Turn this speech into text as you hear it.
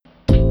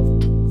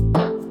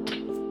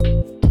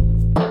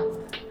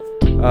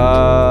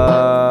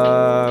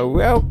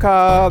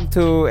Welcome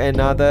to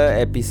another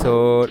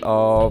episode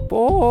of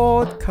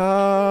Podcast.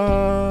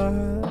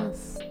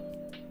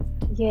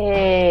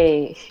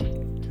 Yay!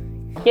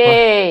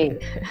 Yay!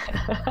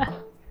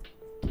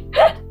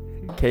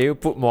 Can you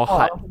put more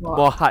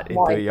heart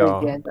into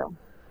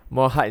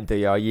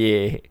your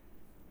yay?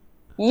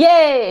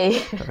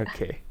 Yay!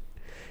 Okay.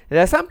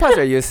 There are some parts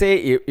where you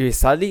say you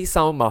suddenly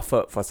sound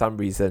muffled for some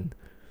reason.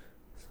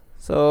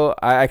 So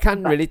I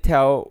can't really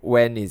tell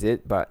when is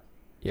it, but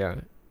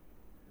yeah.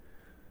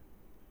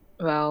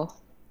 Well,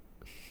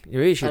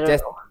 You should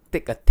just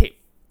take a tape.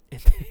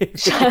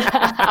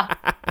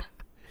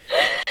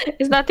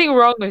 there's nothing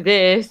wrong with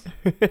this.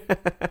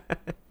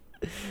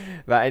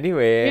 But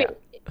anyway,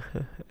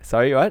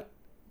 sorry, what?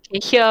 You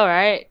hear,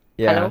 right?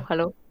 Yeah.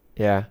 Hello.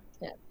 Yeah.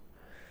 Yeah.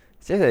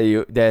 It's just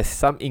that there's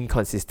some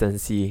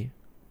inconsistency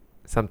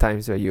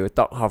sometimes where you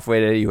talk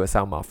halfway, then you will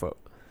sound muffled.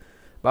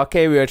 But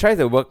okay, we will try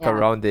to work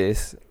around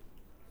this.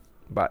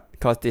 But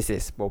because this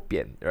is bo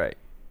pian, right?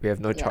 We have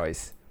no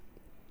choice.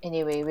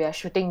 Anyway, we are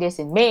shooting this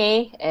in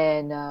May,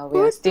 and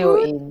we are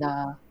still in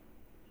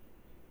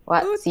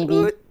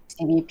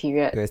CB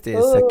period. We're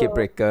still in circuit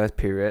breaker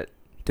period.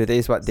 Today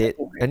is what date?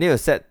 I need to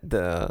set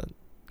the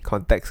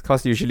context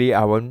because usually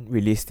I won't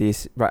release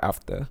this right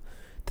after.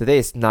 Today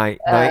is 9th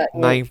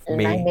May. 9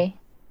 May.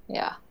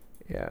 Yeah.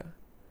 Yeah.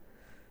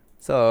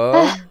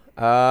 So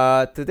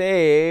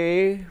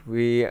today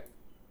we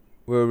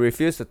will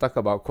refuse to talk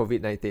about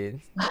COVID-19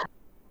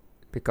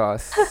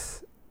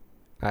 because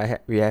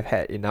we have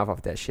had enough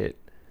of that shit.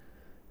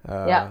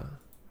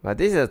 But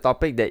this is a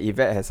topic that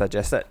Yvette has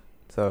suggested.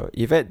 So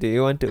Yvette, do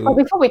you want to? Oh,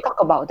 before we talk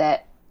about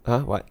that,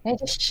 what?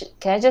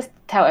 Can I just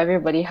tell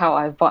everybody how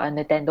I bought a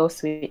Nintendo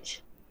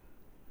Switch?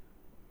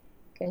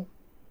 Okay.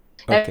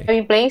 I've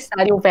been playing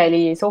Stardew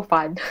Valley. It's so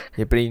fun.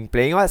 You're playing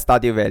what?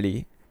 Stardew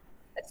Valley.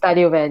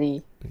 Stardew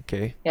Valley.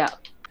 Okay. Yeah.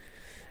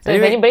 So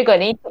if anybody got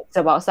any tips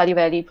about Stardew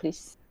Valley,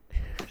 please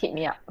hit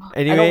me up.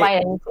 I don't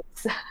mind any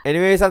tips.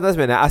 Anyway, sometimes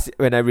when I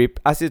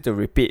ask you to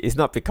repeat, it's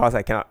not because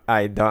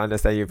I don't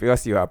understand you,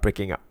 because you are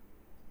breaking up.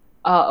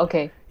 Oh,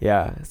 okay.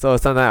 Yeah. So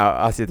sometimes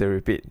I'll ask you to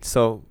repeat.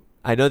 So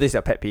I know this is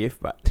your pet peeve,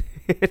 but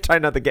try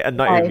not to get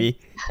annoyed with me.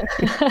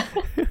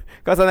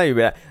 Because sometimes you'll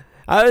be like,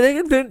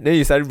 then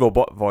you start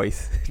robot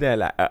voice. Then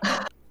like,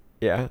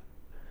 yeah.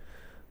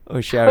 Oh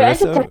shit! Wait, I'm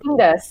just checking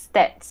the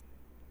stats.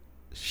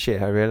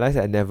 Shit! I realized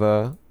I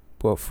never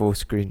put full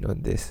screen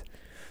on this.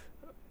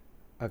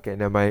 Okay,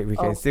 never mind. We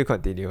can still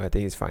continue. I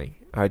think it's fine.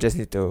 I just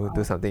need to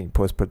do something in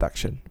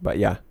post-production. But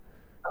yeah.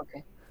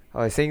 Okay.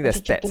 I was saying the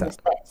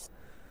stats.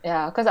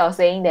 Yeah, because I was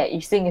saying that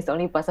Yixing is the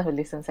only person who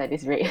listens at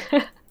this rate.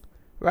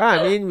 Well,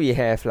 I mean, we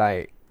have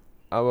like,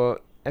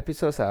 our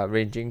episodes are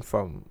ranging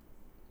from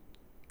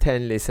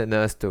 10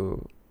 listeners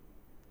to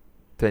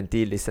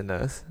 20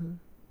 listeners.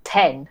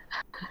 10?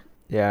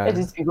 Yeah. Where do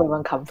these people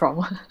even come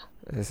from?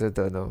 I also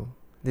don't know.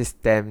 These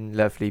damn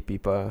lovely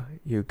people.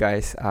 You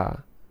guys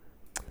are...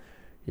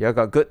 You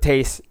got good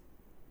taste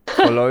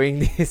following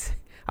this.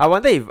 I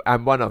wonder if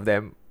I'm one of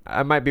them.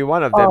 I might be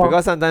one of them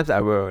because sometimes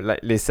I will like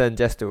listen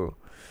just to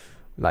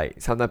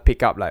like sometimes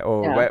pick up like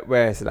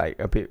where is like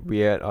a bit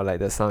weird, or like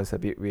the sound is a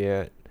bit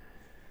weird.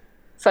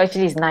 So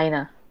actually it's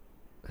 9.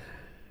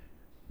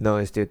 No,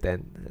 it's still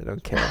 10. I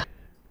don't care.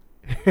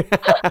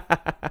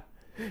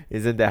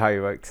 Isn't that how it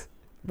works?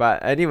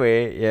 But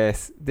anyway,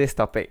 yes, this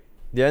topic.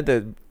 Do you want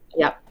to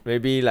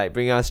maybe like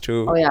bring us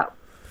through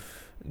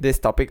this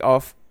topic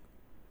of?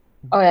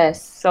 Oh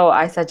yes, so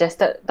I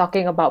suggested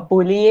talking about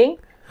bullying.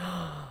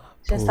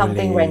 Just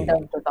something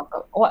random to talk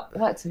about.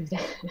 What's with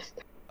that?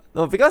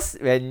 No, because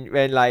when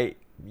like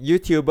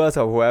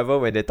YouTubers or whoever,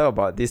 when they talk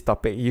about this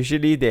topic,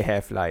 usually they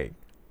have like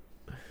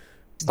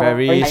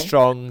very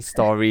strong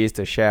stories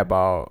to share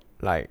about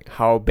like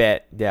how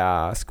bad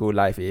their school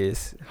life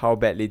is, how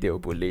badly they were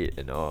bullied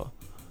and all.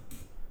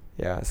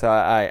 Yeah, so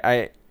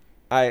I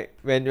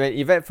when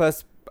Yvette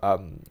first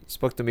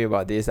spoke to me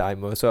about this,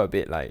 I'm also a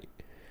bit like,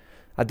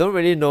 I don't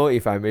really know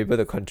if I'm able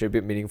to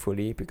contribute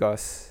meaningfully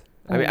because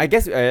I mean, I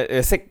guess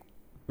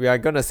we are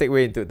gonna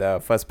segue into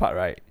the first part,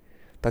 right?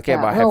 Talking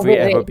about have we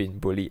ever been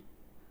bullied?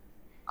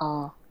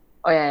 Oh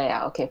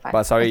yeah. Okay, fine.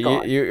 But sorry,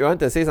 you want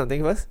to say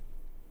something first?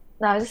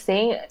 No, I was just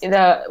saying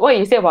what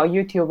you say about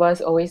YouTubers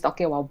always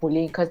talking about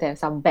bullying because they have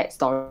some bad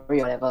story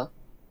or whatever,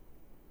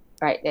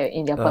 right? They're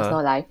in their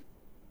personal life.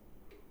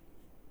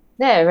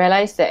 Then I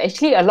realized that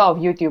actually a lot of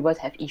YouTubers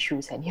have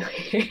issues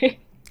anyway.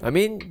 I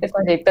mean, that's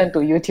why they turn to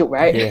YouTube,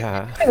 right?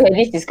 Yeah. We had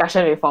this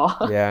discussion before.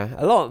 Yeah,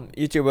 a lot of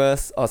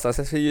YouTubers or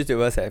successful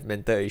YouTubers have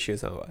mental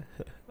issues or what.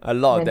 A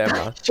lot of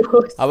them.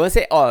 I won't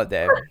say all of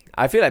them.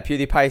 I feel like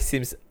PewDiePie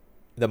seems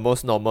the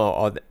most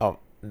normal of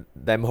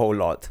them whole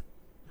lot.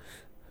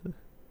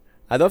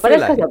 I don't feel but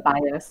that's like because you're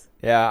biased.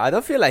 Yeah, I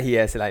don't feel like he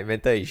has like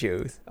mental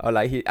issues, or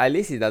like at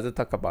least he doesn't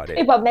talk about it.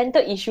 Hey, but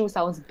mental issue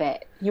sounds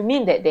bad. You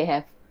mean that they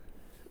have?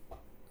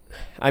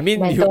 I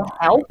mean, mental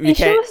health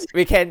issues?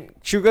 We can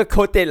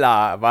sugarcoat it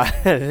lah, but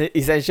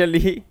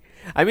essentially,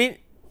 I mean,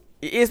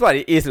 it is what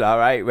it is lah,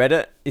 right?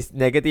 Whether it's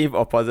negative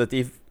or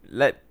positive,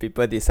 let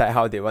people decide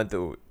how they want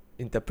to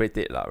interpret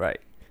it lah,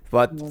 right?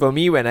 But for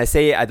me, when I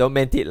say it, I don't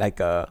meant it like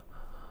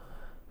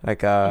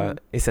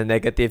it's a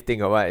negative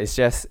thing or what. It's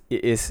just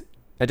it is.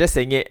 I'm just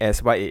saying it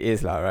as what it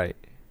is, lah, right?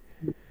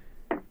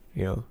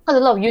 You know. Because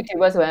a lot of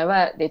YouTubers,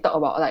 whenever they talk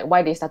about like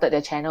why they started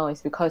their channel,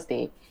 is because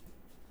they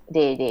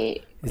It's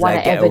want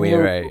like an get away,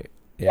 avenue. right?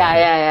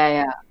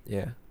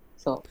 Yeah.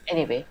 So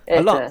anyway,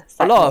 A that's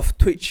lot of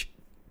Twitch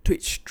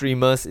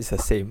streamers is the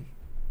same.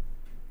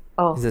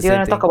 Oh, it's do the you same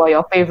want to talk thing. about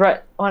your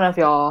favorite? One of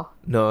your.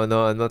 No,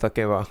 I'm not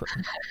talking about.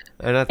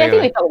 I'm not I talking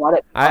think we about. talked about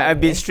it. I've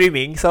been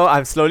streaming, so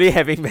I'm slowly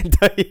having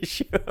mental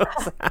issues.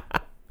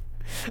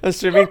 I'm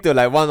streaming to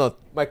like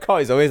my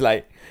crowd is always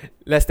like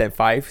less than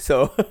 5,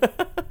 so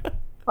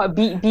What,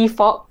 B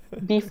Fog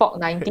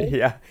 90.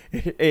 yeah.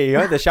 Hey, you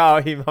want to shout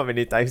out him how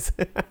many times?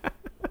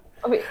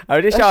 Oh, wait, I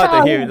already shout shout out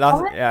out to him him,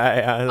 last. what?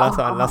 Yeah,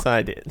 last one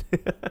I did.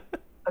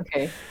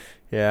 Okay.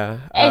 Yeah.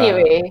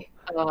 Anyway,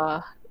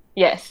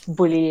 yes,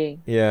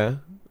 bullying. Yeah.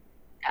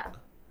 Yeah.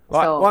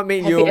 What So, what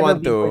made have you you ever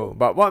want been to?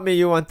 But what made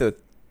you want to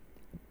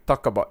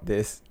talk about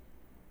this?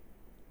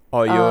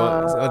 Or you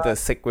want to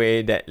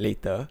segue that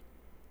later?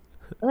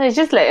 No, it's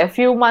just like a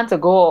few months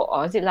ago,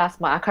 or is it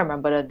last month? I can't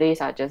remember. The days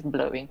are just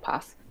blurring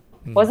past.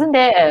 Wasn't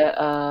there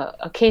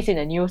a case in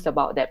the news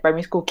about that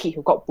primary school kid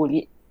who got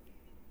bullied?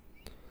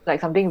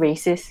 Like something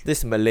racist.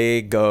 This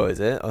Malay girl, is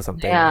it? Or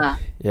something? Yeah.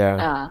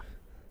 Yeah.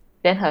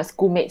 Then her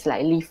schoolmates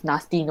like leave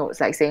nasty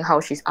notes like saying how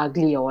she's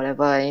ugly or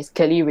whatever, and it's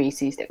clearly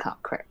racist, that kind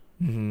of crap.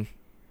 Mm-hmm.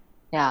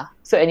 Yeah.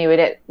 So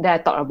anyway, that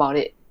I thought about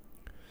it.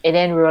 And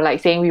then we were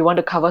like saying we want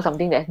to cover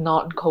something that's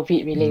not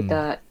COVID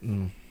related.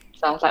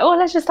 So I was like, oh,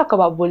 let's just talk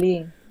about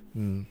bullying.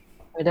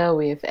 Whether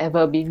we've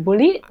ever been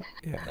bullied.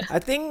 Yeah. I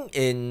think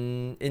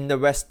in the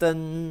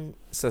Western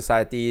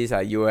societies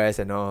like US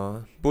and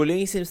all,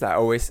 bullying seems like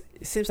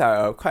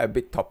quite a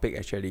big topic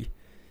actually.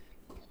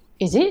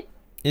 Is it?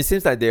 It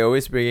seems like they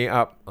always bring it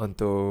up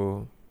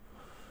onto,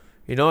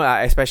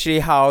 especially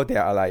how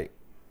there are like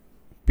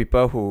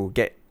people who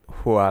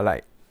are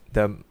like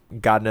the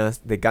gunners,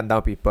 they gun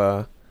down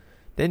people.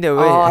 Then they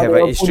always have they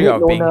a were history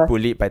of bullied being loners.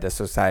 bullied by the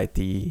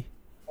society.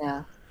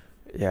 Yeah.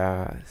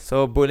 Yeah.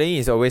 So bullying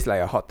is always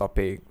like a hot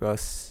topic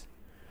because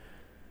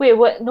Wait,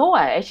 what? No,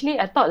 actually,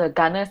 I thought the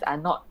gunners are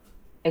not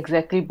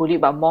exactly bullied,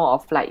 but more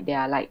of like they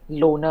are like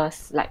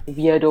loners, like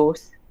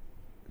weirdos.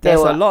 there's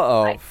were, a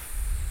lot like, of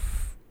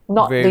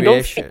they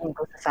don't fit variation.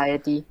 into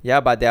society. Yeah,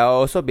 but they are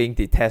also being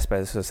detested by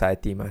the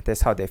society, ma.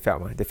 That's how they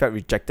felt, ma. They felt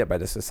rejected by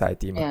the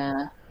society, ma.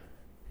 Yeah.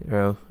 You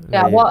know,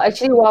 Yeah, like- well,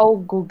 actually, while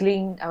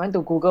Googling, I went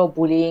to Google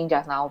bullying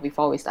just now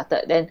before we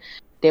started. Then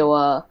there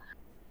were,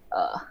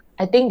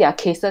 I think there are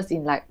cases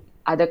in like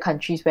other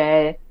countries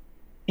where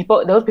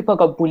those people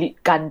got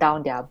bullied, gunned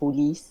down their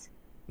bullies.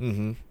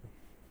 Mhm.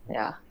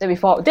 Yeah. That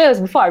was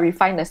before I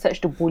refined the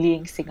search to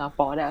bullying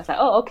Singapore. Then I was like,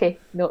 oh, okay,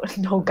 no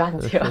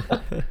guns here.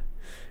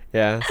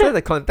 Yeah. So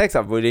the context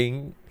of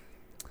bullying,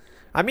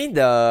 I mean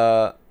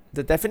the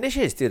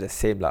definition is still the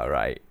same, lah,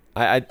 right?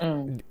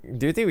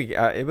 Do you think we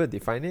are able to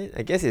define it?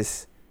 I guess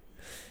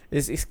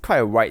it's quite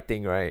a wide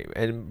thing, right?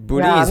 And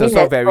bullying Yeah, I is mean, also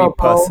that's very verbal.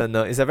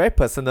 personal. It's a very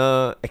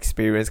personal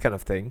experience kind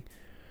of thing.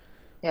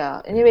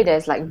 Yeah. Anyway,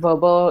 there's like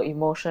verbal,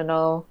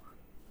 emotional,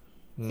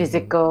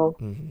 physical,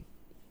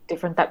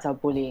 different types of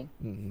bullying.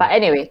 But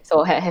anyway,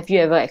 so have you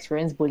ever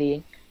experienced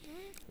bullying?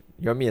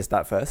 You want me to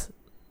start first?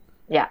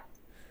 Yeah.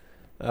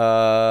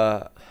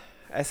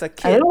 As a I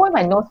kid, don't know why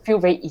my nose feel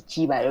very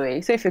itchy, by the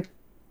way. So if you,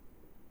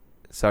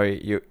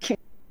 sorry,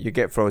 you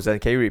get frozen.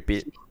 Can you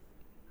repeat?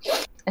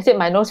 I said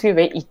my nose feel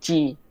very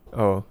itchy.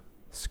 Oh,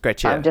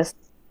 scratch I'm it. just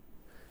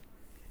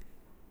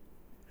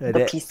Like the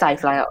that. pizza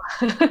fly out.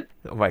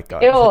 Oh my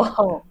god.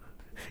 Ew.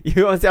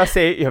 You yourself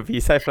say your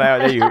pizza fly out,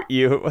 then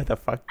you what the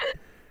fuck?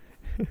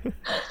 Okay,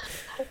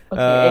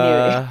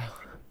 anyway.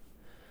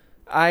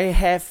 I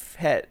have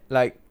had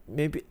like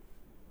maybe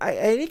I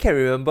only can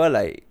remember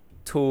like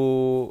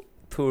two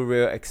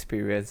real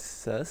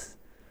experiences.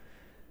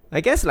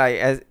 I guess like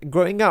as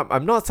growing up,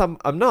 I'm not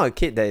a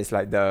kid that is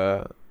like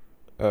the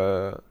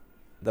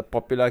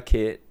popular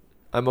kid.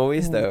 I'm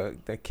always the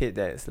kid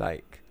that is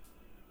like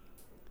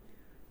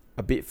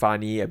a bit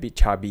funny, a bit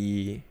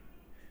chubby,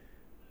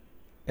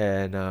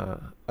 and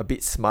a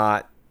bit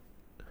smart.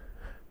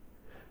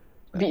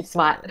 Bit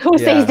smart. Who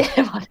Yeah. says that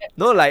about it?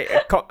 No, like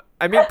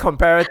I mean,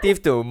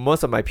 comparative to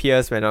most of my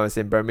peers when I was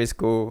in primary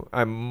school,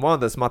 I'm one of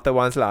the smarter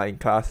ones lah in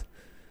class.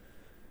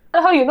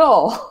 How you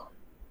know?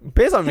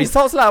 Based on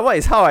results lah, what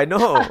is how I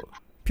know?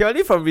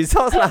 Purely from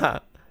results lah.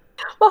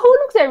 But who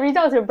looks at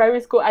results in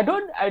primary school? I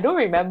don't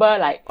remember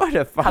like What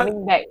the fuck?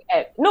 coming back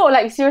at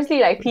like seriously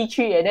like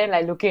P3 and then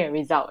like looking at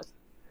results.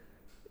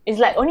 It's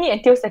like only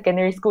until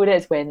secondary school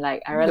that's when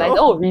like I realized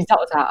No.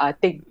 results are a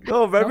thing.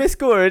 No, primary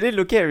school already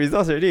looking at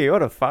results already. What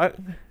the fuck?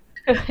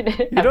 You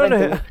You don't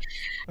know.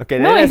 Okay,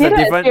 No, then it that's a didn't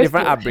different appear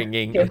different to-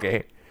 upbringing. Yeah.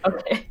 Okay.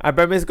 Okay. At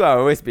primary school,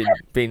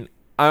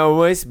 I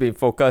always been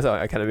focused on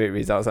academic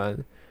results.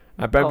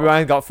 Primary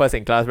one got first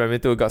in class, primary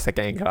two got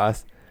second in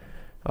class,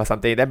 or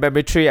something. Then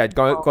primary three, I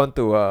gone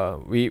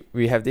to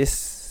we have this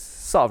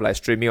sort of like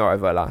streaming or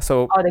whatever lah.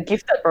 So Oh, the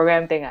gifted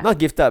program thing. not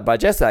gifted, but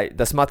just like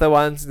the smarter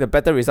ones, the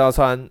better results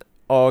one,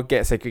 all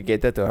get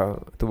segregated to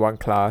one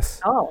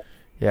class. Oh,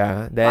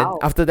 Yeah. Then wow.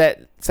 after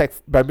that,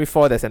 primary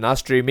 4, there's another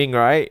streaming,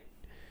 right?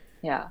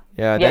 Yeah.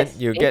 Yeah. Yes.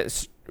 Then you get.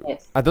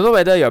 Yes. I don't know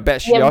whether your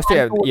batch you all still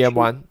have EM1, 2,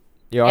 EM1.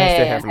 You all Yeah,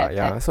 still yeah, have yeah, like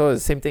have. So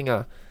it's the same thing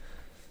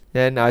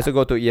Then I also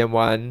go to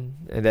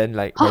EM1 and then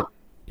like Huh?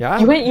 yeah.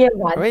 You went I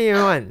EM1? went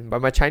EM1, but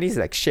my Chinese is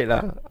like shit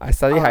lah. I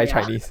study Oh, higher yeah.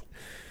 Chinese.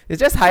 It's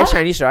just higher Huh?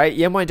 Chinese, right?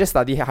 EM1 just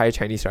study higher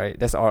Chinese, right?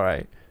 That's all,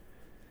 right?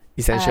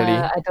 Essentially.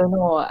 I don't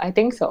know. I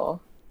think so.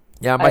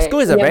 Yeah, my school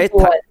is a very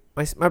EM2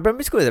 my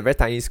primary school is a very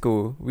tiny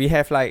school. We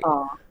have like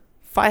Oh,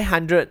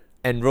 500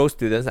 enrolled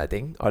students, I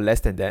think, or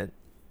less than that.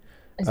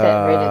 is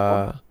that very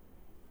little?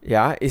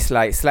 Yeah, it's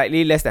like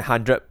slightly less than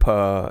 100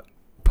 per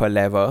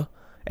level,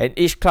 and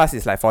each class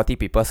is like 40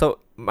 people. So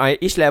my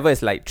each level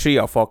is like 3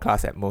 or 4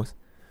 class at most.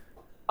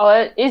 Oh,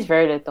 it is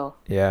very little.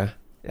 Yeah,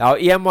 our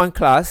EM1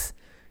 class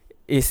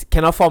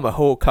cannot form a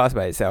whole class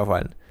by itself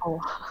one. Oh.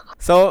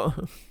 So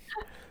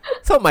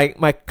so my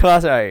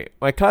class, right?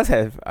 My class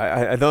have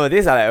I don't know.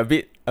 These are like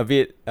a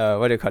bit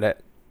what do you call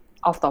that?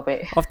 Off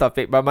topic. Off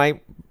topic. But my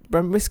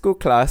primary school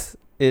class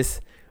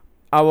is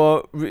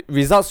our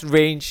results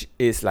range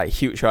is like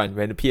huge one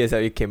when the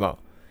PSLE came out.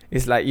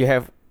 It's like you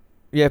have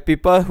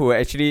people who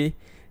actually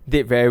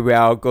did very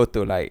well, go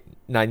to like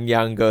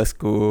Nanyang Girls'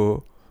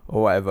 School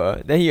or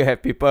whatever. Then you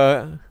have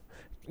people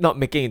not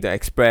making it to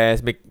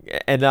Express,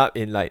 end up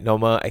in like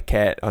normal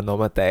acad or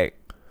normal tech.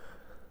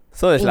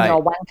 So it's In like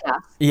your one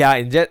class. yeah,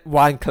 in just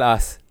one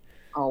class.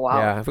 Oh, wow.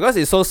 Yeah, because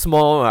it's so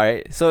small,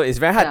 right? So it's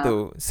very hard Yeah.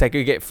 to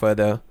segregate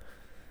further.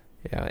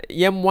 Yeah,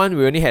 EM1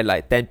 we only had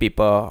like 10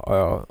 people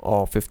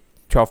or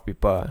 12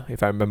 people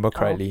if I remember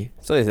correctly.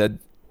 So it's a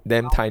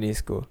damn tiny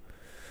school.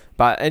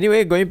 But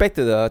anyway, going back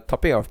to the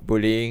topic of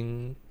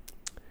bullying,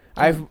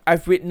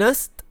 I've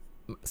witnessed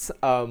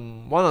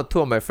one or two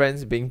of my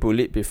friends being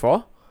bullied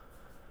before.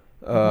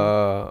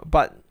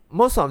 But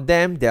most of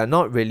them, they are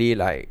not really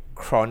like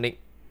chronic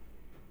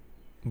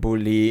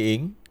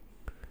bullying.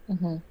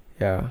 Mm-hmm.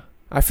 Yeah,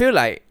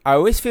 I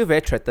always feel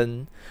very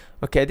threatened.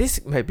 Okay,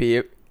 this might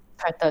be.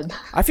 Threatened.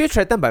 I feel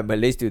threatened by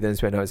Malay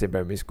students when I was in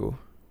primary school.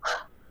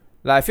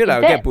 Like I feel like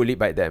Is I'll get that- bullied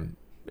by them.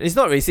 It's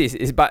not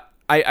racist, but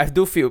I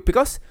do feel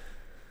because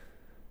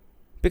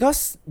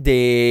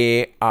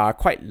they are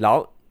quite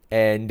loud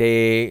and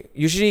they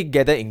usually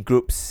gather in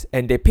groups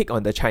and they pick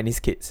on the Chinese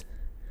kids.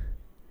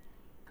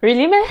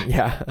 Really, man?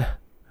 Yeah.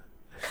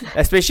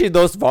 Especially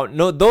those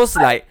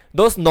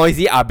those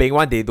noisy ah beng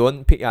one they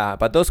don't pick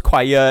but those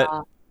quiet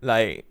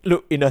like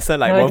look innocent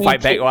like won't Nerdy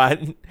fight back kid.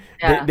 one.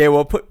 Yeah. They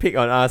will pick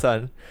on us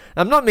one.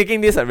 I'm not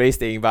making this a race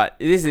thing, but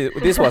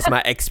this was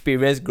my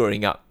experience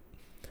growing up.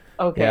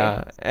 Okay.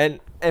 Yeah, and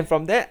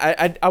from there,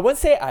 I won't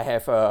say I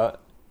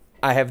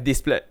have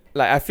displayed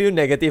like I feel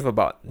negative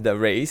about the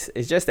race.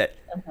 It's just that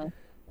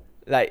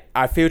like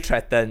I feel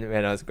threatened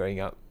when I was growing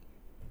up.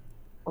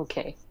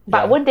 Okay.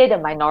 But Yeah. weren't they the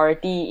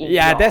minority in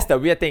Yeah, your... that's the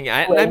weird thing.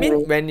 I When mean,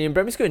 we- when in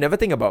primary school, you never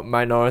think about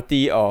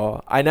minority,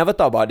 or I never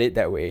thought about it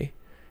that way,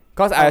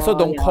 cause I also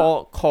don't yeah.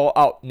 call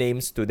out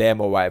names to them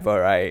or whatever,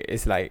 right?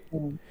 It's like,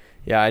 Mm.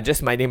 yeah, I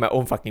just minding my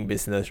own fucking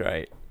business,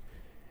 right?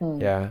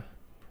 Mm. Yeah,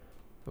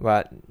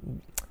 but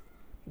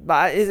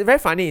it's very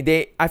funny.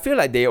 I feel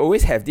like they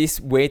always have this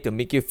way to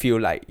make you feel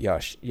like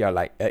you're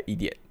like an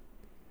idiot.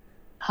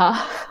 Huh?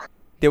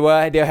 They'll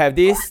have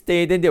this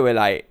thing, then they will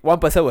like one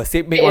person will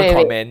make one Wait.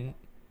 comment.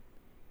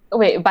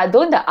 Wait, but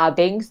don't the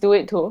Abengs do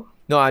it too?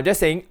 No, I'm just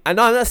saying. I'm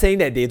not saying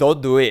that they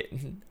don't do it.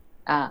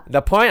 Ah.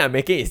 The point I'm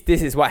making is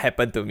this is what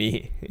happened to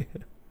me.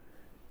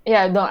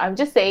 Yeah, no, I'm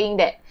just saying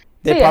that...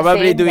 They so you're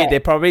probably saying do it. that- They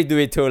probably do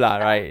it too, lah.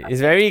 Right?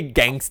 It's very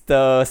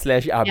gangster /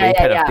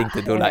 kind of thing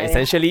to do, lah. Yeah.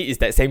 Essentially, it's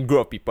that same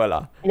group of people,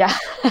 lah. Yeah.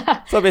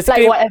 So Like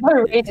basically,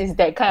 whatever race is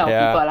that kind of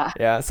people lah.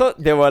 yeah. So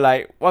they were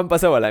like, one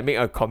person will like make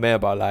a comment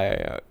about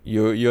like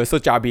you're so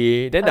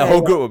chubby. Then the whole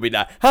yeah. group will be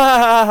like ha ha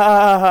ha ha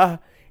ha ha.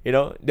 You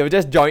know, they will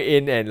just join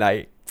in and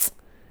like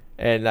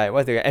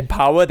what's the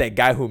empower that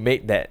guy who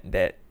made that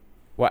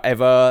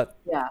whatever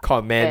Yeah.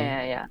 comment.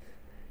 Yeah.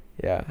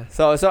 Yeah.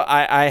 So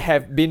I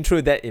have been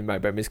through that in my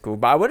primary school,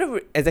 but I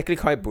wouldn't exactly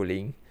call it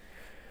bullying.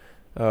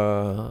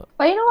 But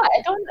you know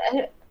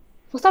what?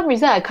 For some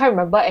reason, I can't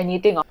remember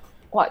anything of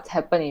what's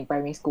happened in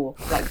primary school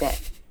like that.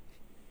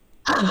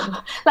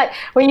 Like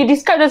when you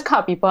describe those kind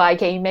of people, I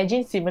can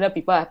imagine similar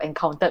people I've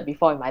encountered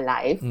before in my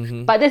life.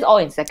 Mhm. But that's all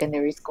in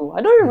secondary school.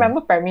 I don't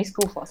remember primary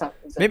school for some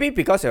reason. Maybe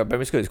because your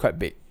primary school is quite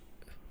big.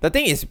 The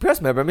thing is,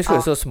 because my primary school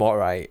is so small,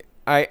 right?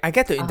 I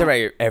get to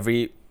interact with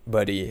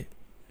everybody.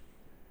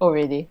 Oh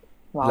really?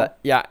 Wow.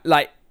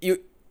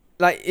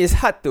 It's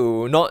hard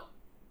to not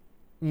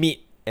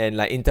meet and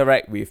like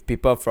interact with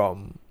people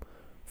from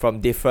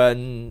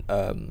different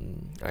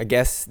I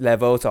guess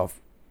levels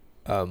of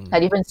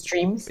Like different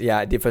streams.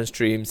 different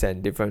streams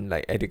and different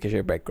like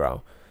education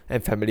background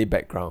and family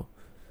background.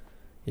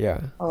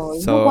 Yeah. Oh,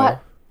 you so know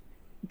what?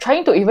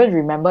 Trying to even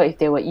remember if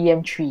they were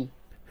EM3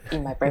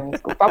 in my primary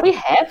school. Probably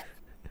have.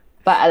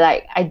 But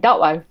I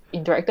doubt I've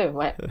interacted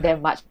with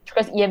them much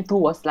because EM2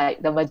 was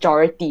like the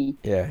majority.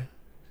 yeah.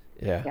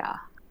 Yeah.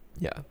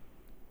 Yeah.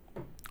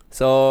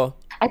 So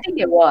I think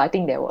they were.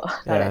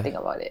 Now that I Yeah. think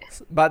about it.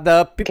 But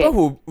the people Okay.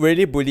 who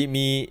really bullied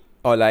me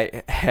or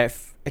like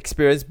have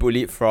experienced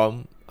bullied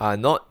from are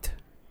not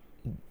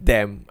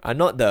them, are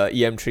not the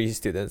EM3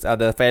 students, are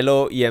the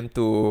fellow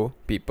EM2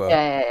 people.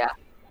 Yeah.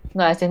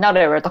 No, as in now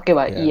that we're talking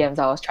about Yeah. EMs,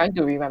 I was trying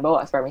to remember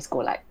what primary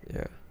school like.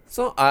 Yeah.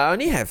 So I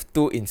only have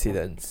 2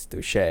 incidents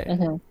to share.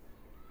 Mm-hmm.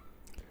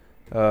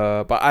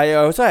 But I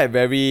also have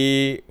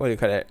very, what do you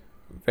call that?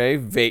 Very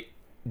vague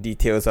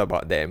details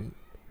about them.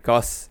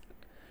 Because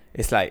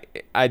it's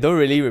like, I don't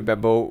really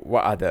remember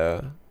what are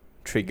the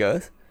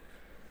triggers.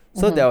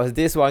 So Mm-hmm. there was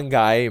this one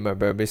guy in my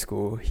primary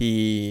school.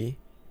 He's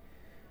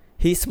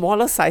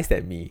smaller size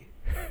than me.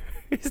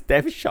 He's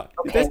damn short.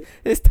 Okay.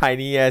 This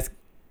tiny ass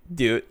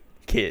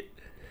kid.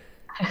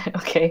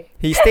 Okay.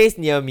 He stays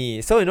near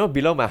me. So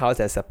below my house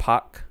there's a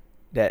park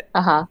that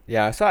Uh-huh.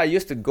 so I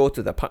used to go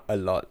to the park a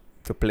lot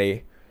to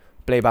play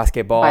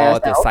basketball, By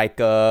to yourself?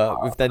 cycle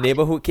with the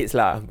neighborhood kids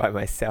lah, by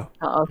myself.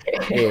 Oh, okay.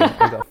 Hey,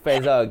 I got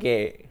friends all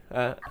okay.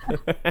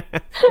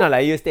 Not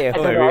like you stay at I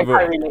home don't and know,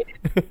 I read book.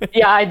 can't relate.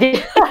 Yeah, I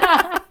did.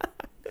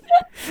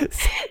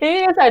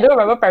 Maybe because I don't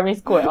remember primary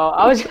school at all.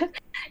 I was just,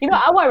 what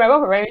I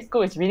remember from primary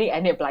school is reading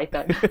Enid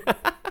Blyton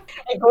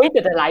and going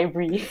to the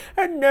library.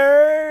 A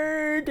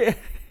nerd.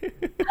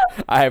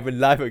 I have a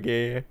life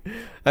again.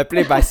 I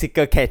play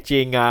bicycle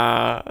catching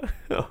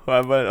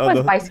whatever. All What's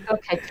those. bicycle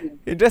catching?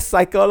 You just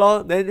cycle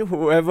lor, then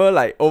whoever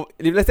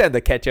if let's say I'm the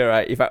catcher,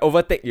 right? If I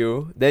overtake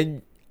you,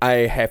 then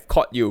I have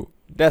caught you.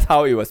 That's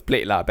how it was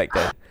played lah back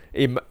then.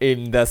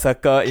 In the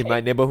circle, in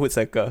my neighborhood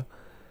circle.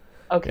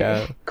 Okay,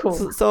 Yeah. cool.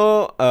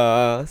 So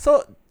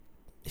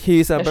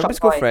he's a The primary short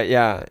school boy. friend,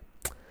 yeah.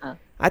 Ah.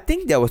 I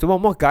think there was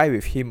one more guy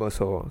with him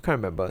also. Can't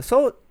remember.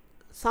 So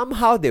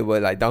somehow they were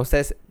like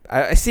downstairs.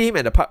 I see him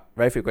at the park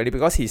very frequently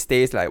because he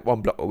stays like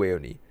 1 block away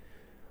only.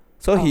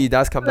 So he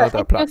does come down Does to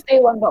he the park. still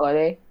stay 1 block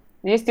away?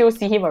 Do you still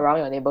see him around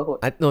your neighborhood?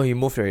 No, he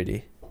moved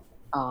already.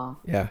 Oh.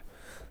 Yeah.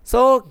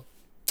 So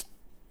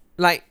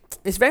like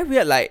it's very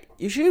weird. Like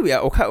usually we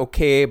are quite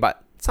okay,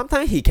 but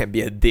sometimes he can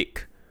be a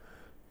dick.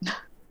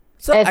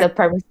 So As I, a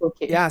primary school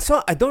kid. yeah,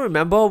 so I don't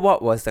remember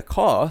what was the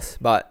cause,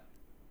 but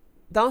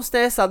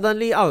downstairs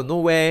suddenly out of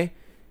nowhere,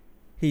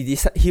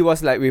 he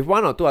was like with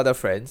 1 or 2 other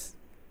friends.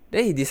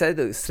 Then he decided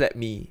to slap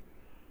me.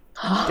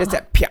 Just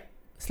like piak,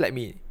 slap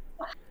me.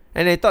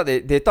 And they thought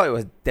it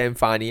was damn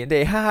funny, and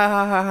they ha ha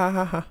ha ha ha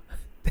ha ha.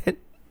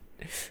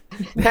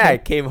 Then I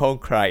came home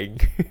crying.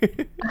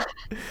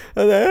 I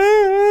was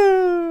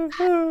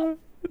like,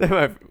 then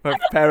my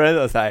parents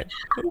was like,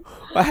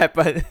 what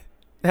happened?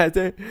 Then I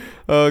said,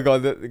 oh,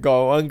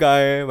 got one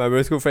guy, my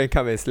primary school friend,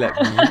 come and slap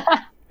me.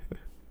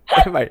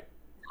 Then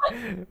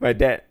my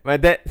dad,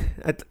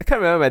 I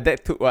can't remember, my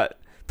dad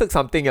took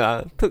something,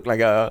 took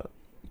like a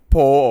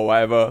pole or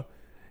whatever.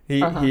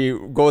 He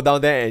go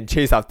down there and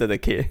chase after the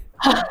kid.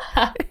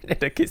 And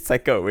the kid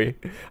cycle away.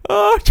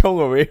 Oh, chong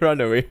away, run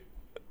away.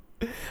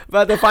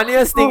 But the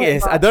funniest thing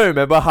is, I don't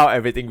remember how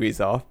everything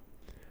resolved.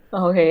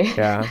 Okay.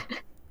 Yeah.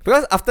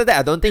 Because after that,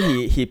 I don't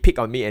think he picked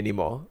on me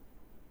anymore.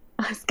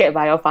 Scared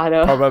by your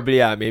father. Probably,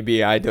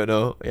 maybe, I don't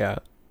know. Yeah.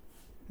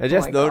 I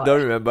just my don't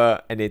God.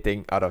 remember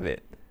anything out of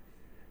it.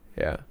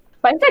 Yeah.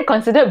 But is that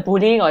considered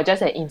bullying or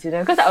just an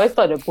incident? Because I always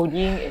thought the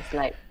bullying is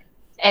like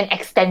an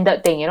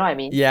extended thing, you know what I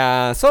mean?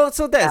 Yeah, so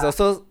that is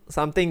also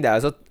something that I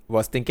also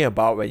was thinking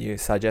about when you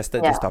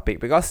suggested this Yeah. topic,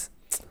 because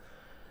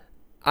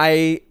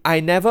I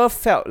never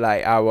felt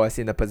like I was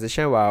in a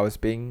position where I was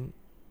being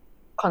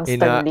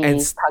in a Constantly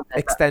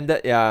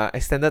targeted.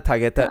 extended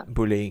targeted Yeah.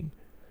 bullying.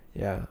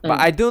 Yeah. But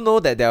I do know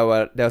that there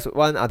was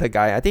one other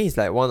guy, I think he's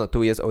like 1 or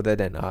 2 years older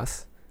than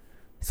us.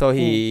 So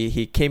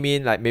he came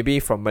in like maybe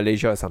from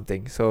Malaysia or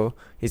something. So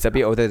he's a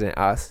bit older than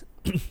us.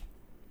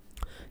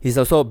 He's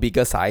also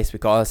bigger size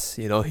because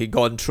he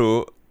gone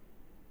through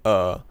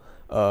the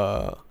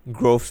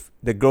growth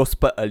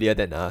spurt earlier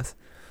than us.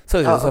 So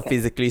he's also okay.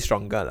 physically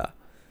stronger lah.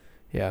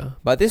 Yeah.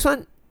 But this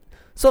one,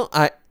 so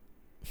I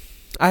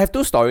have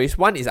 2 stories.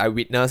 One is I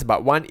witnessed,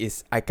 but one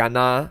is I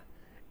kena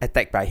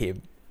attacked by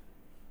him.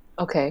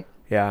 Okay.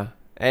 Yeah.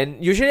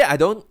 And usually I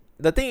don't,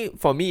 the thing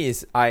for me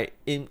is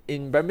in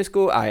primary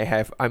school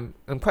I'm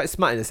quite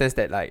smart in the sense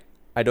that like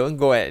I don't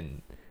go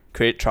and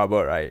create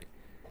trouble, right?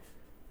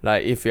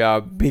 Like if you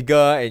are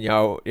bigger and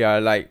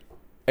you're like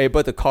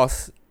able to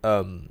cause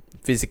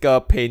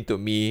physical pain to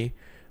me,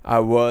 I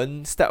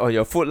won't step on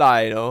your foot lah,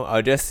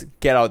 I'll just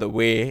get out of the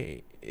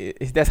way.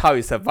 That's how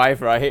you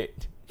survive, right?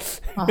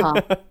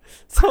 Uh-huh.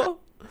 So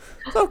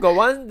got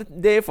one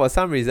day, for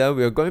some reason,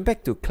 we were going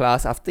back to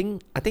class. I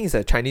think it's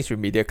a Chinese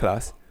remedial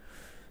class.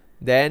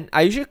 Then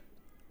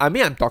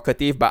I'm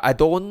talkative, but I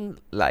don't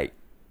like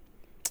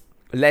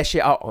lash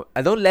it out.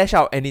 I don't lash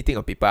out anything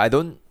on people. I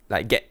don't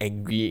like get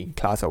angry in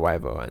class or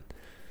whatever one.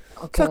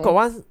 Okay. So got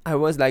once I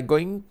was like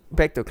going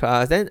back to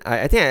class, then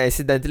I think I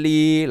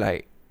accidentally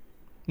like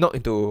knocked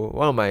into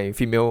one of my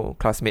female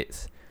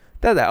classmates.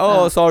 Then I was like,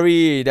 oh,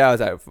 sorry. Then I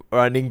was like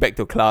running back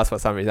to class for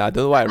some reason. I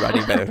don't know why I'm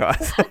running back to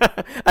class.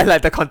 I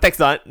like the context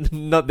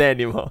not there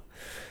anymore.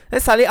 Then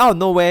suddenly out of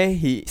nowhere,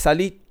 he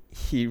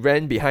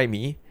ran behind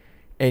me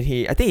and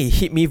I think he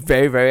hit me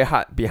very, very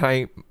hard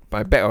behind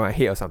my back or my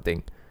head or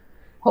something.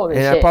 Holy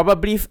And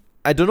shit.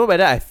 I don't know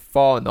whether I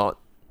fall or not.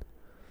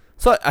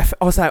 So I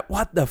was like,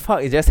 what the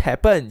fuck? It just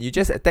happened. You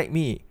just attacked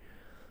me.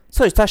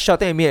 So he started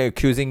shouting at me and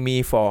accusing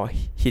me for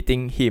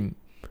hitting him.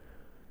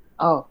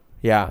 Oh.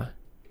 Yeah.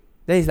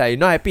 Then he's like, you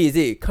not happy, is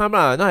it? Come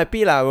lah, not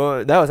happy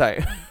lah. Then I was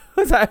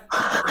like,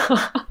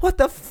 what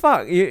the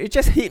fuck? You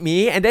just hit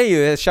me and then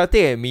you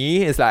shouting at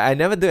me. It's like I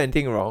never do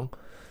anything wrong.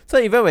 So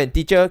even when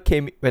the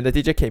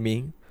teacher came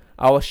in,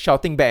 I was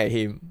shouting back at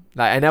him.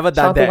 Like I never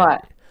done Shouting that.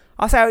 what?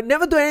 I was like, I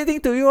never do anything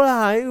to you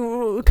lah.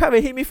 You come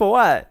and hit me for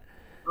what?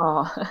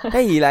 Oh.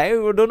 Then he like,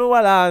 don't know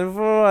what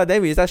lah.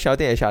 Then we start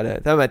shouting at each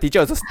other. Then my teacher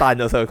also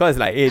stunned also because it's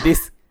like, hey,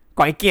 this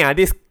guai kia,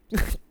 this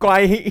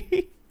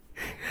guai,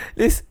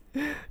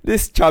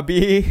 this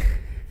chubby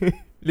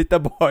little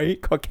boy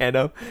called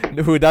Kenneth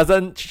who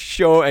doesn't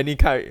show any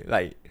kind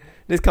like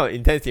this kind of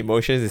intense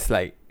emotions is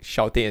like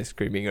shouting and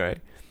screaming, right?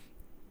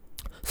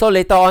 So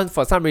later on,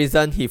 for some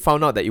reason, he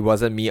found out that it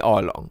wasn't me all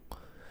along.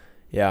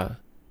 Yeah,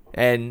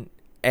 and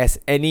as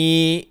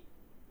any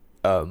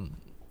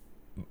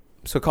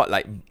so-called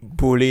like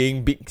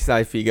bullying big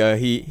size figure,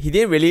 he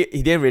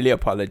didn't really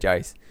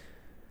apologize.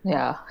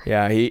 Yeah.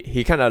 Yeah,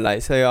 he kind of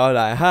like say all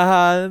like,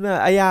 haha,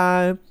 哎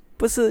呀，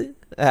不是,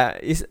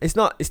 it's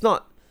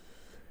not.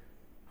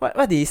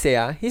 What did he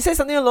say? He said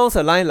something along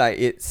the line like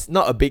it's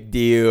not a big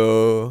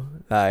deal.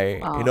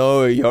 Like, you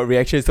know, your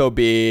reaction is so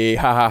big.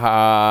 Ha ha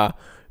ha.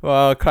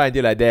 Well, cry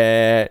until like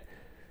that.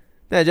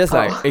 Then I just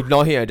like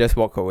ignore him and just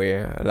walk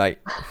away.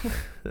 Like,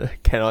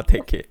 cannot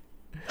take it.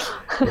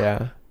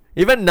 Yeah.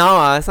 Even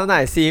now,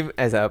 sometimes I see him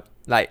as a,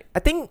 like, I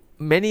think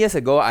many years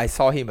ago I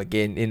saw him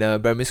again in a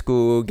primary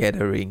school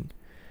gathering.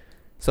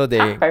 So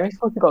Primary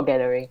school got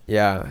gathering.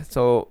 Yeah.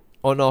 So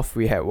on off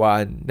we had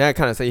one. Then I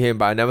kind of see him,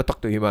 but I never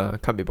talked to him.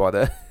 Can't be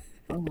bothered.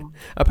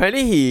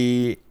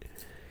 Apparently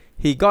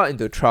he got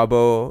into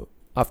trouble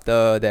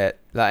after that.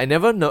 Like I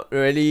never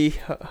really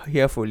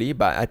hear fully,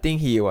 but I think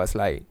he was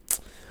like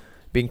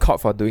being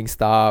caught for doing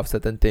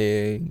certain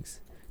things,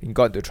 and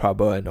got into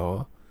trouble and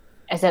all.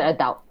 As an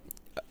adult.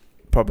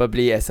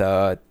 Probably as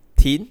a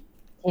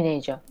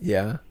teenager.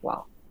 Yeah.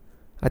 Wow.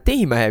 I think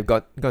he might have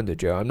gone to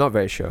jail. I'm not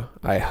very sure.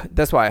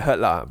 That's what I heard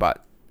lah,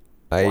 but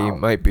I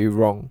might be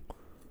wrong.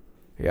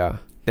 Yeah.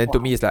 Then to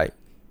me it's like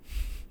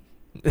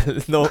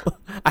no,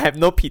 I have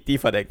no pity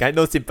for that guy,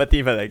 no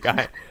sympathy for that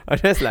guy. I'm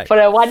just like for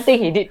the one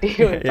thing he did to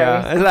you.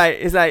 Yeah,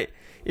 it's like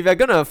if you're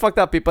gonna fuck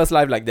up people's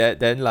life like that,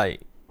 then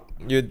like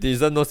you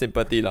deserve no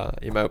sympathy lah,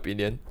 in my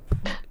opinion.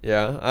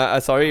 Yeah, I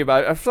sorry,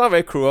 but I feel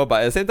very cruel.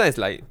 But at the same time,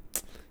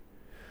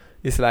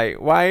 it's like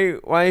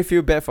why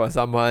feel bad for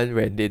someone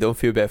when they don't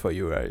feel bad for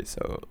you, right?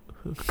 So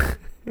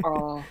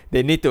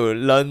they need to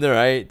learn,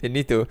 right? They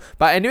need to.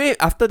 But anyway,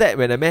 after that,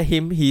 when I met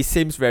him, he's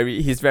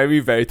very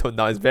very toned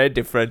down. It's very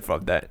different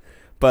from that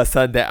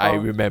person that I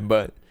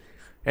remembered.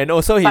 And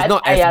also he's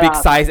not as big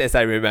size as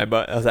I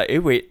remember. I was like,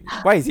 wait,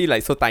 why is he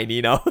like so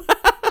tiny now?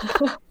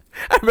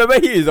 I remember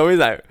he is always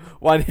like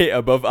one head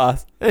above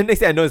us. And next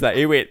thing I know it's like,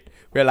 wait,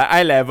 we're like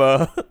eye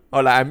level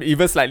or like I'm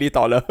even slightly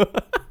taller.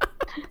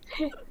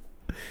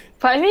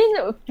 But I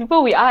mean,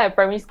 people we are at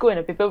primary school and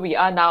the people we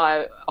are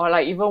now or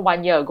like even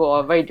 1 year ago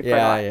are very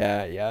different.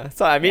 Yeah.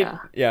 So I mean,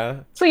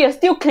 yeah. So you're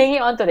still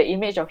clinging on to the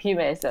image of him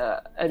as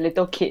a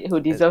little kid who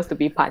deserves to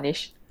be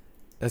punished.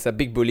 As a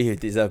big bully who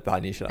deserves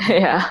punish.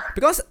 Yeah.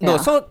 Because,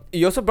 so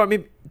you also brought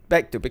me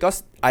back to,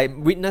 because I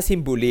witnessed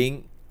him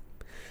bullying.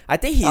 I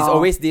think he's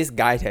always this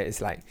guy that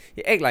is like,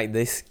 he act like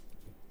this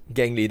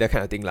gang leader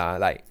kind of thing lah.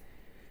 Like,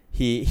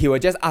 he will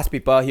just ask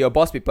people, he will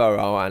boss people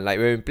around. And like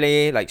when we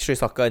play like street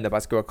soccer in the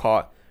basketball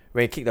court,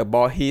 when he kick the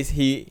ball, he's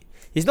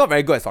not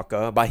very good at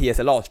soccer, but he has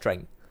a lot of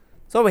strength.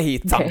 So when he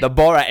jump the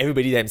ball, right,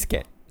 everybody damn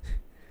scared.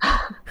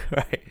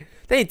 Right?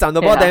 Then he jump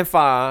the ball damn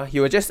far, he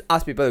will just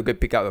ask people to go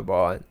pick up the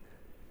ball.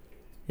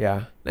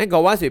 Yeah. Then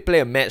got once we play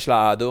a match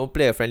lah, don't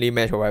play a friendly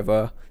match or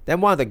whatever. Then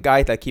one of the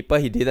guys, the keeper,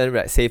 he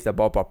didn't save the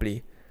ball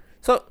properly.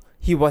 So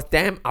he was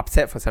damn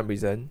upset for some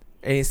reason.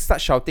 And he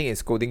started shouting and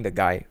scolding the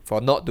guy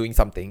for not doing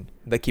something.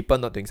 The keeper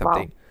not doing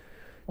something.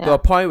 Yeah. To a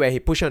point where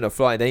he pushed him on the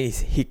floor and then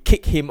he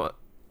kicked him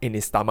in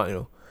his stomach, you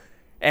know.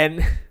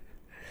 And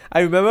I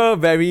remember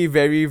very,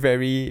 very,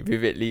 very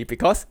vividly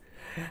because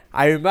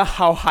I remember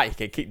how hard he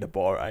can kick the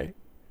ball, right?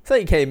 So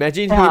you can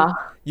imagine him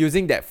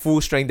using that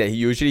full strength that he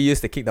usually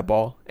used to kick the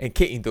ball and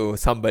kick into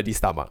somebody's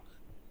stomach.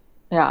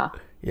 Yeah.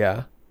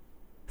 Yeah.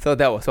 So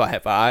that was what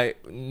happened. I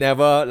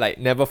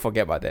never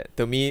forget about that.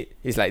 To me,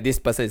 it's like this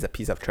person is a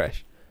piece of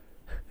trash.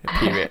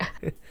 Period.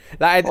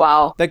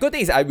 The good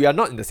thing is we are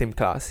not in the same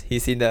class.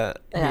 He's in a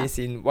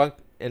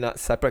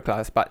separate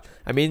class. But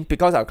I mean,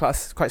 because our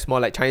class is quite small,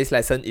 like Chinese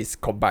lesson is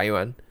combined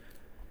one.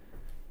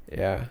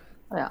 Yeah.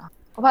 Yeah.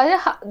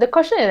 But the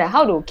question is like,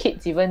 how do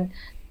kids even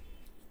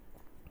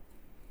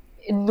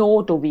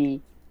know to be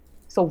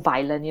so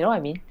violent, you know what I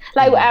mean?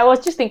 Like I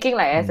was just thinking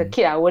like as a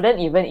kid I wouldn't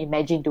even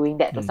imagine doing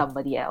that to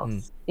somebody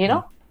else. You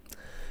know?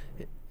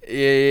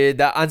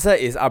 The answer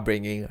is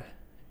upbringing.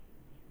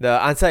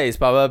 The answer is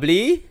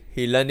probably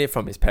he learned it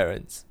from his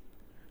parents.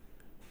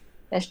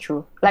 That's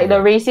true. Like the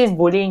racist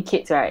bullying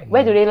kids, right?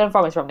 Where do they learn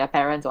from? Is from their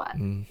parents, what?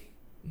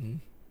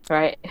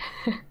 Right?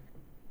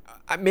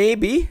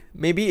 Maybe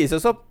it's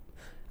also.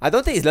 I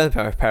don't think it's learned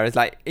from parents.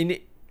 Like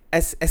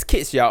as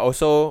kids, you are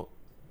also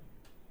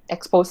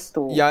exposed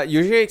to. Yeah,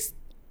 usually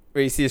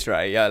racist,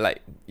 right? Yeah,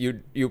 like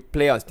you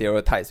play on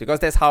stereotypes because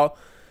that's how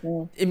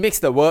it makes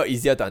the world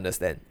easier to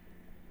understand.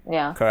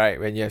 Yeah. Correct,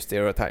 when you have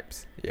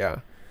stereotypes.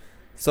 Yeah.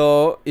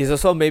 So it's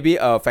also maybe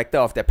a factor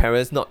of their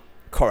parents not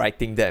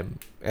correcting them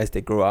as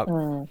they grow up.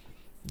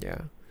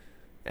 Yeah.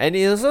 And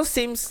it also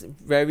seems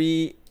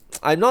very,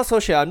 I'm not so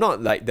sure, I'm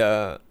not like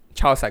the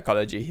child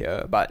psychology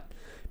here, but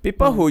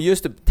people who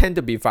used to tend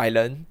to be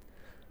violent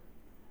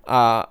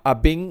are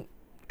being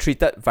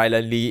treated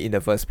violently in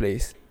the first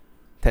place.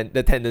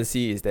 The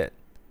tendency is that,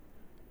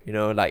 you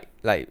know, like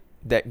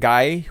that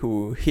guy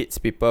who hits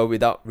people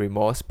without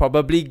remorse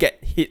probably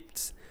get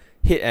hit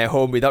at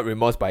home without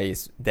remorse by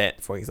his dad,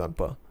 for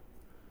example.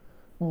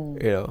 You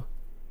know.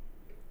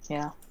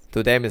 Yeah.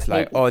 To them it's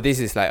like, oh, this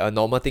is like a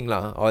normal thing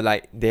lah, or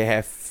like they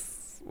have,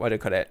 what do you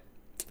call that,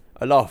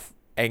 a lot of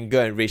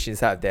anger and rage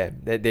inside of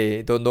them that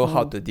they don't know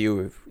how to deal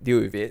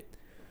with it,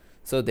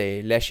 so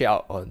they lash it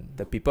out on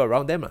the people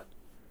around them lah.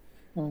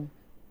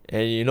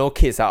 And you know,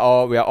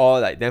 we are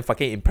all like damn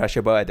fucking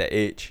impressionable at that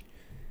age.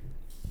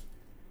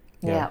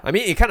 Yeah. I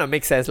mean, it kind of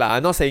makes sense lah.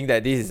 I'm not saying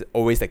that this is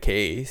always the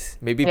case.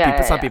 Maybe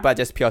some people are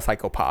just pure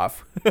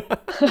psychopath.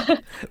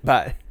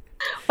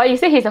 But you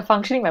say he's a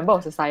functioning member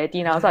of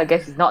society now, so I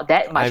guess he's not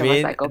that much of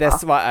a psychopath.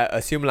 That's what I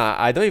assume lah.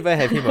 I don't even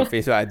have him on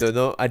Facebook.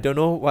 I don't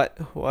know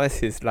what's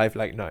his life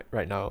like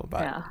right now.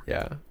 But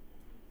yeah.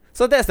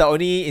 So that's the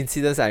only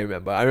incidents I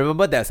remember. I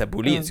remember there's a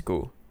bully in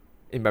school,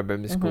 in my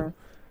primary school.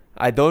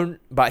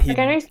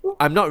 Secondary school?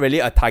 I'm not really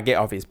a target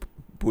of his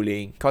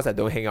bullying because I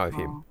don't hang out with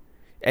him.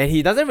 And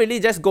he doesn't really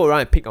just go around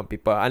and pick on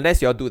people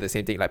unless you all do the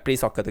same thing, like play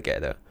soccer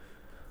together.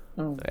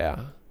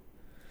 Yeah.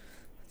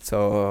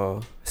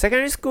 So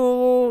secondary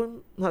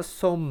school, not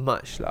so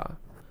much lah.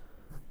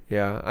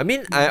 Yeah. I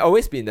mean, I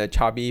always been a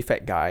chubby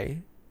fat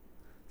guy.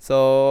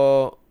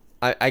 So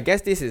I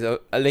guess this is a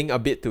link a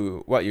bit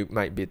to what you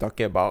might be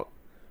talking about.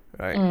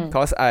 Right?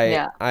 Because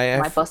I have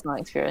my personal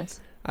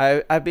experience.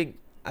 I've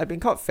been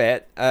called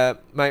fat.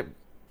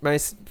 My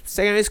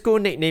secondary school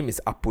nickname is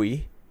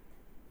Apui.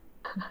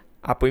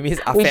 Apui means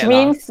which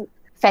means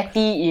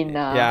fatty in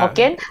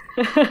Hokkien.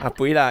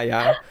 Apui lah,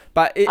 yeah.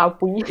 But it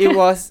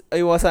was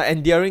an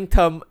endearing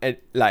term,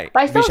 like.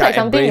 But it sounds like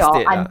something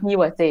your auntie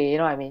would say. You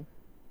know what I mean?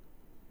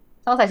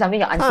 Sounds like something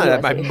your auntie would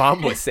say. My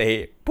mom would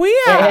say,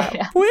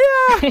 "Puya,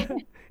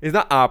 puya." It's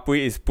not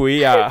Apui, it's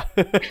puya.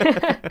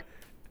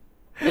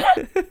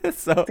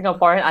 So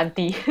Singaporean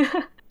auntie.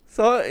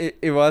 So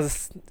it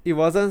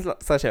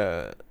wasn't such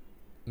a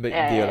big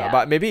deal lah.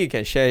 But maybe you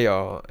can share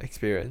your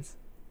experience.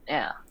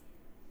 Yeah.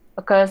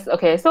 Because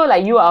so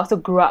like you also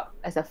grew up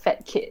as a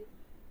fat kid,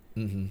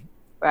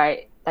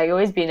 right? Like you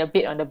always been a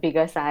bit on the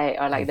bigger side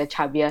or like the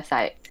chubbier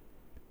side.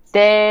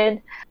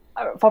 Then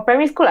for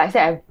primary school, I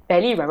said I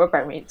barely remember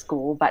primary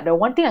school, but the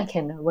one thing I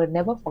will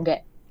never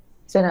forget.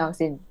 So now I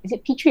was in, is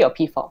it P3 or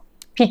P4?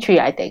 P3,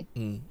 I think.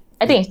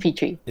 I think it's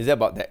P3. Is it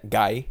about that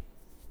guy?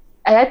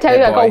 And I tell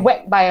you, I got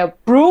whacked by a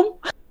broom.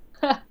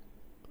 Don't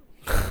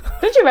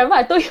you remember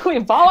I told you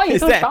in bar? Why you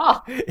so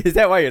shocked? Is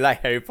that why you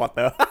like Harry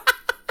Potter?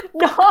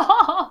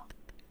 No.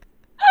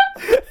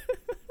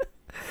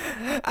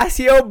 I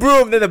see your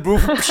broom, then the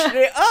broom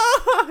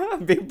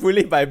being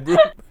bullied by broom.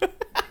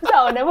 So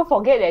I'll never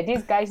forget that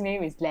this guy's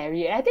name is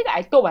Larry. And I think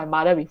I told my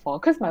mother before,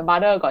 because my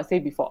mother got say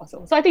before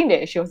also. So I think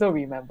that she also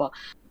remember.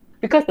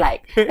 Because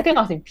like, I think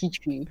I was in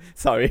P3.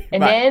 Sorry.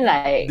 And then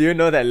like... Do you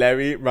know that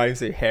Larry rhymes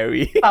with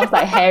Harry? Sounds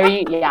like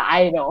Harry. Yeah,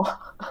 I know.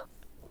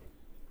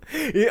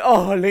 It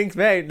all links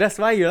back. That's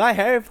why you like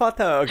Harry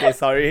Potter. Okay,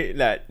 sorry.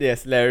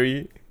 Yes,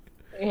 Larry.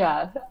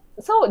 Yeah.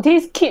 So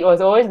this kid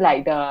was always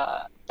like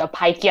the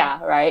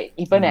paikia, right?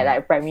 Even at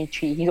like primary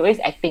 3, he's always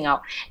acting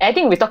out. And I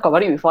think we talked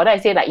about it before. That I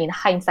say like in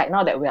hindsight,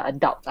 now that we're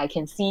adults, I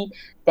can see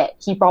that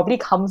he probably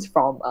comes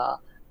from a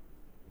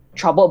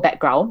troubled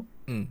background.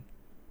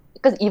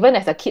 Because even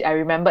as a kid, I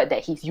remembered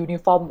that his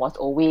uniform was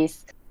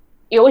always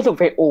looked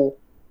very old.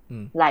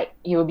 Like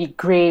it would be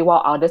grey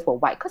while others were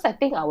white. Because I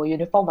think our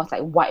uniform was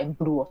like white and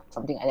blue or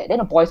something like that. Then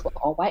the boys were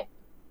all white,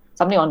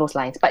 something on those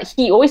lines. But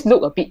he always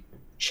looked a bit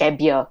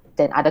shabbier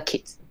than other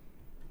kids.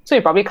 So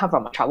he probably come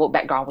from a troubled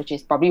background, which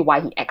is probably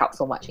why he act out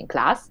so much in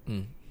class.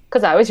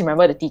 Because I always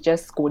remember the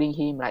teachers scolding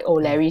him like, "Oh,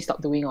 Larry,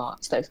 stop doing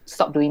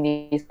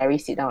this. Larry,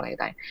 sit down like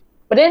that."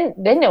 But then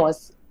it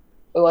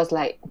was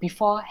like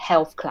before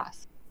health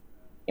class.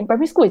 In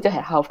primary school, we still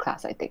had health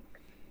class, I think.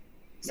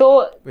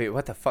 So wait,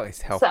 what the fuck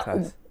is health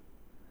class?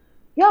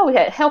 Yeah, we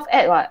had health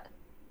ed. What?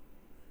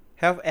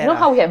 Health ed. You know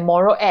how we had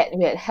moral ed,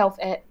 we had health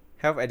ed.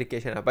 Health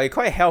education, but you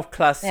call it health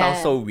class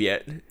sounds so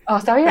weird. Oh,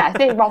 sorry, I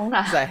said it wrong.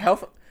 It's like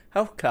health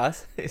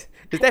class. Is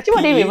that actually,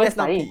 what did we even That's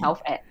study in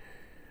health ed?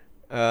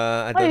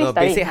 I don't know.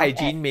 Basic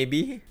hygiene,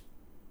 maybe.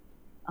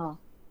 Oh.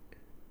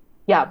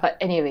 Yeah, but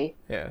anyway.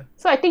 Yeah.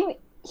 So I think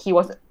it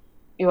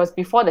was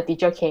before the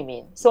teacher came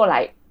in. So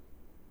like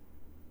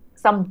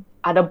some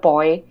other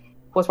boy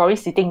was probably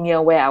sitting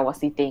near where I was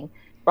sitting,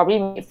 probably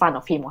made fun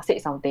of him or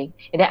said something.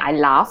 And then I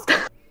laughed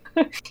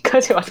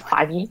because it was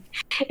funny.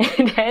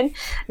 And then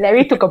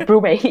Larry took a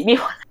broom and hit me.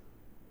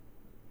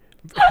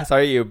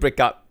 Sorry, you break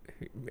up.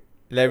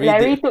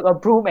 Larry took a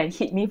broom and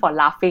hit me for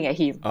laughing at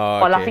him. Oh,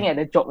 for okay. laughing at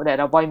the joke that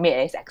the boy made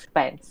at his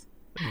expense.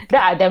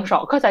 Then I damn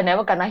shocked because I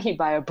never kena hit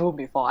by a broom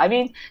before. I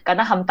mean,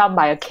 kena hamtam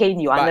by a cane,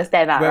 you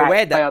understand that, right?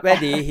 Where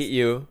did he hit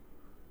you?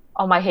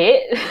 On my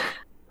head.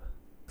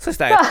 So it's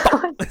like a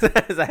talk.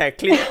 It's like a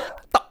clean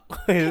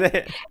talk. Is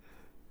it?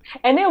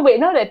 And then wait,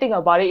 now that I think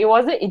about it,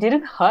 it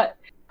didn't hurt.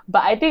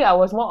 But I think I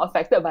was more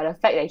affected by the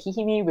fact that he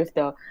hit me with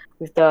the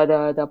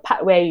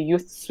part where you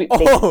use to sweep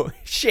things. Oh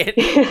shit!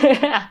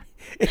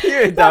 You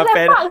with So I the was like,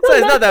 pen. fuck, So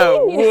it's not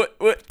dirty. the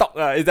wood talk.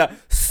 It's the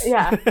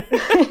Yeah.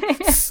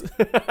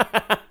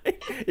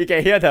 you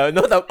can hear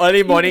the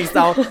early morning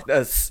sound.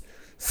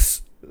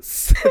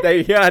 That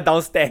you hear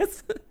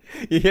downstairs.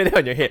 You hear that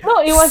on your head.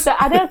 No, it was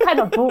the other kind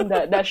of broom,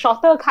 the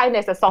shorter kind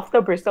that's the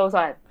softer bristles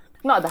one.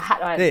 Not the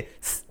hard one. Hey.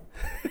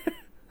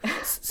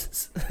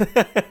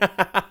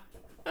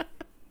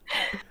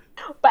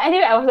 But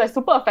anyway, I was like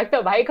super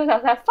affected by it because I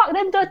was like, fuck,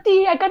 then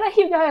dirty. I gonna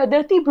hit by a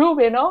dirty broom,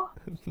 you know?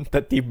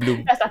 Dirty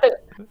bloom. I started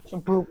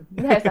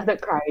Then I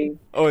started crying.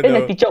 Oh Then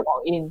no. the teacher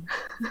walked in.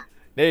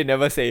 Then you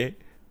never say.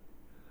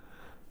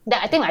 Then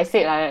I think I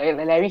said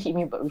like Larry hit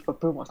me with a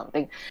broom or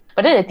something.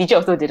 But then the teacher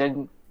also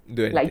didn't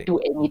Do anything. do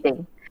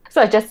anything.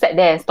 So I just sat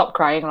there and stopped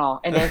crying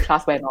lor. And then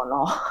class went on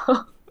lor.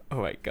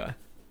 Oh my god.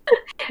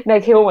 Then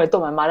I came home and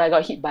told my mother I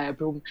got hit by a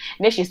broom.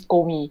 And then she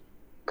scolded me.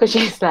 Because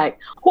she's like,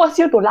 who asked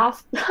you to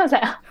laugh? I was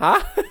like,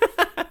 Huh?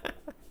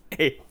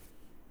 Hey.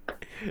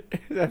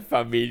 That's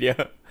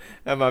familiar.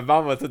 And my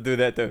mom also do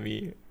that to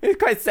me.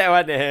 It's quite sad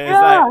one. It's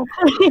yeah.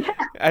 like,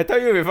 I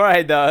told you before,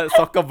 right, the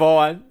soccer ball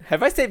one.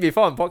 Have I said it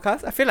before on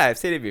podcast? I feel like I've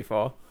said it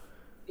before.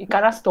 You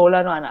kinda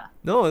stolen one.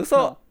 No, so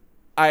No.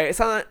 I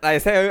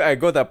said I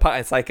go to the park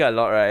and cycle a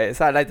lot, right?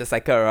 So I like to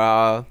cycle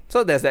around.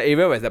 So there's the area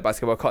where there's the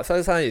basketball court.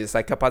 So sometimes you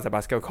cycle past the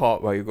basketball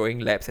court while you're going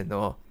laps and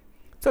all.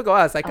 So go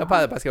out and cycle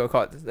past the basketball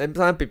court. Then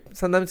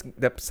sometimes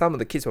some of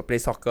the kids will play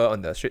soccer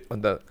on the street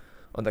on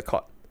the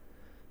court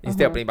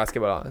instead of playing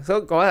basketball.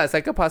 So go out and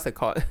cycle past the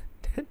court.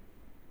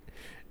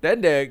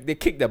 Then they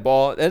kick the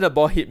ball. Then the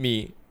ball hit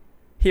my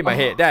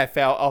head. Then I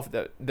fell off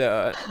the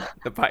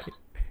bike.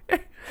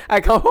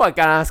 I come home and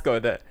kena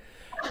scolded.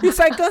 You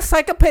cycle,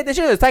 pay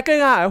attention to cycling.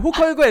 Who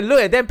call you go and look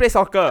at them play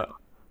soccer?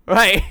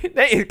 Right?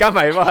 Then it got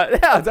my word.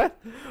 Then I was like,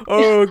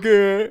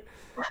 okay.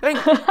 Then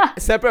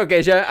separate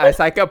occasion, I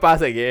cycle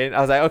past again.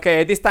 I was like,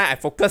 okay, this time I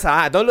focus.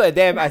 I don't look at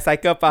them. I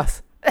cycle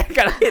past. I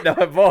got hit the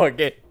ball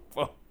again.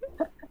 I went,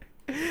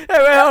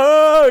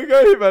 oh,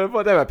 got hit by the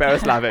ball. Then my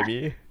parents laugh at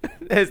me.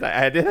 It's like,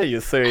 I didn't you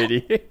say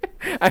already.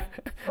 I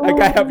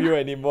can't help you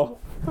anymore.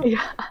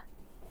 Yeah.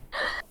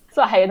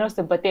 So I had no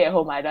sympathy at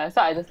home either.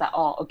 So I just like,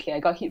 oh, okay, I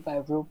got hit by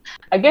a broom.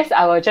 I guess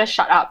I will just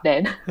shut up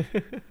then.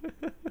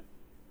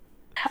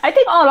 I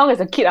think all along as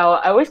a kid,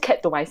 I always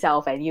kept to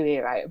myself anyway,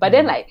 right? But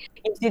then like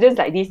incidents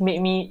like this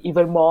made me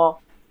even more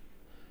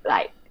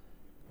like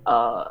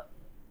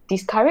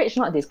discouraged,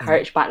 not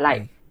discouraged, but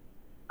like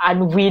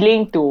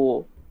unwilling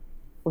to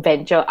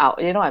venture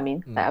out. You know what I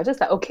mean? Like I was just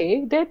like,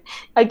 okay, then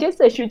I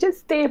guess I should just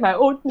stay in my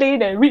own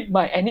lane and read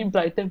my Enid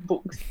Blyton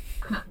books.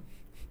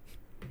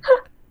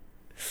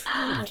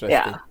 Interesting.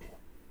 Yeah.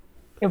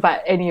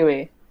 But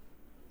anyway.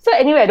 So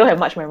anyway, I don't have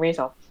much memories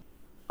of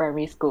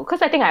primary school.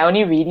 Because I think I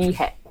only really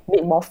had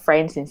made more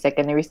friends in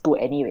secondary school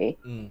anyway.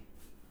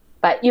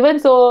 But even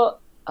so,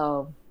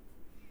 so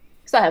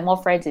I had more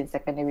friends in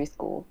secondary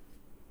school.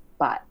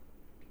 But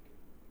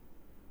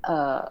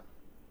I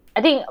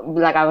think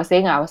like I was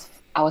saying, I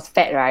was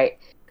fat, right?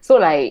 So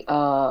like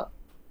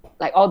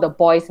all the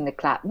boys in the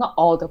class, not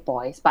all the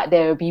boys, but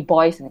there will be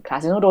boys in the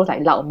class, you know, those like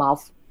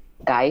loudmouth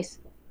guys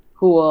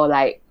who will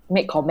like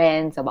make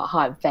comments about how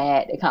I'm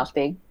fat, that kind of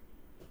thing.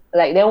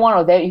 Like then one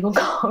of them even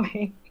called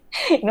me,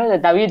 you know, the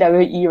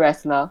WWE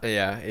wrestler.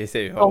 Yeah, you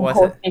said Stone what's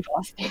Cold it? Steve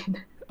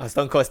Austin. Oh,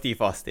 Stone Cold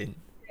Steve Austin.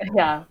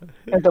 Yeah,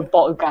 the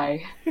bald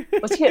guy.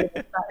 Was he at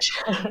the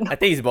mustache? I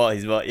think he's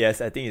bald. Yes,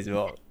 I think he's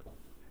bald.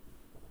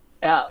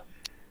 Yeah.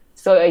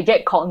 So you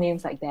get called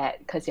names like that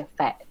because you're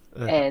fat.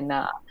 And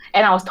I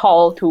was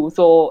tall too.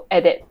 So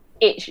at that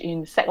age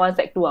in Sec 1,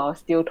 Sec 2, I was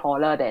still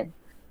taller than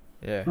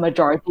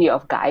majority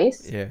of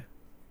guys. Yeah.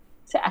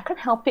 So I can't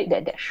help it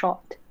that they're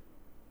short.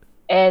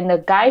 And the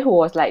guy who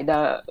was like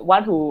the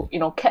one who, you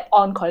know, kept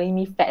on calling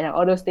me fat and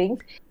all those things,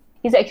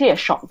 he's actually a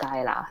short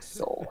guy lah.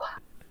 So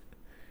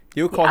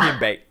You call him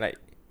back like,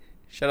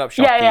 shut up,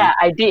 shorty. yeah,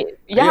 I did.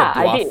 Yeah,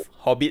 Are you a dwarf? I did.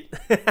 Hobbit.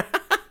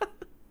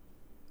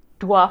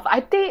 Dwarf.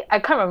 I think I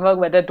can't remember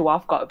whether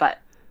dwarf got, but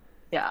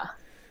yeah.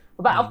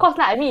 But of course,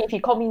 like I mean, if he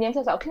called me names, I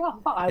was like, okay,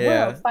 fuck,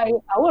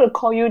 I want to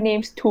call you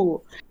names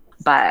too.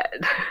 But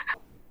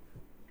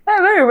I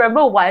really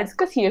remember once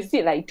because he would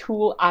sit like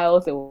 2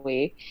 aisles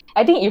away.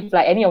 I think if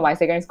like any of my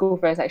secondary school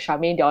friends like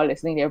Charmaine, they're all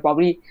listening, they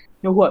probably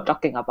know who I'm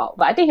talking about.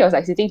 But I think he was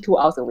like sitting 2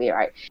 aisles away,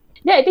 right?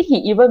 Then I think he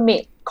even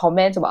made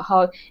comments about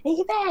how,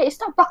 hey man,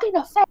 stop blocking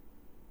the fan.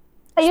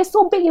 Like, you're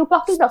so big, you're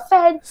blocking the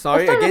fan.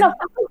 Sorry, the fan again?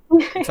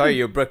 fucking... Sorry,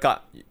 you broke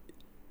up.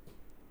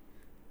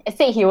 I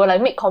said he will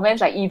like make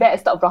comments like, Yvette,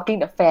 stop blocking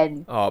the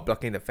fan. Oh,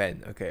 blocking the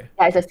fan. Okay.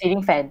 Yeah, it's a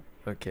ceiling fan.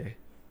 Okay.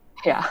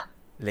 Yeah.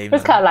 Lame.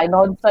 It's kind of like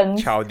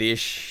nonsense.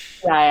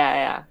 Childish.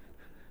 Yeah.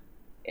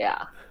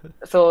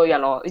 So yeah,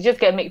 lor, you just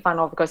get make fun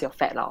of because you're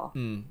fat, lor.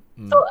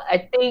 So I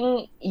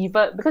think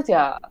even because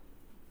I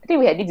think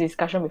we had this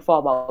discussion before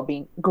about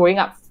growing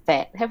up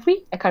fat. Have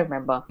we? I can't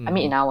remember. I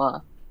mean, in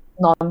our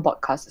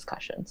non-podcast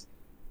discussions,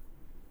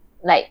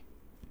 like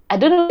I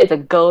don't know if it's a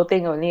girl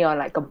thing only or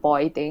like a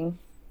boy thing,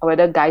 or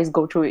whether guys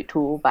go through it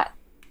too. But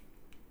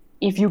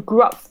if you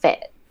grew up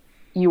fat,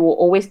 you will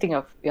always think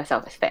of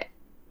yourself as fat.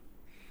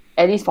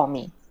 At least for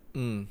me.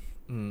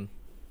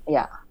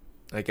 Yeah.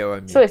 I get what I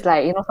mean. So it's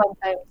like,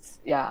 sometimes,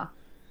 yeah.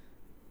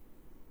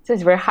 So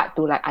it's very hard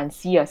to like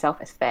unsee yourself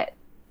as fat,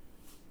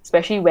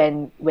 especially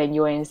when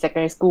you're in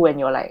secondary school, when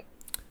you're like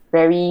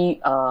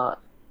very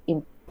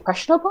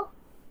impressionable,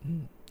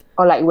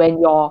 or like when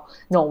your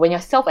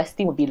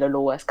self-esteem would be the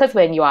lowest. Because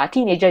when you are a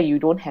teenager, you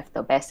don't have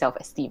the best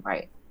self-esteem,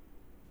 right?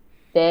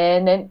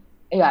 Then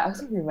I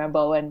also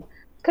remember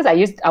because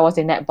I was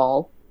in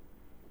netball.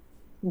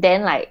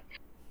 Then like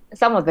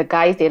some of the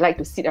guys, they like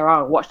to sit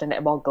around and watch the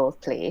netball girls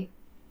play.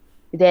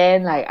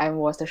 Then like I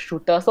was the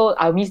shooter, so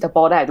I miss the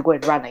ball, then I had to go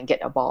and run and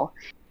get the ball.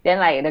 Then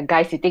like the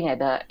guys sitting at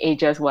the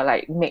edges will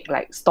like make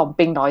like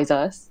stomping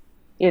noises,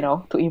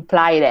 to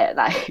imply that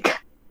like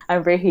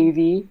I'm very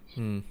heavy.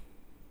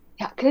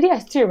 Yeah, clearly I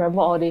still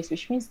remember all this,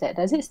 which means that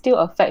does it still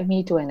affect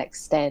me to an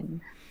extent?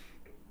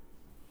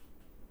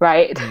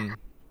 Right?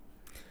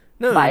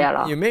 No, But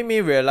yeah, you made me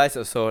realize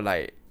also,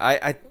 like,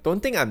 I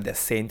don't think I'm the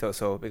saint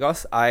also,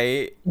 because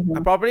I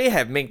probably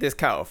have made this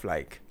kind of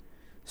like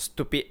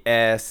stupid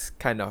ass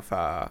kind of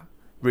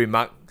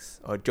remarks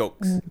or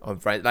jokes on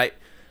friends. Like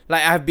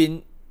I've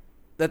been,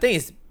 the thing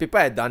is, people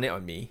have done it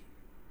on me.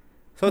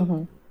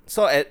 So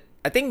I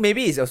think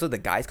maybe it's also the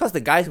guys, because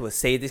the guys will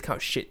say this kind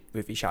of shit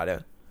with each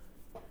other.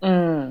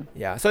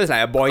 Yeah, so it's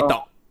like a boy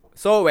talk.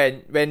 So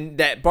when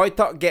that boy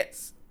talk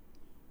gets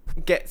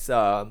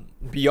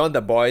beyond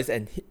the boys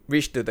and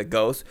reach to the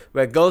girls,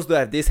 where girls don't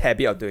have this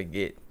habit of doing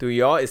it, to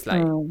y'all it's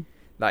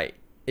like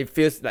it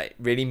feels like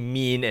really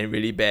mean and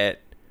really bad.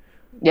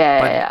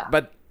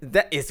 But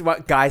that is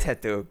what guys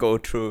had to go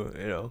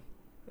through,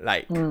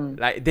 like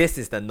this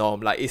is the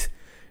norm. Like it's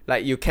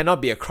like you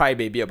cannot be a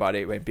crybaby about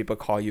it when people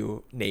call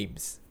you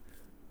names,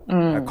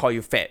 call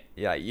you fat.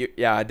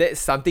 That's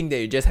something that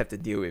you just have to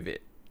deal with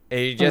it,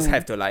 and you just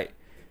have to like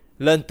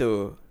learn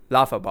to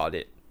laugh about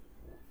it.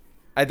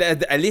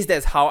 At least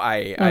that's how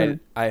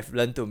I've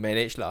learned to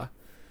manage lah.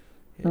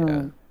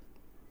 Yeah.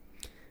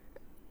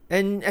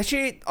 And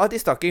actually, all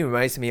this talking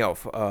reminds me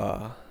of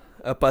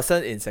a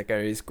person in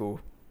secondary school.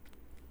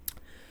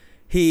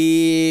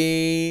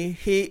 He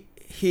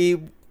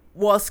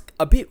was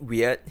a bit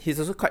weird. He's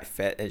also quite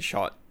fat and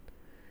short,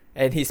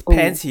 and his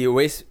pants he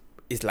always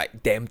is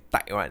like damn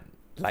tight one.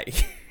 Like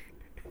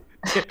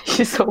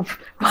he's so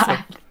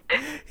bad.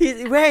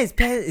 He wear his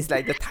pants is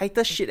like the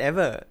tightest shit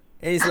ever,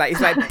 and it's like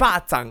巴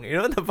掌,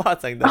 the 巴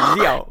掌, the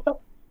liao.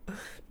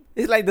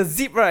 It's like the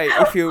zip, right?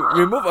 If you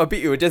remove a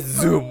bit, it will just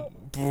zoom,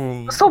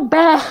 boom. So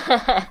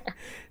bad.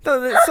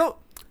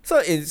 So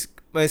in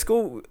my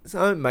school,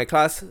 in my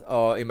class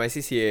or in my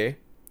CCA,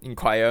 in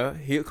choir,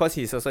 because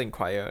he's also in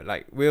choir,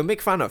 like we'll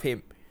make fun of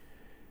him.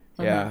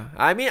 Yeah,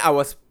 I mean I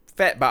was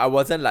fat, but I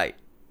wasn't like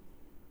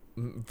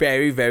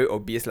very very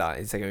obese lah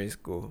in secondary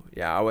school.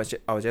 Yeah, I was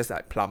just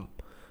like plump.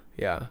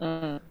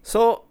 Yeah.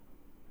 So,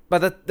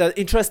 but the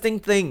interesting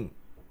thing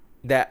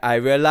that I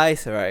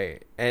realized,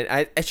 right, and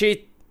I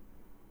actually,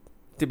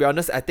 to be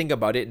honest, I think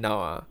about it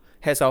now.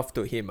 Hats off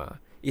to him.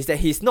 Is that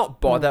he's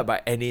not bothered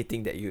by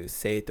anything that you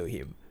say to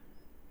him.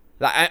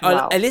 Like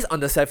at least on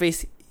the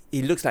surface,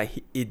 it looks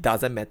like it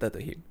doesn't matter to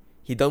him.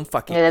 He don't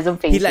fucking. It doesn't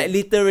face he like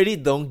literally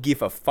don't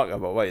give a fuck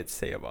about what you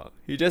say about.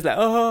 He just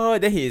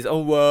like then he his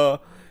own world.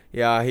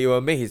 Yeah, he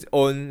will make his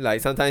own,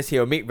 like sometimes he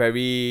will make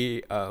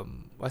very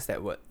what's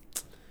that word?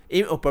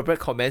 Inappropriate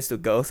comments to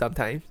girls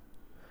sometimes.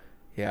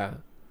 Yeah.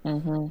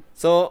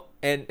 So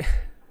and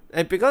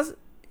because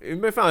we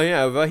made fun of him,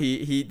 however,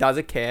 he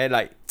doesn't care.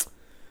 Like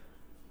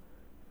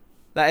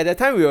at that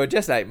time we were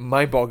just like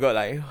mind boggled.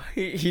 Like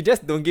he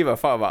just don't give a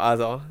fuck about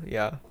us.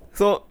 Yeah.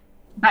 So.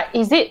 But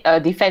is it a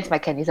defense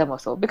mechanism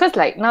also? Because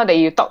like now that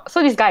you talk,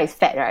 so this guy is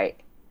fat, right?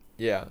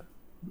 Yeah.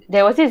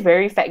 There was this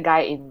very fat guy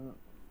in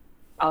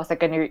my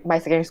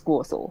secondary school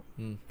also,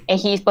 and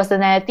his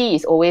personality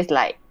is always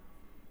like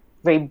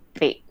very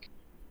big,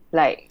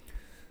 like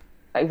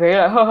very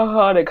like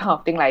that kind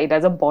of thing. Like it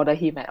doesn't bother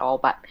him at all.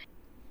 But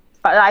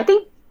I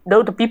think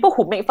the people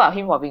who make fun of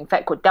him for being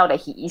fat could tell that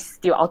he is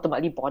still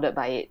ultimately bothered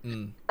by it,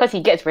 because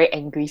he gets very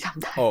angry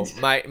sometimes. Oh,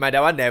 my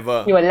that one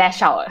never. He will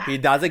lash out. He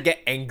doesn't get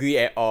angry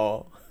at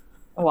all.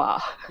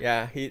 Wow.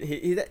 Yeah,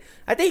 he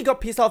I think he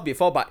got pissed off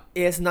before, but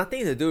it has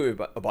nothing to do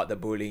with about the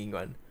bullying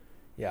one.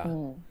 Yeah.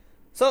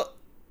 So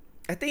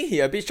I think he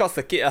a bit short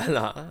circuit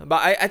lah.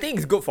 But I think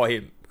it's good for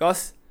him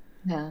because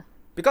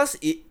because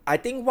I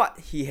think what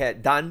he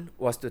had done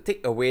was to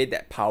take away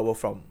that power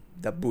from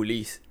the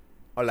bullies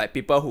or like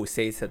people who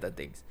say certain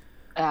things.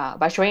 Yeah,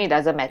 by showing it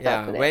doesn't matter.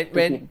 Yeah, to them,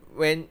 to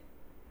him.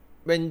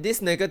 when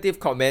these negative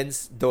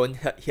comments don't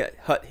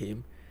hurt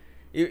him,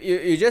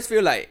 you just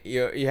feel like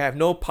you have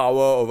no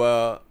power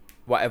over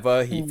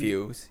whatever he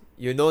feels.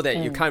 You know that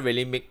you can't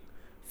really make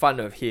fun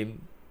of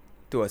him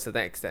to a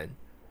certain extent.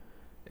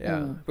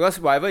 Yeah, because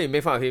whatever you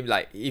make fun of him,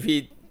 like if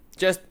he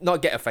just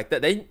not get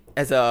affected, then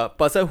as a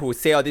person who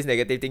say all these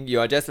negative things, you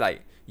are just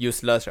like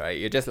useless, right?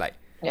 You're just like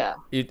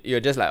you're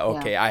just like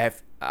okay,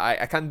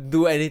 I can't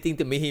do anything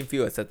to make him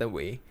feel a certain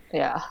way.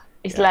 Yeah,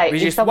 it's like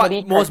which if is what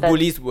somebody most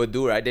bullies will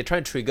do, right? They try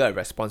and trigger a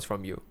response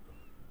from you.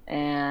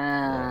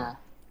 Yeah.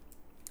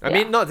 I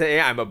mean, not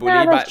that I'm a bully,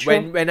 Yeah, but that's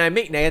true. when I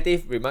make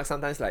negative remarks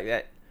sometimes like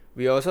that,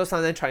 we also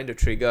sometimes trying to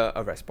trigger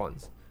a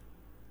response.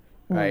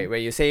 Right?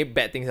 When you say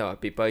bad things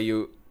about people,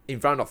 you in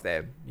front of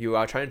them, you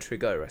are trying to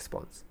trigger a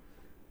response.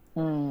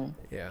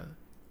 Yeah.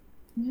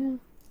 Yeah,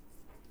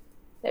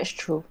 that's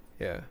true.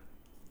 Yeah.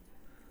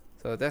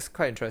 So that's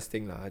quite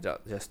interesting lah. I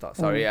just thought.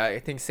 Sorry, I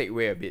think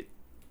segue a bit.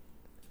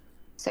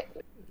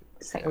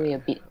 Segue a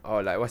bit.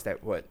 Or like what's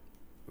that word?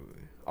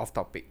 Off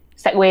topic.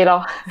 Segue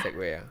lor.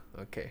 Segue,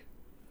 okay.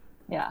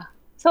 Yeah.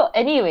 So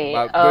anyway,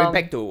 But going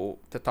back to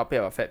the topic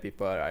of fat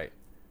people, right?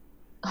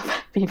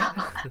 people.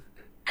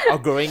 Or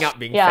growing up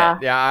being Yeah.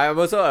 fat. Yeah, I'm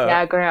also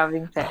Growing up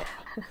being fat.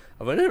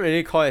 I wouldn't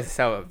really call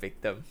myself a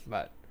victim,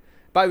 but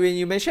when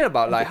you mention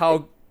about like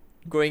how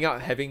growing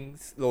up having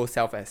low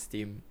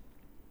self-esteem,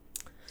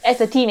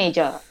 As a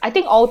teenager, I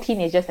think all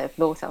teenagers have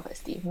low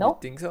self-esteem. you No,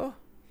 think so?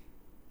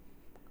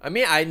 I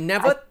mean, I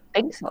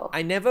think so.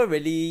 never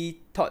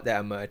really thought that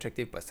I'm an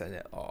attractive person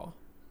at all.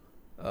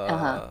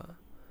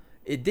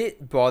 It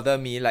did bother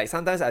me. Like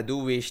sometimes I do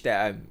wish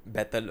that I'm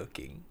better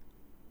looking,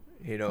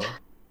 you know.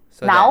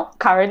 So Now,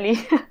 currently,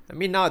 I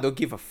mean, now I don't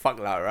give a fuck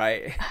lah,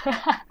 right?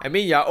 I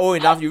mean, you're old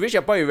enough. You reach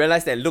a point you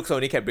realize that looks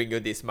only can bring you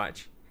this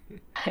much.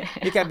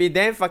 You can be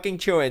damn fucking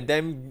chill and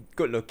damn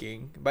good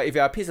looking, but if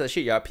you're a piece of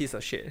shit, you're a piece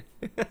of shit.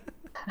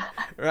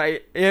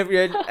 Right? And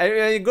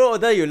when you grow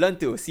older, you learn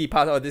to see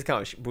past all this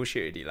kind of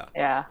bullshit already lah.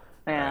 yeah.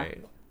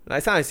 Right?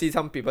 Like sometimes I see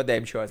some people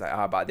damn chill, I was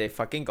like, but they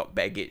fucking got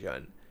baggage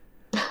one.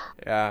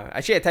 Yeah.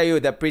 Actually, I tell you,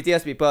 the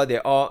prettiest people,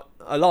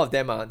 a lot of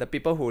them are the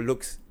people who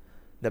looks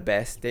the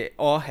best. They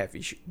all have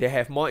issues. They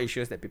have more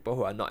issues than people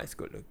who are not as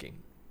good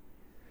looking.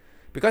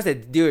 Because they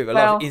deal with a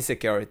lot of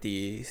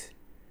insecurities.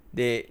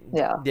 They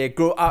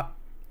grow up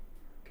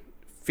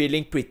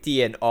feeling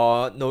pretty and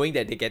all, knowing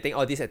that they're getting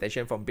all this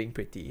attention from being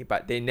pretty,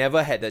 but they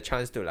never had the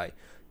chance to like.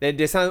 Then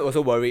they sometimes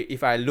also worry,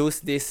 if I lose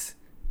this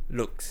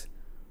looks,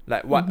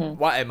 like what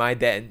am I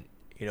then?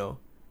 You know,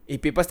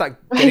 if people start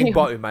getting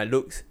bored with my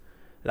looks,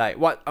 like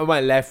what am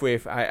I left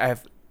with? I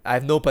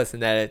have no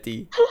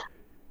personality.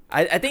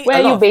 I think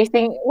what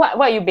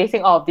are you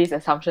basing all of these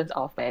assumptions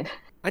off, man?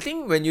 I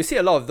think when you see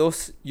a lot of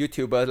those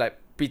YouTubers, like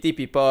pretty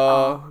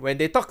people, when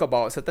they talk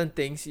about certain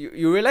things,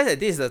 you realize that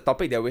this is a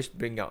topic they always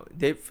bring out.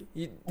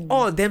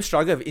 All of them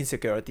struggle with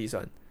insecurities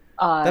one.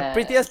 The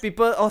prettiest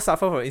people all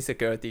suffer from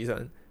insecurities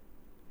one.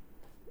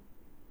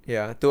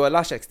 Yeah, to a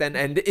large extent.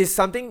 And it's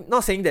something,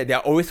 not saying that they're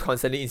always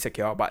constantly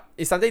insecure, but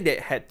it's something they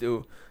had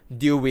to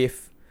deal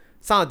with.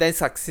 Some of them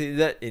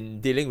succeeded in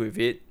dealing with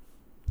it.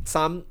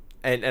 Some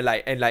and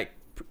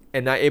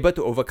are able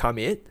to overcome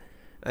it.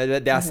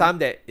 There are some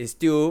that is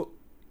still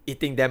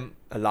eating them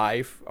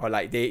alive, or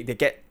like they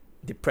get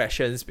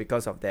depressions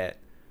because of that,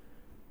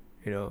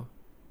 you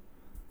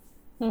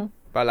know.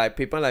 But like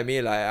people like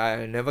me, like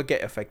I never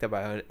get affected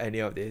by any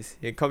of this.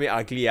 You call me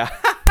ugly,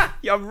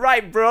 you're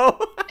right, bro.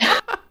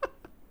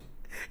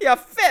 You're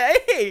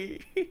fat, eh?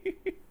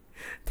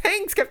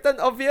 Thanks, Captain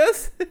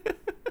Obvious.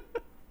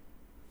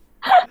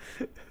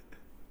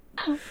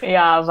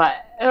 Yeah, but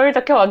we're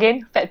talking about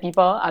again fat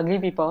people, ugly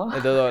people. I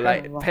don't know,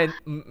 like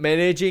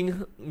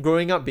managing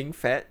growing up being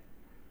fat.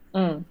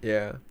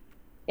 Yeah.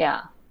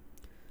 Yeah.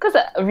 Because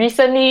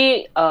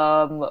recently,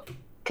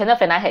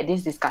 Kenneth and I had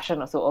this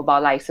discussion also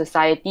about like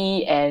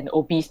society and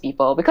obese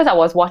people, because I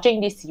was watching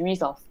this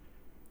series of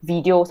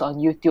videos on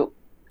YouTube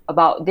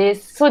about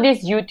this. So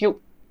this YouTube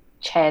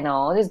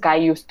channel, this guy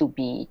used to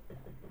be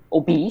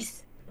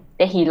obese.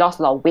 Then he lost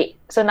a lot of weight.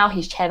 So now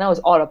his channel is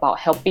all about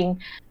helping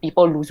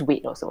people lose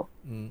weight also.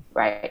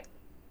 Right?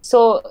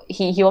 So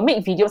he will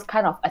make videos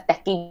kind of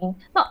attacking.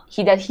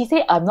 He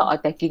say I'm not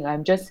attacking,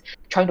 I'm just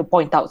trying to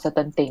point out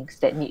certain things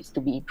that needs to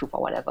be improved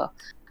or whatever.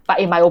 But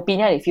in my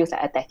opinion, it feels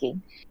like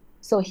attacking.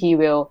 So he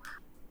will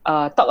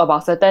talk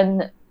about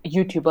certain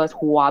YouTubers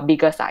who are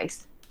bigger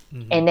size.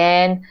 And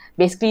then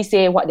basically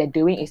say what they're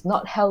doing is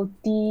not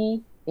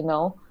healthy, you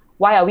know.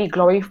 Why are we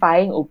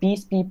glorifying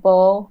obese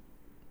people?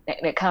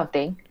 That kind of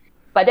thing.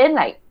 But then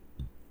like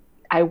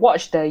I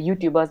watch the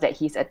YouTubers that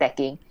he's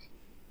attacking,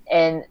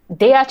 and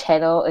their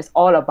channel is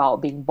all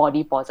about being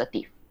body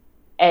positive.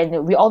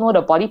 And we all know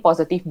the body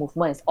positive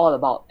movement is all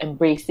about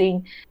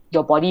embracing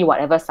your body,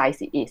 whatever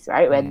size it is,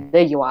 right?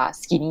 Whether you are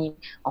skinny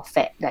or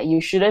fat, like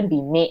you shouldn't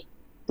be made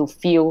to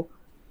feel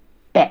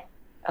bad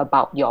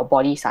about your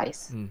body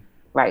size.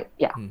 right?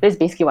 Yeah, that's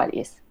basically what it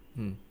is.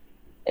 Mm.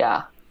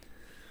 Yeah.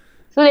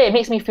 So that it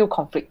makes me feel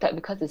conflicted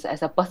because it's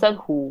as a person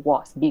who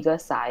was bigger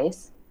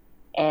size,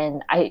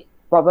 and I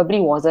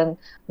wasn't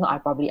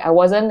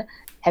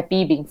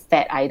happy being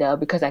fat either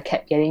because I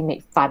kept getting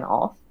made fun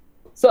of.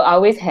 So I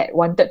always had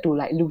wanted to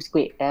like lose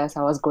weight as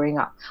I was growing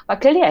up. But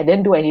clearly I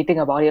didn't do anything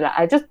about it. Like,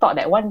 I just thought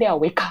that one day I'll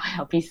wake up and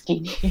I'll be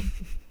skinny.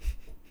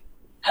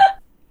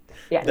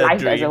 Yeah, The life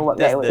dream. doesn't work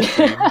That's that way.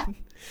 the dream.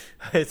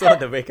 I saw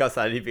the wake up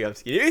suddenly become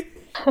skinny.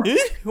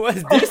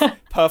 What's this?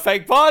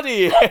 Perfect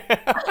body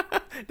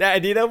that I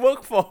didn't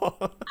work for.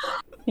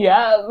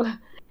 Yeah.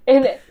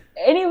 And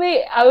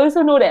anyway, I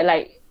also know that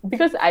like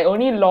because I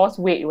only lost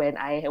weight when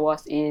I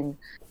was in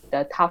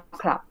the Tough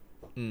Club,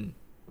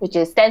 which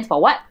stands for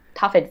what?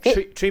 Tough and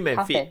fit. Trim and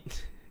Tough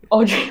fit.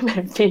 Oh, trim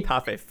and fit.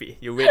 Tough and fit.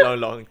 You wait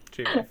long.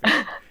 Trim and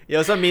fit. It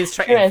also means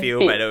track Trim and and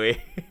field, fit. by the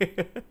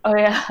way. Oh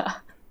yeah,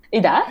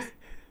 it does.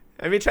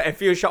 I mean, track and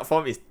field short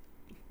form is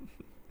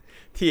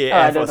I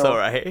TAF don't also, know.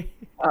 right?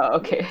 Oh,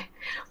 okay.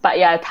 But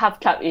yeah, Tough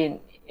Club in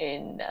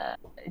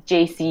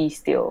JC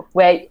still,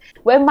 where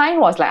mine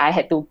was like I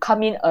had to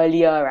come in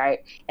earlier, right,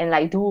 and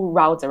like do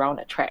rounds around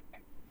the track.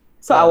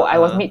 So I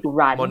was made to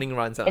run. Morning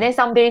runs. And then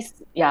some days,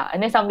 we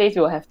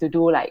will have to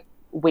do like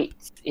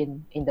weights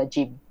in the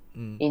gym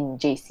in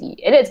JC.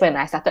 And that's when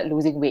I started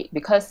losing weight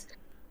because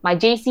my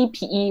JC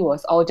PE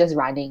was all just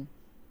running.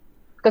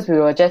 Because we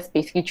were just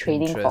basically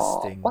training for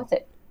Interesting. what's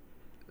it?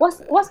 What's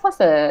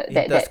the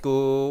that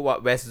School,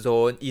 what, West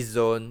Zone, East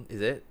Zone, is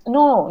it?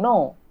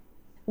 No.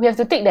 We have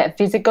to take that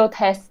physical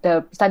test,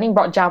 the standing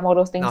broad jump, all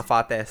those things.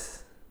 NAFA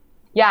test.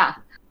 Yeah.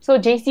 So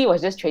JC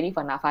was just training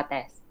for NAFA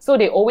test. So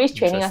they always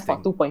training us for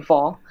Interesting.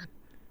 2.4.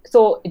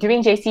 So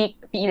during JC,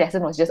 PE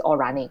lesson was just all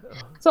running.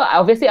 So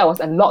obviously I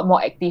was a lot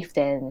more active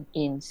than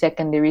in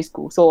secondary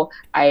school. So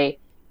I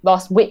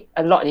lost weight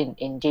a lot in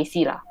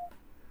JC lah.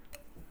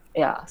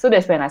 Yeah. So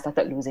that's when I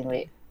started losing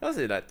weight. Yours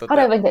is like How do I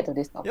total. even get to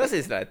this topic? Yours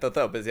is like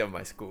total opposite of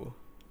my school.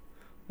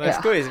 My Yeah,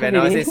 school is when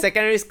I was in really?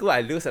 secondary school, I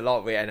lose a lot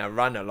of weight and I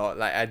run a lot.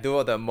 Like I do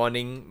all the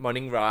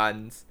morning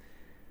runs,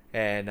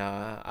 and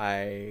our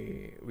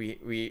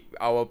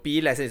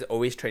PE lesson is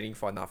always training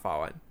for NAFA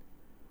one.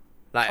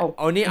 Like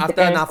only in after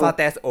secondary NAFA school.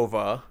 test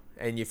over,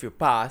 and if you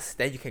pass,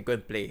 then you can go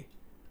and play.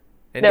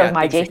 And That there was are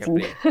my things you can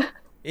JC. play.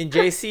 In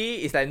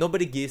JC, it's like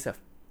nobody gives a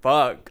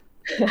fuck.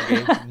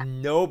 Okay?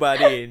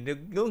 Nobody. They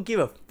don't give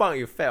a fuck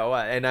you fat or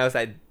what. And I was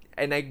like,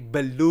 and I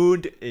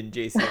ballooned in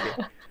JC.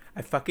 Okay?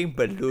 I fucking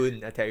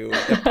ballooned, I tell you.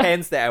 The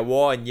pants that I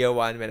wore in year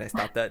 1 when I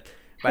started,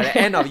 by the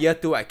end of year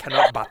 2, I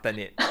cannot button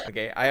it.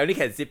 Okay? I only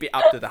can zip it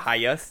up to the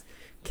highest.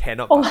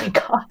 Cannot Oh button. my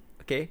god.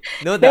 Okay?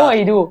 No, Then what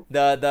you do?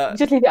 the You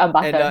just leave it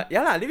unbuttoned.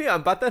 leave it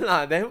unbuttoned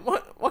lah. Then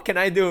what can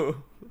I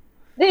do?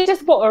 Then you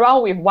just walk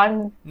around with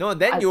one. No,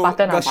 then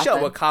Unbutton, the shirt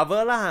unbutton. will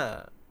cover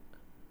lah.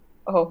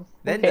 Oh.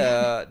 Then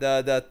okay.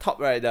 the top,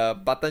 right, the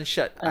button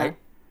shirt, I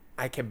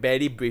can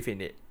barely breathe in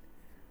it.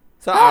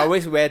 So Ah. I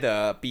always wear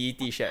the PE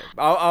t-shirt.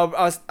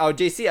 Our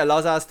JC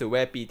allows us to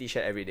wear PE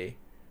t-shirt every day.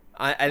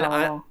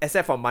 I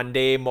except for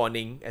Monday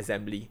morning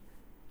assembly.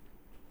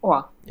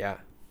 Wow. Yeah.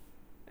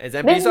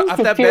 Assembly. Then So you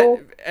after feel-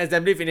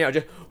 assembly finish,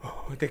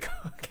 I'll just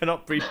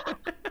cannot breathe.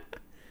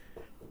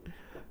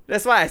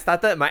 That's why I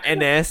started my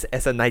NS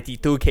as a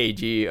 92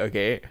 kg.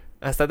 Okay,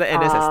 I started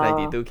NS as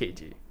 92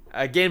 kg.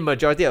 I gained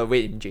majority of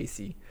weight in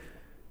JC.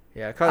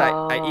 Yeah, cause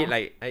I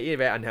eat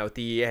very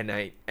unhealthy, and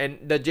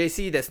the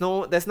JC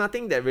there's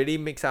nothing that really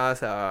makes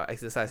us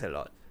exercise a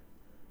lot.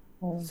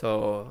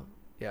 So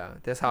yeah,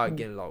 that's how I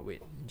gained a lot of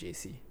weight in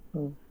JC.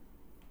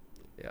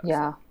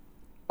 Yeah.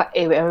 But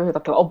wait, we're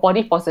talking about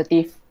body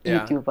positive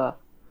Yeah. YouTuber.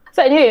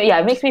 So anyway, yeah,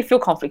 it makes me feel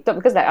conflicted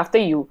because like after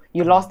you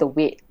lost the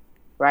weight,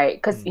 right?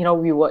 Because you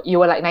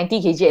were like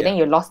 90 kg and then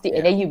you lost it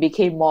and then you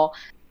became more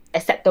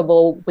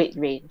acceptable weight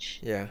range.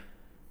 Yeah.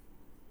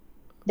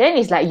 Then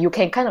it's like you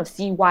can kind of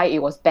see why it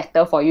was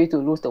better for you to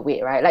lose the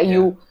weight, right? Like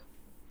you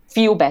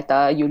feel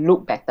better, you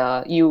look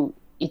better,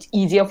 it's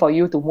easier for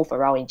you to move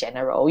around in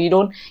general. You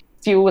don't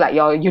feel like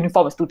your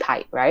uniform is too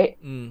tight, right?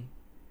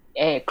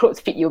 And clothes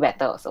fit you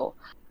better also.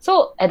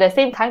 So at the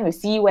same time, you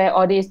see where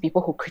all these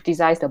people who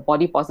criticize the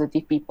body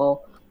positive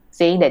people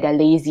saying that they're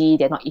lazy,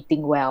 they're not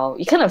eating well,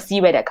 you kind of see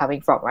where they're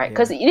coming from, right?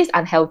 Because it is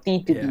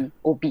unhealthy to be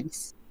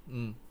obese.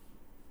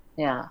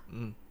 Yeah.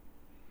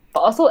 But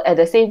also at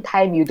the same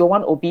time, you don't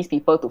want obese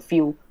people to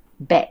feel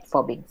bad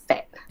for being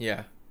fat,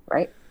 Yeah.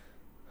 right?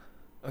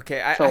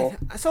 Okay,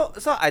 So-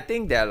 so I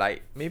think there are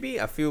like maybe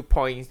a few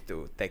points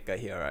to tackle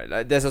here, right?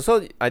 Like there's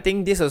also, I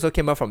think this also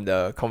came up from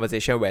the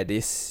conversation where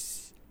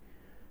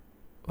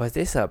was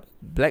this a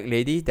black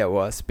lady that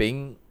was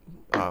being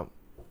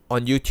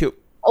on YouTube,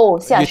 Oh,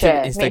 Xia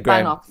YouTube, Xue made fun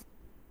Instagram. of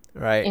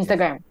right?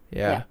 Instagram.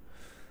 Yeah.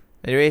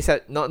 Anyway,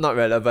 not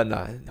relevant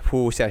lah.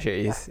 Who Xia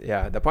Xue is?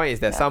 Yeah. The point is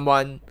that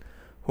someone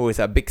who is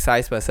a big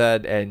size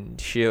person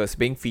and she was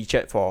being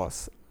featured for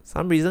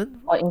some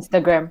reason. Or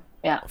Instagram.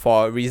 Yeah.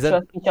 For a She reason.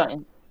 was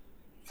featured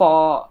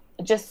for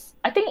just,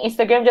 I think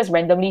Instagram just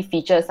randomly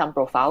features some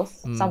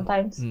profiles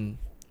sometimes.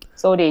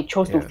 So they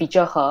chose to Yeah.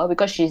 feature her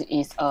because she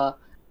is a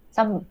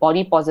some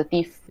body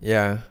positive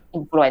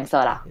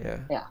influencer lah.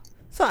 Yeah.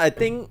 So I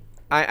think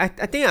I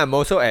think I'm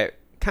also at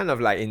kind of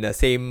like in the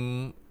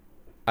same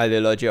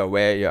ideology of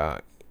where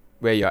you're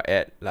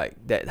at, like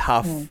that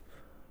half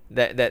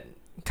that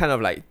kind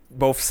of like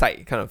both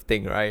side kind of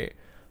thing, right?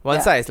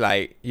 One side is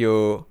like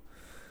you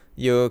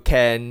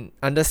can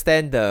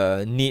understand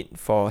the need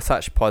for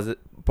such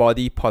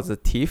body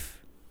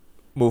positive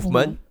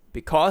movement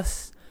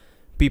because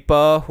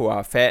people who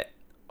are fat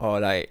or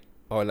like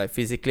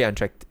physically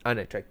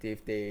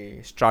unattractive,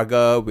 they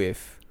struggle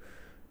with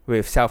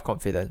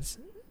self-confidence,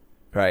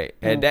 right?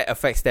 And that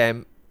affects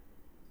them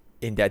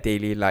in their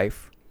daily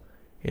life,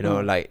 you know,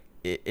 like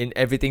in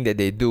everything that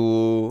they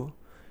do,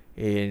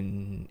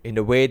 in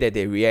the way that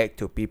they react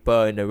to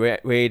people, in the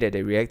way that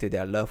they react to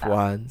their loved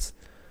ones.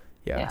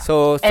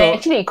 So and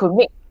actually it could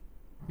make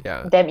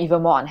them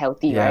even more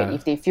unhealthy, right?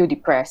 If they feel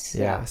depressed.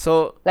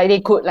 So like they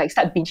could like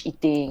start binge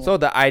eating. So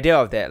the idea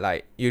of that,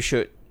 like you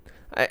should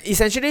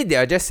essentially they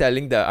are just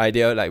selling the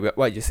idea, like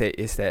what you say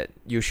is that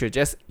you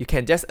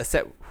can just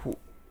accept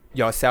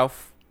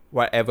yourself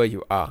whatever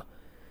you are,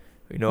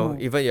 you know.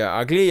 Even you're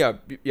ugly,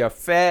 you're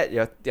fat,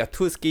 you're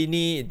too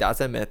skinny, it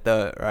doesn't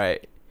matter,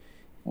 right?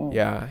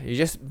 You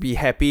just be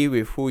happy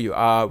with who you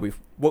are,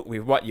 work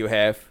with what you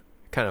have,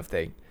 kind of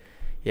thing.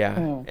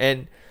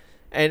 And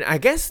I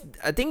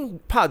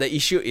think part of the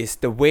issue is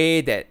the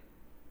way that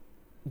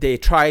they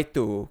try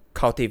to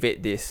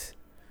cultivate this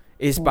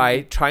is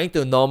by trying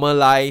to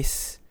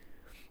normalize,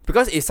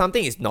 because if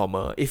something is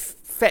normal, if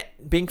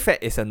being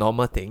fat is a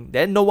normal thing,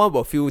 then no one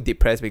will feel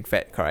depressed being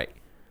fat, correct?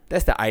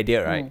 That's the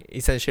idea, right?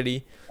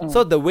 Essentially.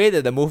 So the way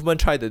that the movement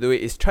try to do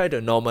it is try to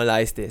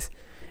normalize this.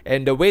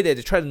 And the way that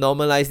they try to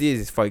normalize this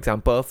is, for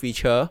example,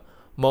 feature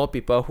more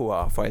people who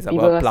are, for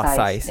example, bigger plus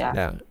size,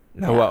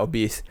 who are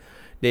obese.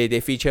 They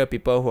feature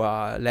people who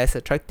are less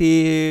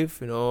attractive,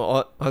 you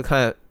know,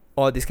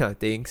 all these kind of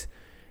things.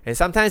 And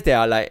sometimes they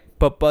are like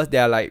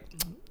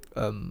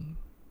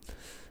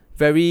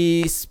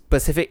very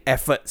specific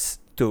efforts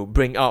to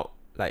bring out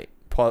like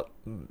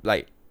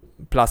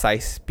plus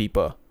size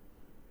people,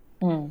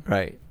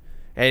 right?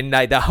 And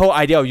like the whole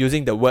idea of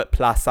using the word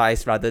plus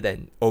size rather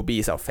than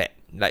obese or fat,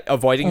 like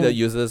avoiding the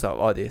users of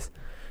all this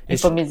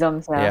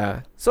euphemisms.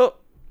 So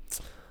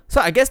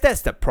I guess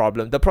that's the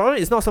problem. The problem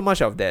is not so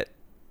much of that.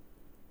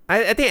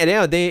 I think at the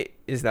end of the day,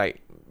 it's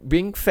like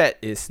being fat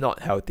is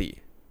not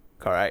healthy,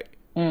 correct?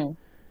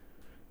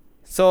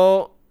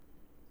 So,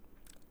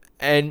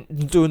 and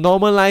to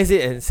normalize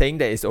it and saying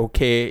that it's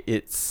okay,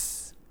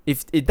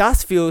 if it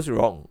does feels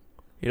wrong,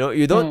 you know,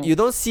 you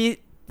don't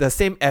see the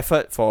same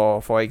effort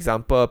for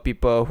example,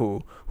 people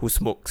who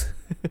smokes.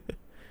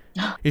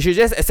 You should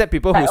just accept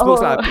people who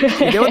smoke lah.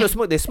 If they want to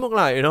smoke, they smoke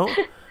lah, you know.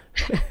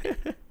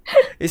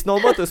 It's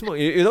normal to smoke.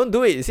 You don't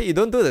do it. You see, you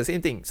don't do the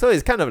same thing. So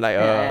it's kind of like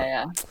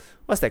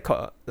what's that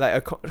called? Like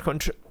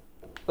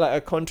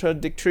a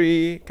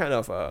contradictory kind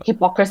of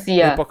hypocrisy.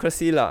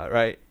 Hypocrisy lah,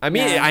 right? I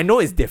mean, I know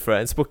it's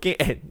different. Smoking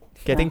and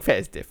getting fat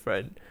is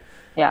different.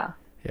 Yeah.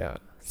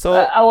 So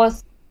I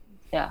was.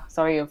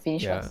 Sorry, you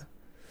finish first.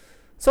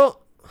 So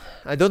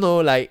I don't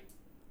know. Like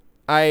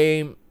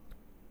I'm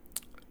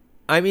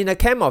in a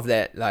camp of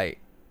that. Like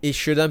it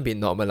shouldn't be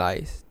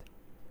normalized.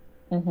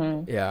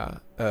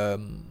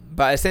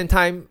 But at the same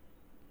time,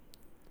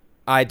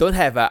 I don't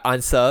have an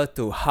answer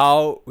to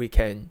how we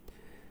can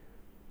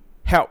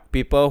help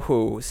people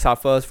who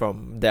suffers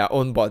from their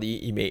own body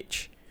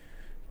image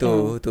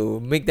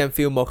to make them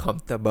feel more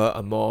comfortable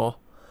and more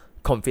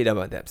confident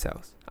about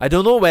themselves. I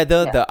don't know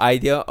whether the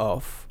idea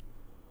of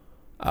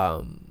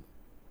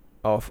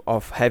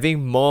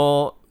having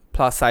more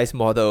plus size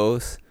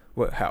models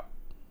would help.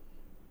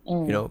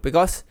 You know,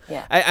 because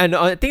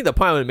I think the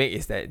point I want to make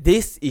is that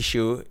this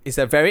issue is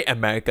a very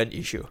American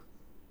issue.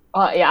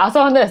 I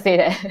also wanted to say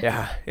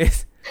that.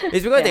 It's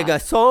because they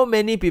got so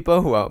many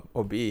people who are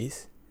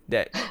obese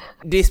that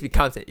this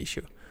becomes an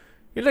issue.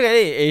 You look at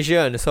it in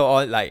Asia and so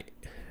on, like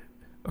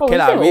we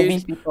have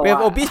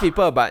obese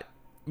people, but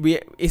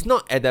it's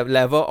not at the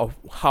level of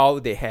how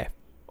they have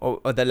or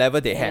the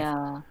level they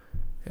have.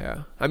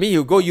 I mean,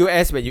 you go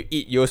US when you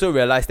eat, you also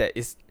realize that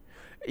if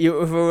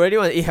you really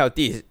want to eat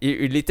healthy,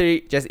 you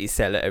literally just eat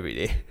salad every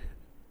day.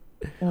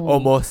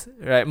 Almost,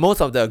 right?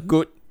 Most of the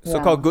good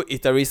so-called good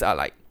eateries are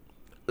like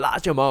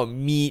large amount of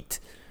meat,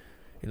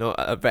 you know,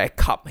 a very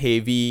carb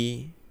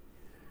heavy.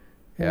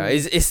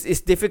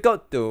 It's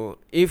difficult to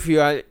if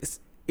you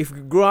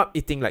grow up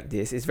eating like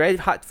this, it's very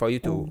hard for you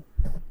to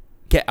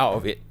get out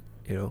of it,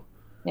 you know.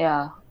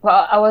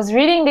 Well, I was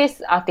reading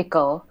this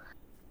article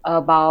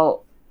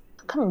about,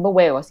 I can't remember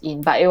where it was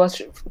in, but it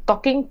was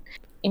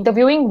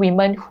interviewing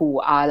women who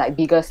are like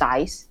bigger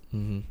size,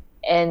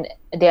 and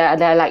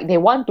they're like, they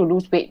want to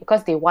lose weight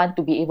because they want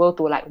to be able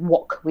to like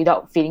walk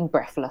without feeling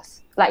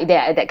breathless, like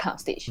they're at that kind of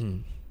stage,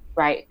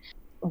 right?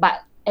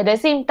 But at the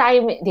same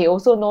time, they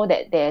also know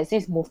that there's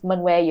this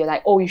movement where you're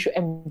like, oh, you should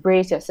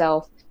embrace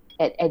yourself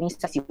at any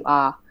size you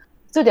are.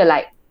 So they're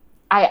like,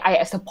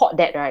 I support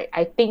that, right?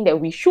 I think that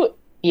we should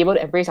be able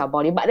to embrace our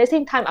body, but at the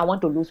same time, I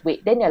want to lose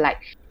weight. Then they're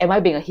like, am I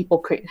being a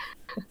hypocrite?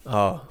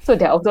 So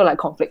they're also like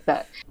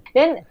conflicted.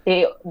 Then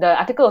the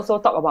article also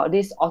talked about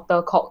this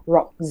author called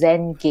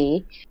Roxane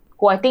Gay,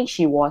 who I think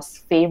she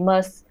was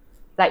famous.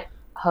 Like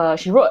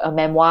she wrote a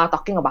memoir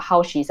talking about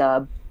how she's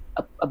a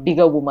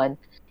bigger woman,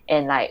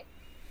 and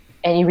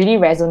it really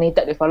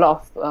resonated with a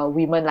lot of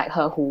women like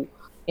her who,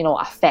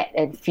 are fat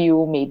and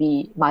feel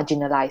maybe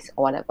marginalized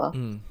or whatever.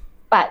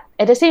 But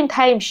at the same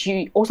time,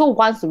 she also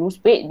wants to lose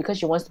weight because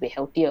she wants to be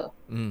healthier.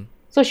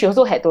 So she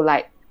also had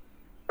to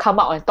come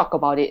out and talk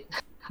about it.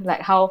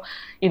 Like how,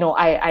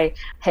 I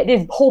had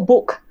this whole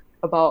book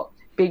about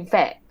being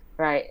fat,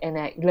 right? And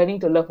learning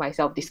to love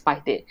myself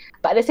despite it.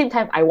 But at the same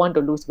time, I want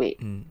to lose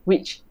weight,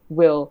 which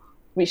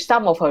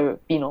some of her,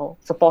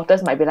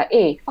 supporters might be like,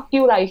 hey, fuck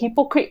you, you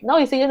hypocrite. Now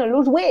you say you're going to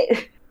lose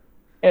weight,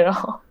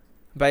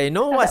 But you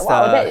know what's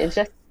that is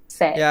just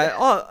sad.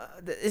 Yeah,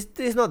 this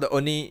is not the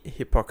only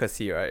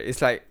hypocrisy, right?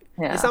 It's like,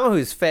 if someone who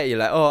is fat, you're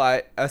like,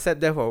 I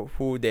accept them for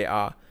who they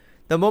are.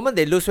 The moment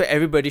they lose weight,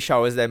 everybody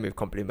showers them with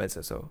compliments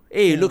also.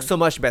 Hey, you look so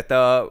much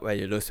better when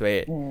you lose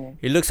weight.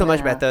 You look so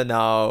much better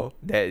now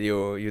that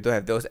you don't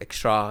have those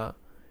extra,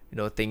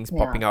 things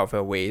popping out of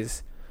your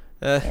waist.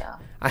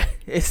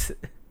 It's,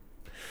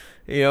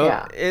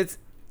 it's,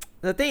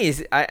 the thing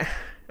is, I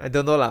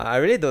don't know lah. I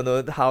really don't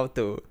know how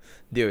to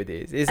deal with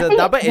this. It's a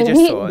double-edged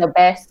sword.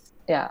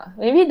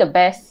 Maybe the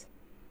best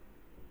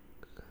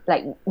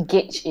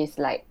gauge is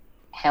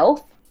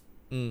health.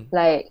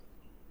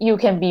 You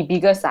can be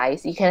bigger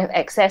size, you can have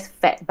excess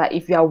fat, but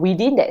if you are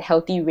within that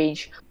healthy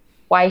range,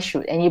 why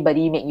should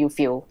anybody make you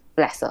feel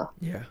lesser?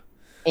 Yeah.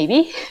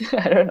 Maybe?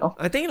 I don't know.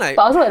 I think but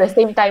also at the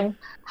same time,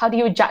 how do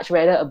you judge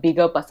whether a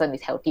bigger person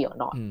is healthy or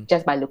not?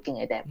 Just by looking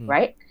at them,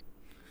 right?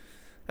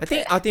 I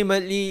think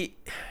ultimately,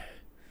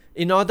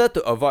 in order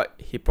to avoid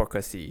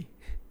hypocrisy,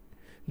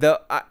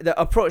 the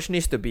approach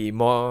needs to be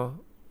more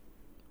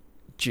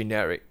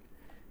generic.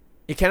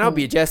 It cannot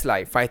be just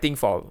fighting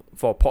for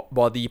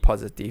body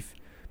positive.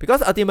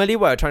 Because ultimately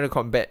what we're trying to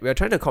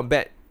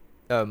combat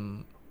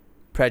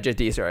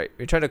prejudice, right?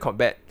 We're trying to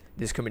combat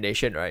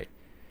discrimination, right?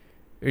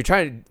 We're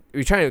trying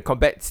to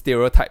combat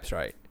stereotypes,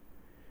 right?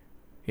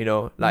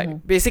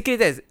 Basically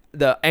that's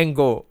the end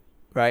goal,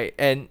 right?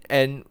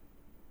 And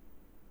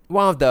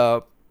one of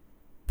the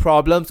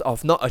problems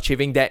of not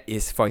achieving that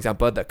is, for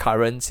example, the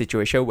current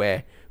situation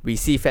where we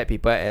see fat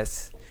people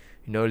as,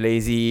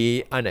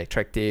 lazy,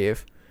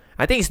 unattractive.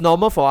 I think it's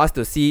normal for us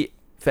to see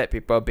fat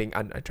people being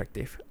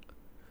unattractive.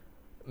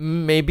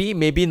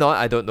 Maybe not,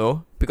 I don't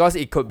know, because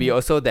it could be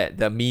also that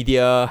the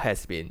media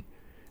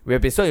we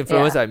have been so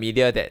influenced by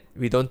media that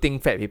we don't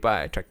think fat people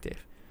are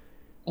attractive,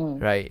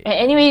 right? And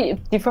anyway,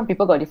 different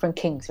people got different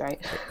kinks, right?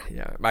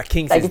 Yeah, but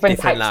kinks is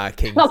different lah.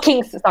 Kinks. Not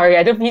kinks, sorry,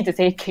 I don't mean to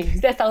say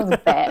kinks, that sounds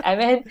bad. I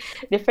meant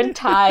different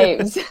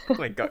types. Oh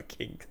my god,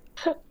 kinks.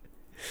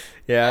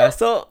 Yeah,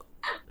 so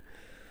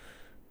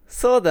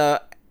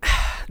the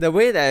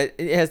way that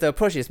it has the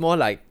approach is more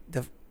like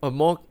a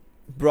more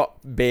broad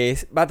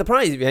base, but the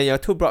problem is when you're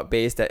too broad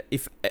based, that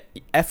if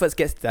efforts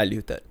gets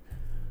diluted.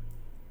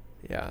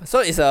 Yeah, so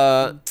it's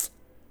hard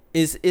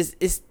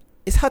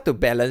to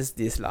balance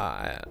this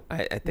lah.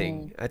 I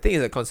think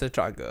it's a constant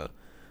struggle.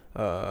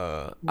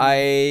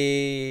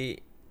 I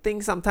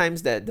think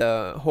sometimes that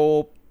the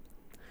whole,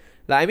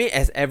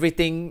 as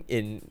everything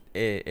in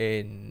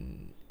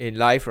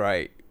life,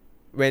 right,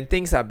 when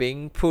things are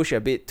being pushed a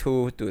bit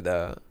too to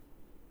the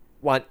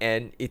one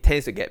end, it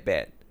tends to get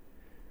bad.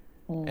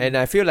 And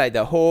I feel like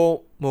the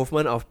whole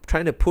movement of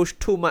trying to push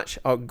too much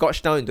or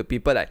gouge down into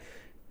people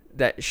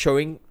that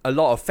showing a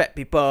lot of fat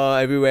people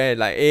everywhere,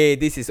 hey,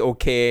 this is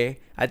okay.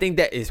 I think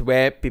that is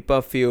where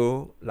people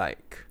feel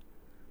like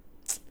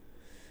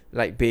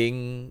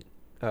being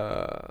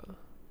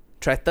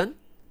threatened.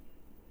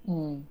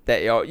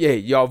 That your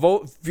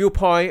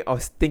viewpoint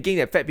of thinking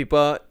that fat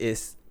people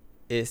is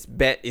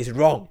bad is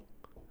wrong.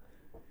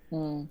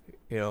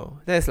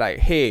 That's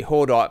hey,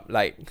 hold up,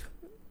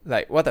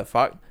 what the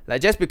fuck?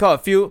 Just because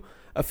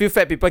a few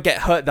fat people get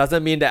hurt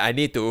doesn't mean that I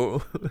need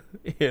to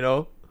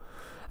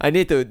I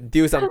need to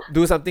do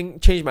something,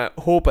 change my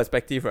whole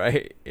perspective,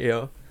 right?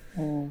 Yeah.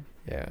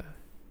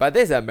 But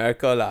that's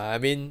America lah. I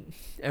mean,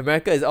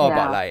 America is all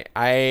about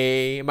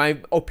my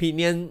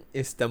opinion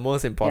is the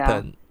most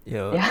important.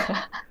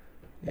 Yeah.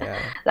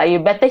 You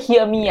better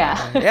hear me,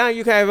 Yeah,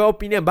 you can have an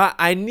opinion, but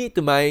I need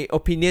my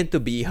opinion to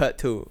be heard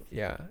too.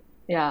 Yeah.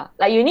 Yeah,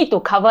 you need to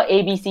cover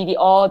A, B, C, D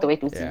all the way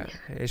to Z. Yeah,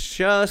 it's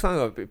sure some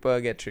of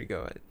people get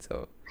triggered. Right?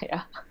 So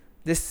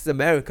this is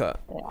America.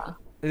 Yeah.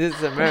 This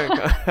is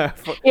America.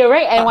 You're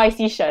wearing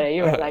NYC shirt,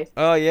 you realize.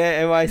 Oh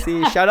yeah,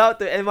 NYC. Shout out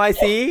to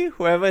NYC,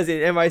 whoever is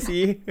in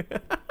NYC.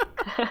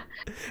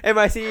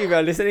 NYC, if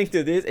you're listening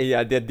to this,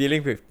 and they're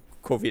dealing with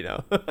COVID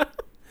now.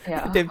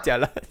 Damn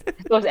jialat.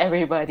 So is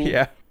everybody.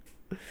 Yeah.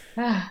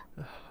 I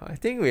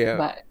think we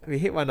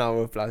hit 1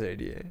 hour plus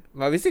already.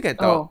 But we still can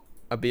talk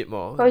a bit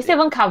more. But we still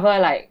haven't cover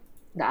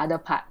the other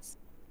parts.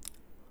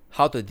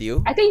 How to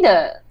deal? I think we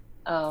are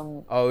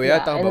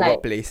talking about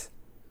workplace.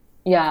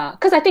 Yeah,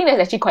 because I think that's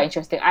actually quite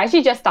interesting. I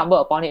actually just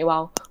stumbled upon it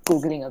while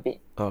Googling a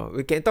bit.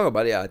 We can talk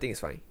about it. I think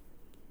it's fine.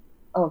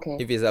 Okay.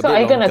 If it's a so bit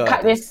are you going to longer,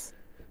 cut this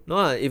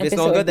No, if it's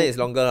Episode longer, then eight. it's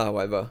longer lah.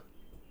 Whatever.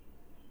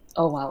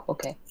 Oh wow,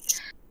 okay.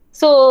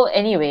 So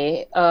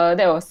anyway,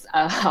 that was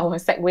our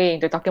segue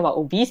into talking about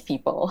obese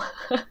people.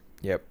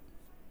 Yep.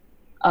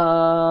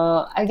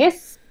 I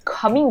guess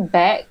coming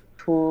back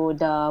to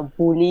the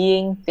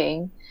bullying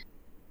thing.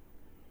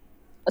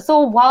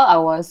 So while I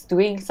was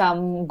doing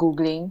some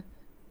Googling,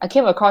 I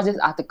came across this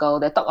article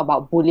that talked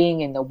about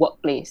bullying in the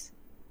workplace.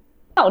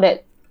 Now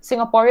that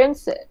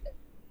Singaporeans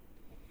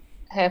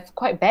have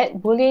quite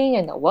bad bullying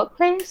in the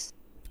workplace.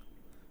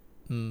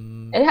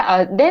 Mm.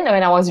 And then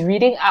when I was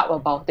reading up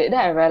about it, then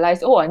I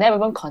realized, I never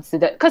even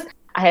considered, because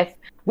I have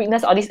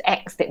witnessed all these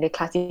acts that they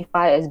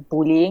classify as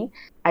bullying.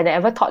 I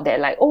never thought that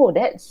like,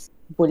 that's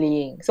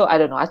bullying. So I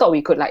don't know. I thought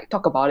we could like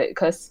talk about it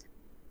because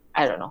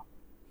I don't know.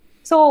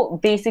 So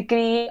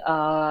basically,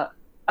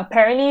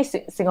 apparently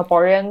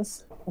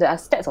Singaporeans, the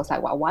stats was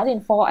like 1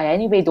 in 4.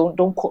 Anyway,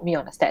 don't quote me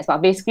on the stats,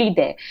 but basically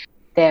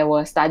there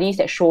were studies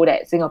that show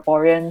that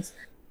Singaporeans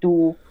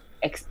do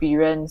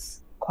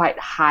experience quite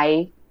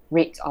high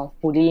rates of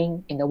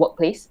bullying in the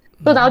workplace.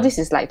 So now this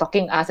is like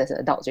talking us as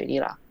adults already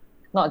lah,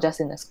 not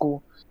just in the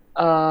school.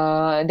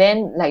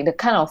 Then like the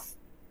kind of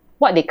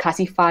what they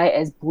classify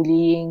as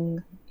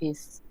bullying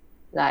is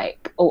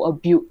like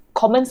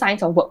common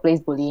signs of workplace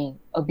bullying: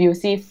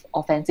 abusive,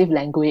 offensive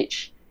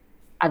language,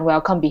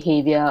 unwelcome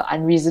behavior,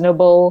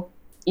 unreasonable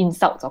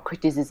insults or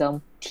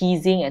criticism,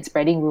 teasing and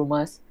spreading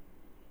rumors,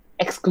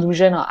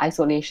 exclusion or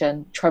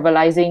isolation,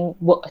 trivializing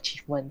work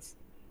achievements.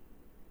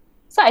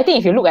 So I think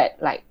if you look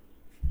at like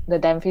the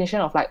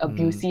definition of like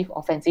abusive,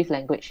 offensive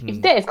language,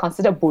 if that is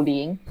considered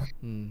bullying,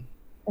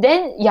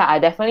 then yeah, I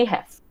definitely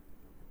have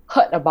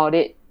heard about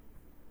it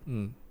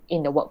in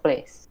the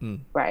workplace,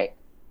 right?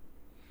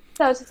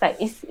 So I was just like,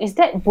 is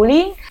that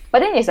bullying? But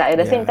then it's like at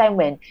the same time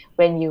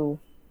when you,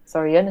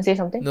 sorry, you want to say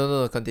something?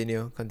 No,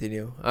 continue.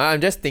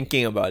 I'm just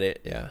thinking about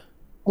it. Yeah.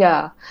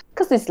 Yeah,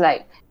 because it's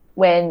like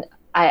when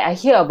I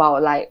hear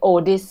about like,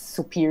 this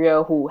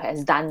superior who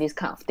has done this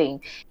kind of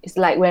thing, it's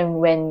like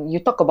when you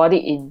talk about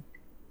it in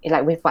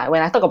like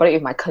when I talk about it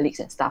with my colleagues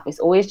and stuff, it's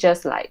always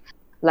just like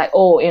that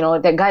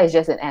guy is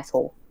just an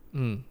asshole.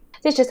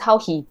 That's just how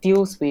he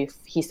deals with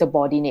his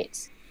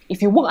subordinates.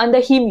 If you work under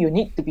him, you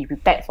need to be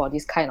prepared for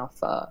this kind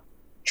of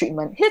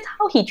treatment. Here's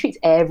how he treats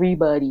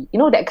everybody.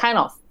 That kind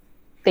of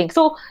thing.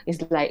 So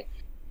it's like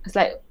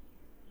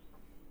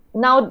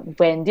now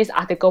when this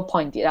article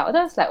pointed out,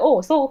 that's like,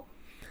 so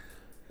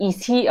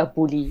is he a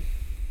bully?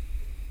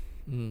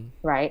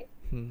 Right?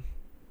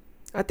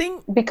 I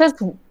think because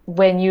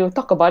when you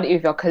talk about it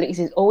with your colleagues,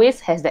 it always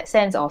has that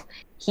sense of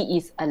he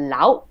is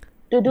allowed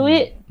to do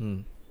it,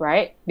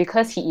 right?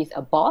 Because he is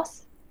a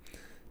boss.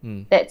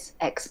 That's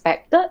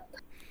expected.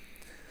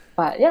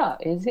 But yeah,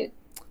 is it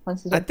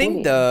considered I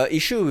think bullying? the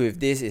issue with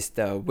this is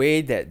the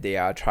way that they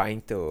are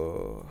trying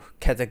to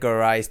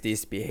categorize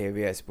this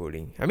behavior as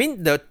bullying. I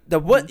mean, the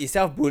word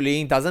itself,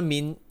 bullying, doesn't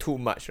mean too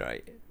much,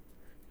 right?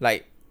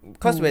 Like,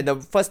 because when the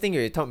first thing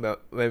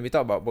when we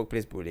talk about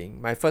workplace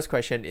bullying, my first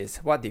question is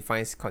what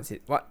defines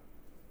what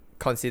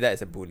considered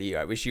as a bully,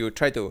 right? Which you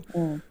try to,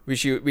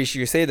 which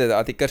you say that the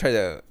article try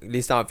to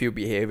list down a few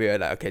behavior,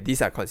 like, okay, these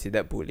are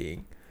considered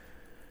bullying.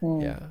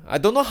 Yeah, I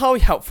don't know how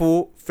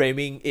helpful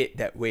framing it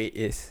that way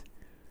is.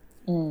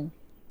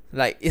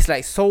 Like, it's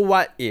like, so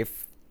what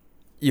if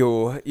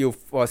you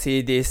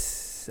foresee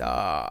these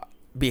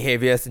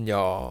behaviors in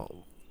your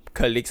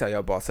colleagues or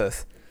your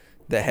bosses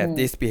that have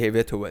this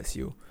behavior towards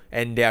you,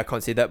 and they are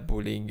considered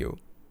bullying you.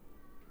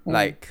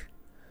 Like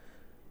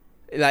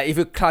if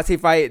you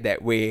classify it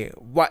that way,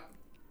 what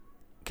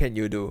can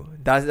you do?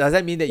 Does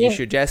that mean that you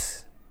should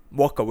just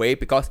walk away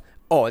because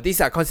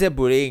these are considered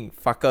bullying,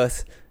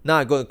 fuckers, now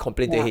I'm going to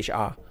complain to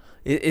HR?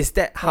 Is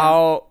that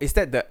how, is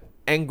that the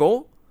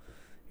angle?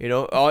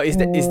 Or is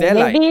there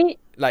maybe,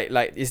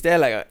 like is there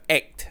like an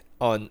act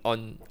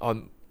on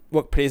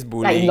workplace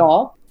bullying? like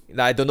law? Like,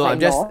 I don't know, like I'm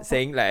just law?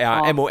 saying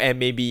like MOM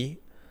maybe.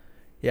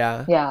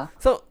 Yeah. Yeah.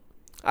 So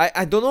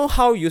I don't know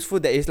how useful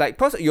that is. Like,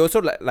 plus you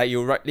also like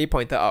you rightly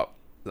pointed out,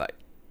 like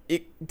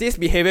this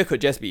behavior could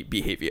just be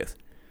behaviors,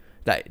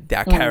 like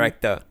their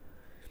character.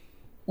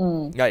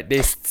 Like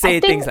they say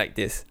things like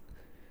this.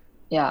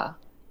 Yeah,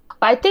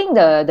 but I think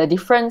the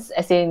difference,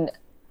 as in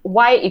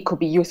why it could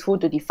be useful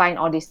to define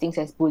all these things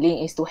as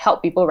bullying, is to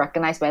help people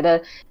recognize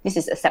whether this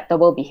is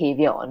acceptable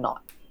behavior or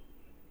not,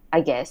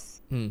 I guess.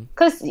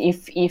 Because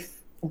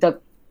if the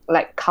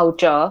like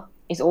culture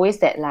is always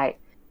that like,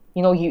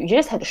 you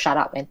just have to shut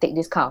up and take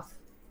this kind of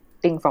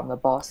thing from the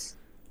boss,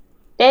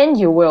 then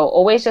you will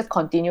always just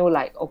continue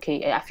like,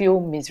 okay, I feel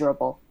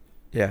miserable.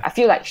 Yeah. I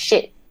feel like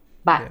shit,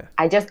 but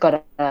I just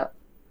gotta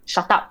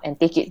shut up and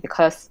take it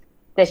because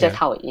that's just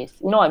how it is.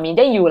 You know what I mean?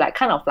 Then you like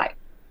kind of like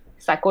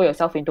psycho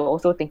yourself into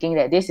also thinking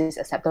that this is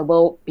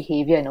acceptable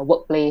behavior in a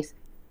workplace.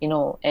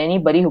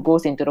 Anybody who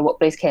goes into the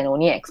workplace can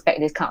only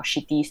expect this kind of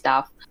shitty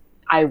stuff.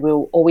 I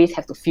will always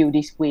have to feel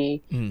this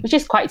way, which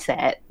is quite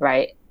sad,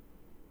 right?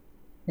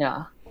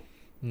 Yeah.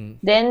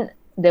 Then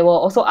there were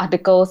also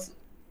articles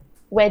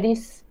where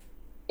this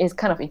is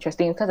kind of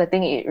interesting because I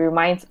think it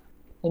reminds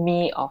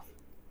me of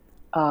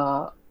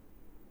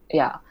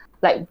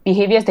like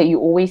behaviors that you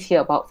always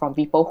hear about from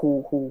people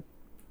who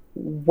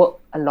work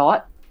a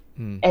lot.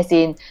 As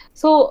in,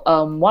 so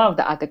one of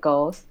the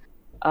articles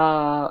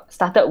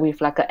started with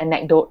like an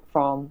anecdote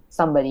from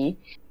somebody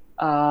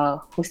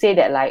who said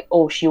that like,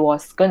 oh, she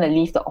was gonna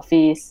leave the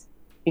office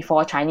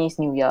before Chinese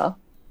New Year.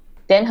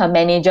 Then her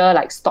manager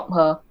like stopped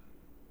her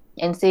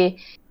and say,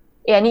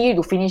 hey, I need you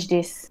to finish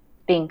this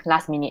thing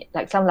last minute,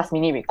 like some last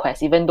minute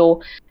request, even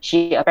though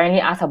she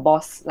apparently asked her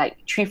boss like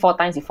 3-4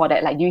 times before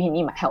that, like, do you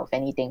need my help with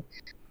anything?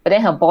 But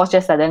then her boss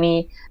just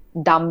suddenly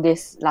dumped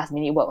this last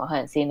minute work on her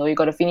and say, no, you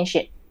got to finish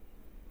it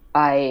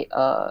by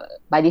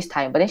this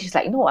time. But then she's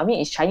like, no, I mean,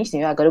 it's Chinese New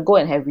Year, I got to go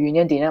and have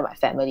reunion dinner with my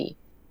family.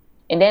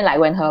 And then like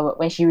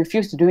when she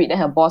refused to do it, then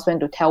her boss went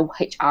to tell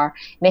HR.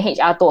 And then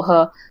HR told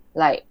her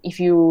like, if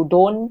you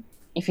don't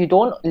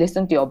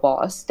listen to your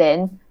boss,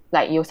 then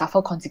like you'll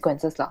suffer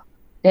consequences lah.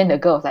 Then the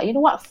girl was like, you know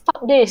what,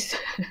 fuck this.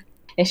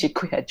 And she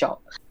quit her job.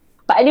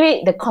 But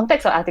anyway, the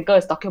context of the article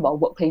is talking about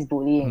workplace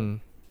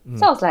bullying.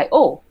 So I was like,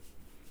 oh,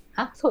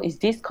 so is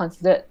this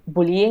considered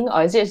bullying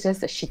or is it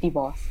just a shitty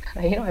boss?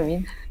 Like, you know what I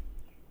mean?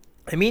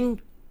 I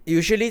mean,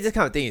 usually this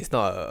kind of thing is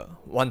not a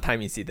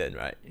one-time incident,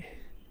 right?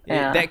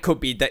 Yeah. That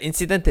could be the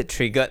incident that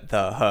triggered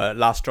her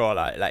last straw,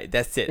 like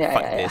that's it,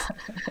 fuck this.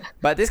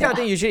 But this kind of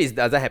thing usually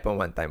doesn't happen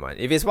one time.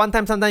 If it's one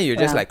time, sometimes you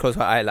just like close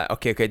your eye, like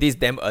okay, this is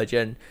damn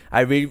urgent.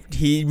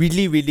 He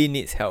really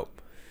needs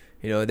help.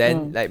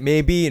 Then like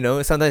maybe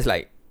sometimes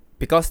like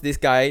because this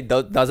guy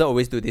doesn't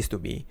always do this to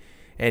me,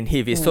 and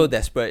if he's so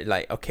desperate,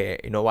 like okay,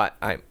 you know what,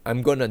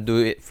 I'm gonna do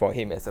it for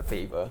him as a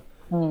favor.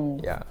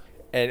 Yeah,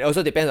 and it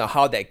also depends on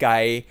how that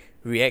guy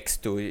reacts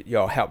to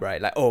your help,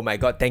 right? Like, oh my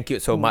god, thank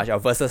you so much, or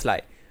versus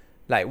like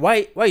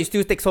why you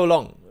still take so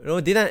long?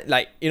 Didn't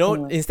like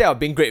instead of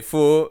being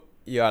grateful,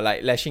 you are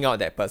like lashing out at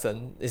that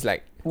person. It's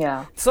like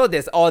so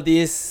there's all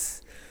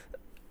these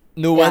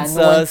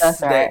nuances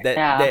right?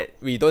 that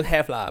we don't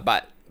have lah.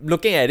 But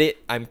looking at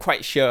it, I'm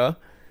quite sure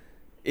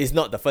it's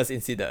not the first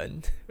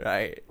incident,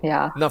 right?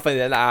 Not first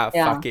incident,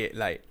 fuck it.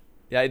 Like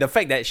the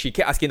fact that she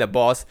kept asking the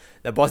boss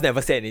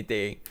never said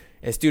anything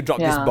and still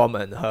dropped this bomb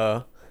on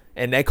her.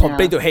 And then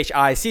complain to HR.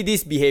 I see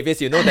these behaviors,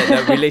 that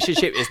the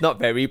relationship is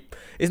not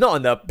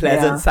on the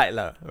pleasant side,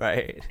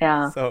 right?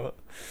 So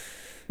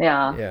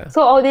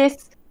So all these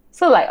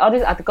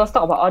articles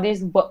talk about all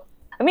these work.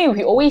 I mean,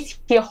 we always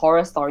hear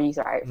horror stories,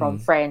 right, from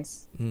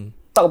friends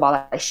talk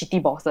about like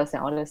shitty bosses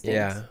and all those things.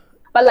 Yeah.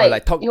 But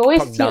like you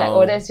always see like,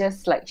 oh, that's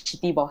just like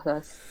shitty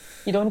bosses.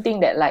 You don't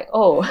think that like,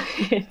 oh,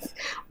 it's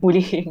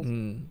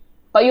bullying.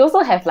 But you also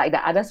have like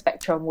the other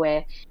spectrum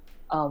where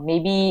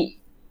maybe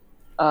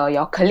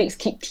your colleagues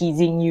keep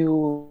teasing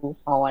you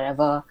or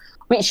whatever,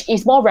 which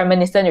is more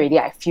reminiscent already,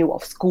 I feel,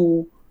 of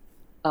school,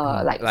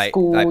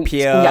 school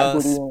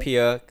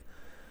peer.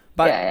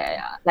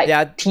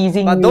 But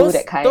teasing but you,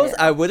 that kind. Those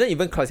I wouldn't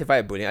even classify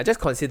as bullying. I just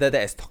consider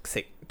that as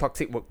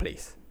toxic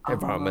workplace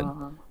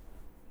environment,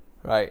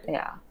 right?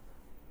 Yeah,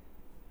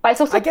 but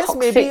it's also I guess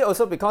toxic maybe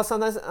also because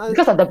sometimes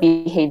because of the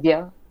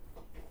behavior.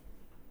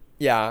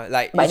 Yeah,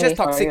 like But it's just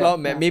anyway, toxic,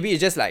 sorry, Maybe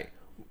it's just like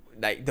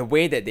the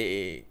way that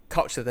they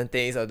couch certain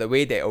things or the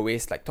way they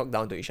always like talk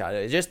down to each other.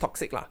 It's just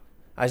toxic lah.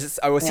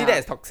 I would see that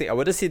as toxic. I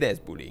wouldn't see that as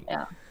bullying.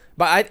 Yeah.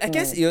 But I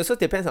guess it also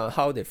depends on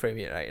how they frame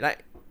it, right?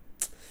 Like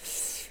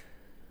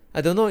I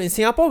don't know. In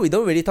Singapore, we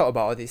don't really talk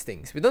about all these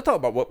things. We don't talk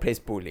about workplace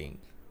bullying.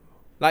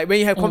 Like when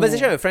you have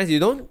conversation with friends,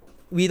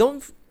 we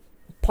don't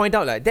point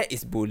out like that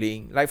is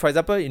bullying. Like for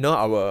example,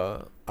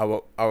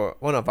 our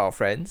one of our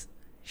friends,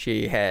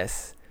 she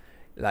has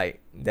like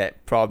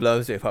that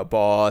problems with her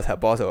boss. Her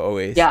boss will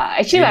always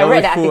actually I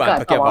read the article I'm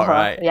talking about,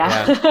 right?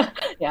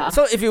 Yeah.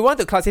 So if you want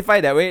to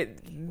classify that way,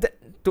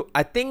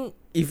 I think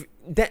if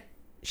that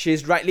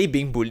she's rightly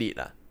being bullied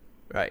lah,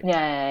 right?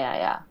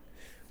 Yeah.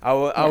 I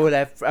would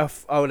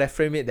have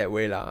framed it that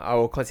way lah. I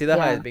will consider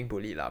her as being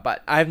bullied lah.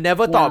 But I've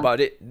never thought about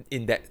it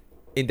in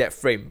that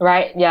frame.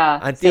 Right. Yeah.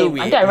 Until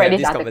I read have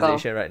this article.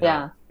 conversation right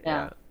now.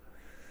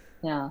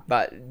 Yeah.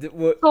 But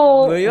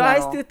will you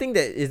guys still think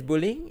that it's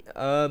bullying?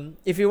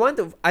 If you want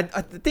to,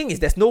 the thing is,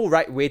 there's no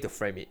right way to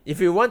frame it. If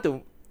you want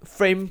to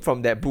frame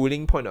from that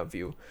bullying point of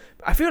view,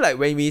 I feel like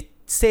when we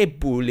say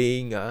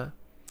bullying, I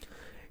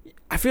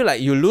feel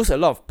like you lose a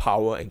lot of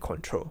power and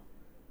control.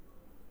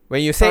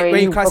 When you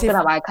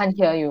classify, I can't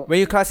hear you. When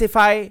you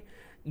classify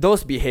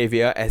those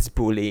behavior as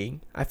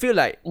bullying, I feel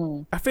like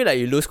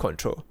you lose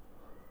control.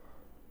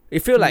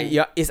 You feel like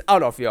it's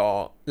out of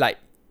your, like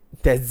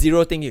there's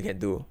zero thing you can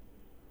do.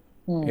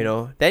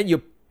 Then you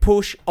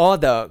push all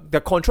the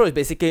control is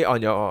basically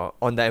on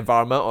the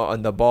environment or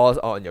on the boss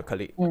or on your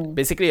colleague.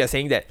 Basically, you're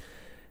saying that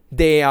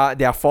they are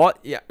their fault,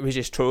 which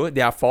is true.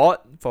 Their fault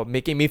for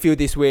making me feel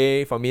this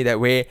way, for me that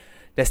way.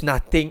 There's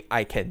nothing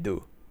I can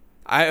do.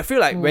 I feel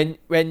like when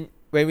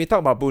we talk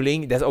about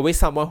bullying, there's always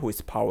someone who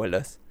is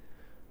powerless.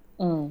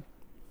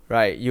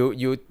 Right?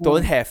 You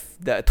don't have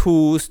the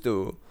tools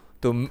to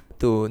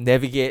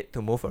navigate,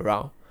 to move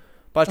around.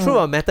 But truth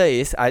of the matter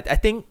is, I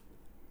think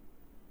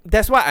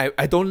that's why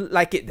I don't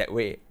like it that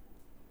way.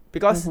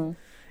 Because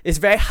it's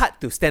very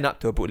hard to stand up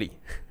to a bully.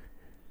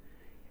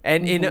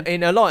 And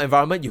in a lot of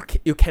environment,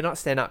 you cannot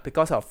stand up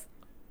because of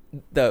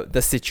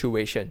the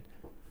situation.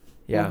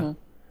 Yeah.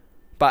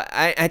 But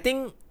I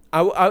think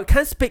I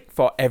can't speak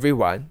for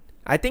everyone.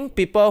 I think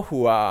people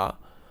who are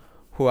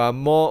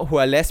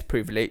less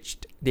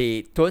privileged,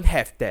 they don't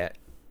have that.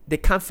 They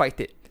can't fight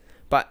it.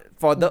 But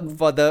for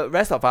the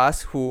rest of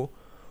us who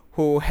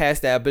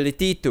has the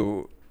ability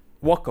to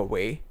walk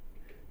away,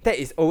 that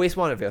is always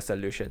one of your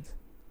solutions.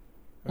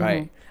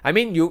 Right? I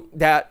mean,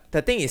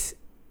 the thing is,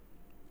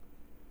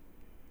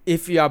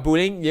 if you are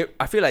bullying,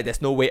 I feel like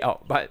there's no way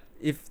out. But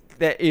if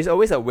there is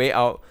always a way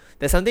out,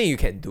 there's something you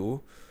can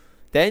do,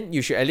 then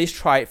you should at least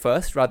try it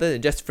first rather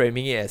than just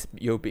framing it as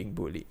you being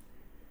bullied.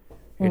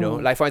 You know,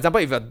 like for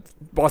example, if your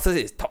bosses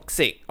is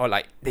toxic or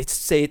like they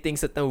say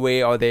things certain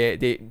way or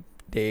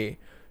they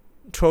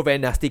throw very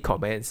nasty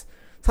comments,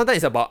 sometimes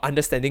it's about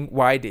understanding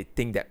why they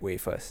think that way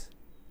first.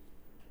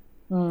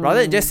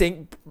 Rather than just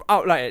saying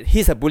outright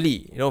he's a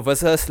bully, you know,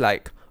 versus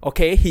like,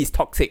 okay, he's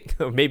toxic.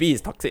 Maybe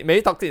he's toxic.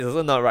 Maybe toxic is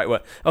also not the right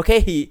word. Okay,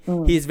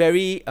 he's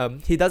very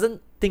he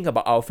doesn't think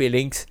about our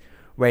feelings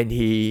when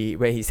he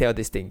say all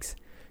these things.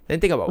 Then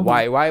think about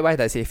why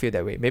does he feel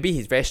that way? Maybe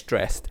he's very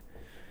stressed.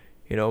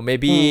 You know,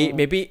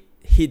 maybe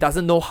he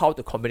doesn't know how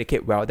to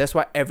communicate well. That's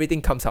why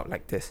everything comes out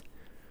like this.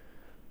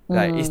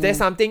 Like, is there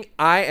something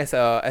I as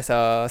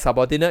a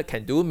subordinate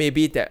can do?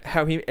 Maybe that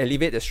help him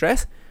alleviate the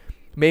stress.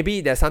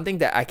 Maybe there's something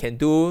that I can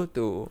do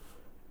to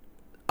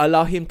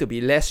allow him to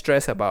be less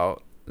stressed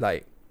about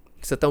like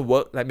certain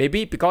work. Like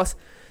maybe because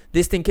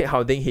this thing keep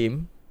hounding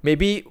him,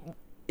 maybe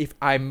if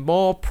I'm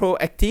more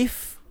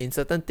proactive in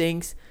certain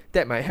things,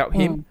 that might help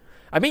him.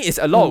 I mean, it's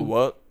a lot of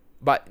work,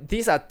 but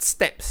these are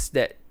steps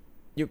that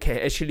you can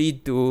actually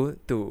do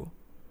to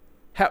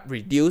help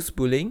reduce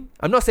bullying.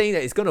 I'm not saying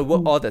that it's gonna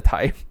work all the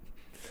time,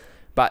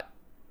 but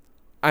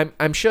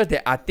I'm sure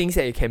there are things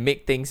that you can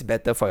make things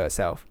better for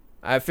yourself.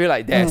 I feel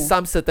like there's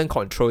some certain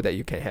control that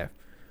you can have.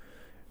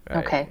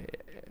 Right? Okay.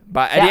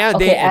 But at the end of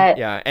the day, at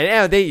the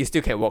end of the day, you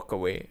still can walk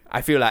away.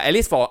 I feel like at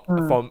least for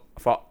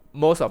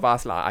most of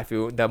us lah, I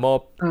feel the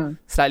more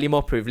slightly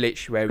more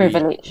privileged where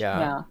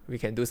we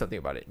can do something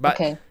about it. But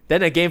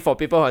then again, for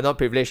people who are not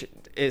privileged,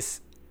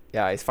 it's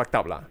fucked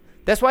up lah.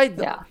 That's why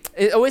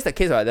it's always the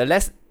case, right? The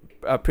less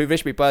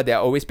privileged people, they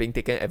are always being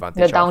taken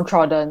advantage of. They're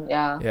downtrodden,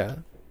 Yeah.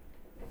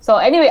 So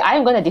anyway, I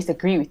am going to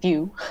disagree with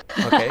you.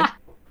 Okay.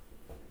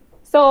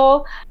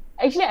 So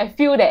actually, I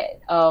feel that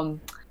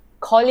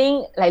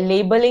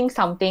labeling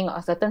something or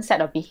a certain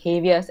set of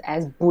behaviors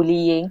as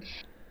bullying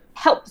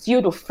helps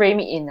you to frame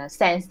it in a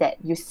sense that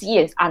you see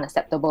it as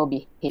unacceptable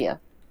behavior,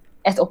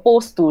 as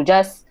opposed to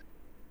just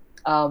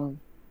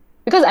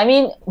because I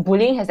mean,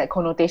 bullying has that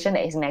connotation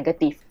that is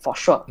negative for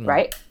sure,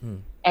 right?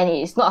 And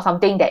it's not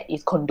something that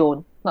is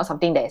condoned, not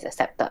something that is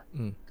accepted.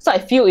 So I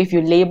feel if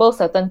you label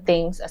certain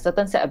things, a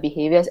certain set of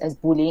behaviors as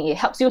bullying, it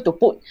helps you to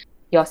put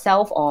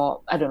yourself or,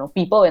 I don't know,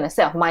 people in a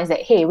set of minds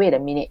that, hey, wait a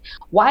minute,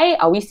 why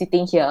are we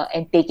sitting here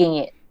and taking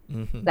it?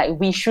 Like,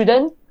 we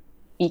shouldn't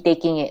be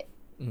taking it.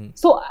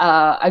 So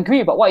I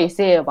agree about what you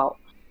say about,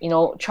 you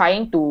know,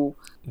 trying to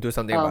do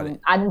something about it.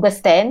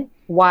 Understand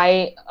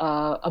why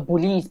a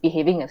bully is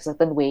behaving a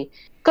certain way.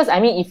 Because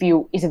I mean, if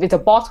it's a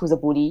boss who's a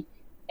bully,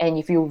 and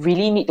if you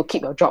really need to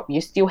keep your job, you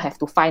still have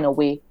to find a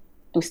way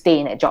to stay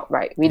in that job,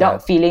 right?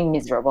 Without feeling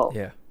miserable.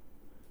 Yeah.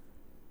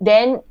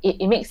 Then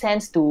it makes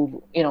sense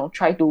to, you know,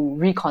 try to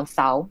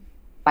reconcile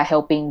by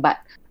helping. But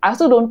I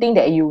also don't think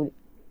that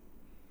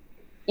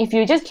if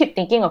you just keep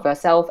thinking of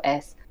yourself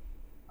as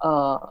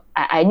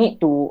I need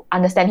to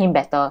understand him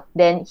better,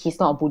 then he's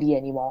not a bully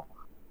anymore.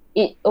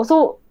 It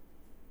also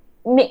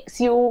makes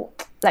you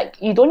like,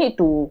 you don't need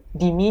to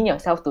demean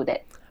yourself to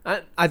that.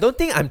 I don't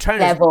think I'm trying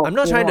level, to. I'm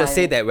not trying to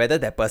say that whether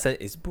that person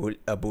is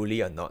a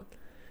bully or not.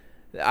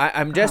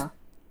 I'm just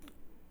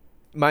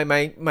my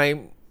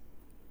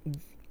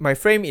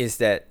frame is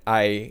that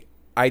I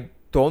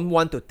don't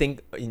want to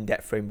think in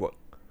that framework.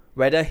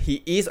 Whether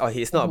he is or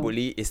he's not a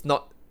bully is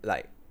not,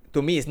 like,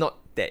 to me, it's not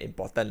that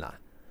important lah.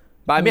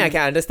 But I mean, I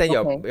can understand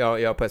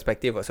your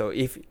perspective also.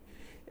 If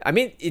I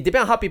mean, it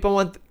depends on how people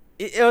want.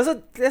 It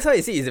also, that's why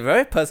you see, it's a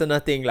very personal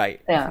thing.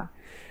 Like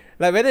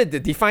like whether to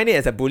define it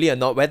as a bully or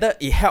not, whether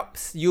it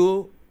helps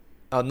you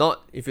or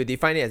not. If you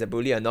define it as a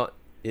bully or not,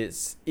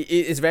 it's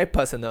very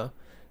personal.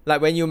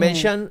 Like when you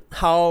mention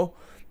how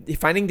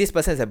defining this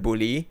person as a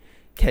bully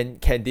can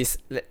this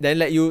then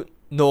let you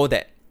know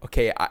that,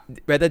 okay,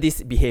 whether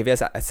these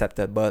behaviors are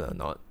acceptable or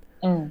not.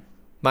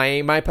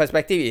 My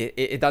perspective is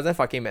it doesn't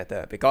fucking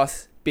matter,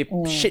 because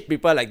shit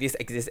people like this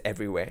exist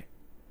everywhere.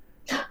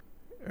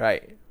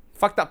 Right?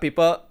 Fucked up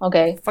people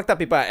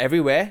are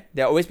everywhere.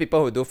 There are always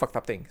people who do fucked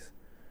up things.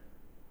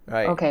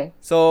 Right? Okay.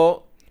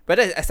 So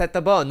whether it's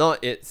acceptable or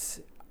not,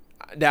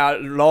 there are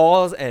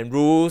laws and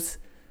rules,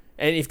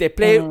 and if they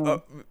play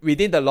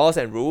within the laws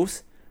and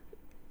rules,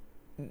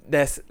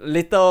 there's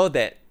little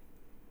that,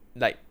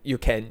 like, you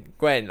can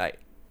go and like,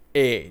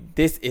 hey,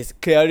 this is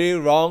clearly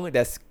wrong,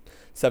 there's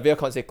severe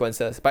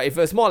consequences. But if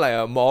it's more like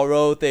a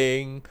moral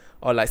thing,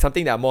 or like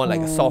something that are more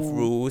like soft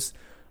rules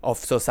of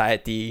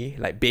society,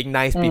 like being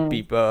nice to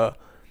people,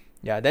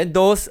 Yeah, then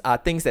those are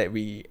things that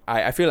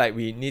I feel like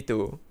we need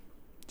to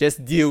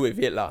just deal with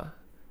it lah.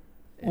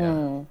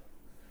 Yeah.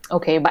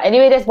 Okay, but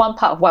anyway, that's one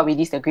part of what we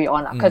disagree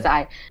on because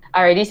I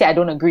already said I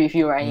don't agree with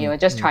you, right? You were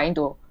just trying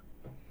to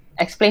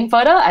explain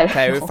further. I don't know.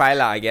 Clarify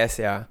lah, I guess.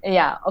 Yeah.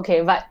 Yeah,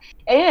 okay, but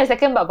anyway, the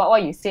second part about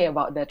what you say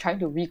about the trying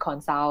to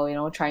reconcile,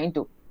 trying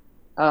to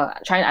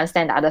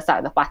understand the other side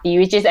of the party,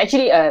 which is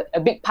actually a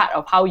big part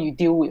of how you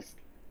deal with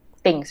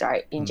things,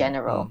 right? In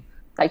general,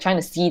 like trying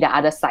to see the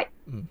other side.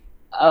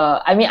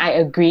 I mean, I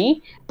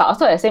agree, but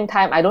also at the same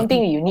time, I don't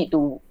think you need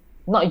to,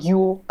 not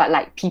you, but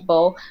like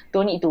people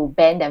don't need to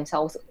bend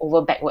themselves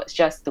over backwards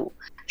just to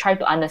try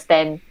to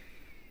understand,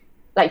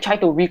 like try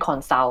to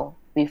reconcile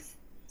with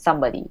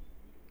somebody.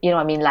 You know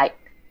what I mean? Like,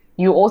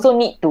 you also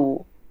need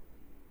to,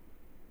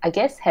 I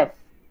guess,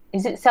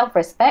 is it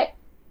self-respect?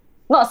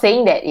 Not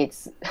saying that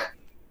it's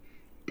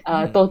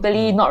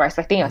totally not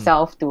respecting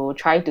yourself to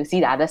try to see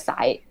the other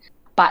side,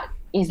 but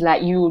it's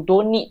like you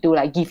don't need to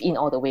like give in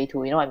all the way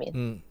to, you know what I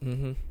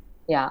mean?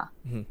 Yeah.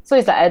 So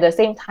it's like at the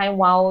same time,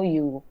 while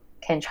you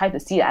can try to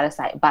see the other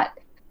side, but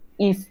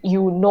if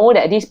you know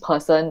that this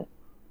person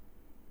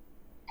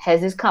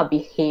has this kind of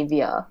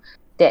behavior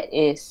that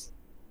is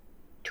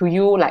to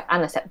you like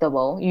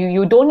unacceptable,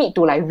 you don't need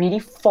to like really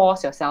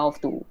force yourself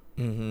to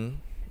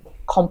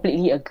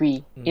completely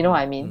agree. You know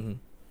what I mean?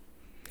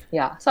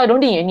 Yeah. So I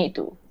don't think you need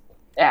to.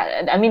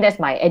 Yeah, I mean that's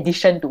my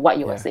addition to what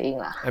you were saying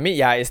lah. I mean,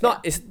 that's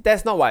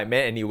not what I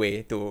meant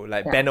anyway. To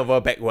like bend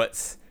over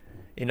backwards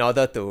in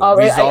order to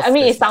resolve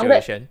the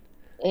situation.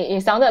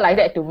 It sounded like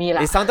that to me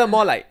lah. It sounded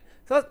more like,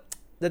 so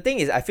the thing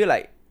is, I feel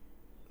like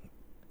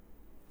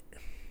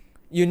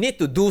you need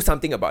to do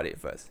something about it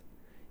first.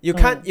 You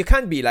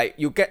can't be like,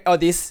 you get all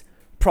these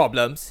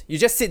problems, you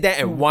just sit there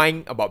and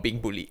whine about being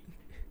bullied.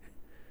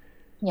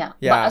 Yeah.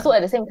 But also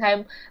at the same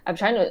time, I'm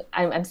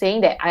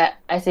saying that I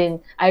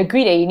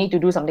agree that you need to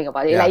do something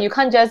about it. Like you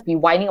can't just be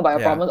whining about your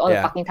problems all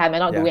the fucking time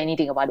and not do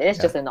anything about it. That's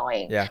just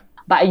annoying. Yeah.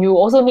 But you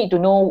also need to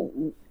know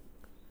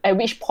at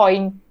which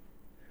point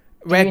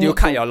where do you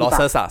cut your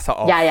losses sort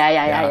of.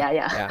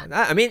 Yeah.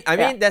 I mean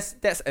that's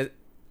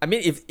I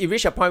mean if you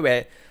reach a point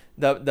where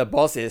the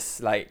boss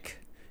is like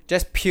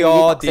just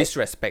pure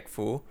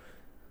disrespectful,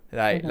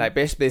 like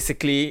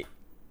basically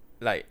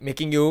like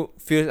making you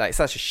feel like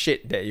such a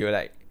shit that you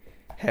like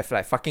have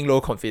like fucking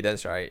low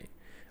confidence, right,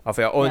 of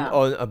your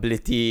own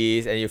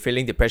abilities, and you're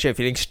feeling depression, you're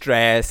feeling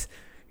stress,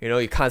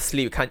 you can't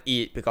sleep, you can't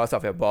eat because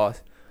of your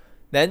boss,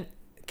 then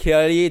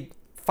clearly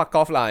fuck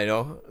off lah,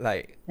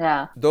 like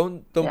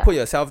don't put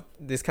yourself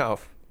this kind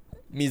of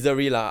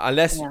misery lah,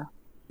 unless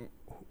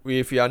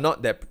if you are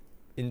not that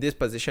in this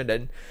position,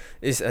 then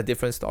it's a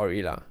different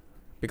story lah,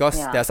 because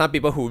there are some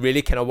people who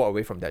really cannot walk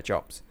away from their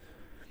jobs.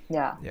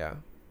 Yeah.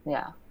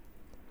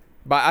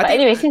 But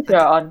anyway, since we're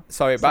on,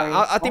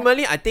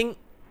 ultimately I think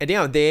at the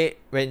end of the day,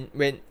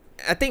 when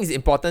I think it's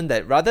important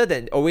that rather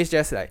than always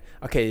just like,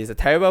 okay, it's a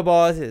terrible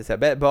boss, it's a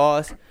bad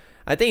boss,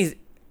 I think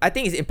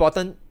it's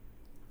important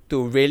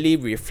to really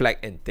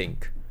reflect and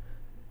think.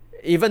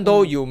 Even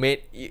though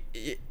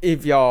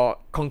if your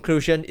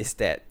conclusion is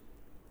that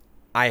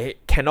I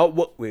cannot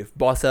work with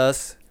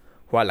bosses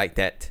who are like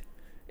that,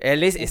 at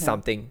least it's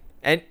something.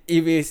 And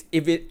it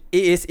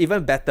is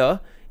even better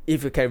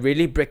if you can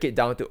really break it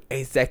down to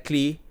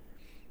exactly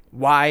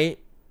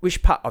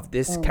which part of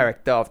this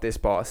character of this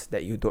boss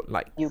that you don't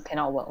like, you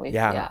cannot work with.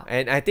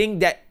 And I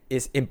think that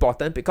is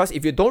important, because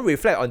if you don't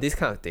reflect on these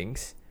kind of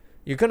things,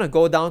 you're gonna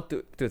go down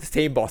to the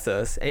same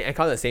bosses and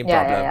encounter the same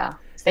problem.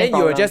 And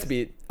you will just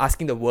be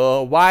asking the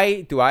world,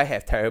 why do I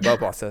have terrible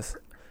bosses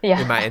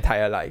in my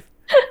entire life?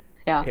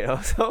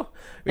 So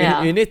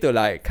you need to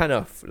like kind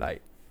of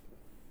like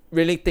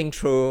really think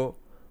through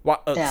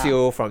what irks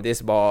you from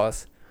this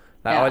boss,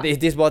 like, or if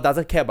this boss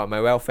doesn't care about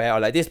my welfare, or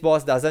like this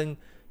boss doesn't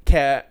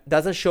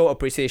show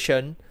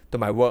appreciation to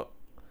my work,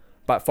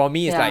 but for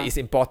me it's like it's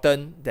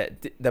important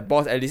that the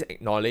boss at least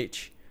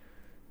acknowledge,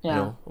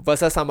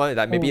 versus someone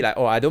like maybe like,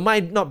 I don't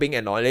mind not being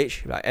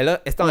acknowledged, like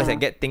as long as I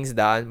get things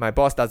done, my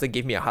boss doesn't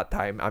give me a hard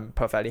time, I'm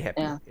perfectly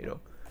happy.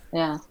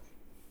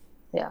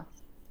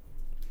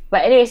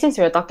 But anyway, since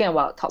we're talking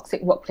about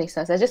toxic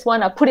workplaces, I just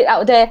want to put it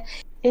out there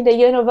in the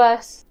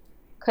universe,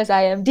 because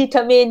I am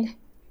determined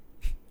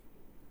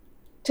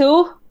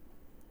to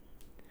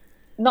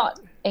not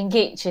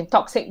engage in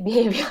toxic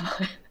behavior.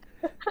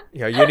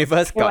 Your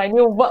universe got my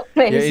new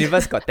workplace. Your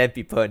universe got 10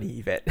 people in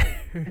Yvette.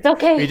 It's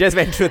okay. We just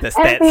went through the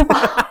stats.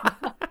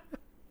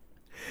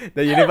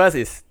 The universe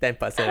is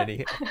 10%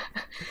 only.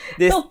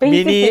 This So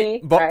mini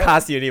basically,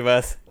 podcast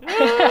universe.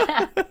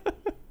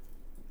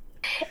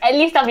 At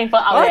least some people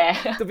out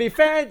there. To be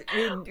fair,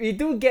 we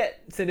do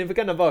get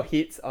significant number of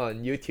hits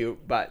on YouTube,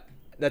 but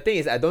the thing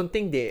is, I don't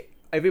think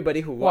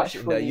everybody who watch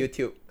the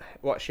YouTube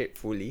watch it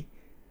fully.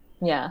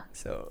 Yeah.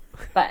 So.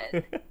 But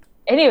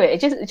anyway,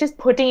 just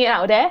putting it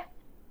out there,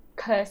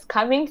 cause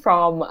coming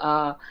from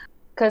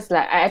cause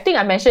like I think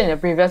I mentioned in the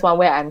previous one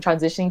where I'm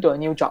transitioning to a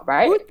new job,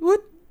 right?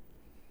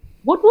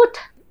 Woot.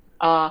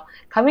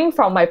 Coming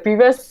from my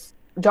previous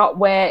job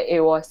where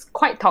it was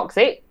quite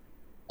toxic,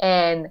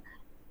 and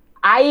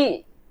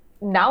I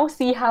now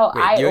see how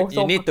Wait, I you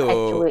also need to.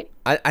 perpetuate.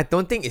 I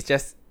don't think it's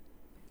just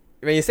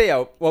when you say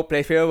your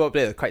favorite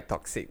workplace is quite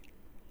toxic.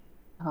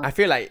 I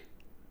feel like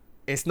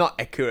it's not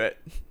accurate.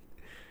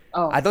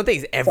 Oh, I don't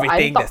think it's so I'm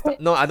everything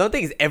toxic? no, I don't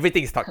think it's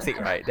everything is toxic,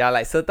 right? There are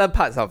like certain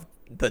parts of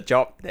the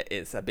job that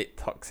is a bit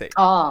toxic.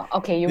 Oh,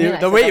 okay. You mean like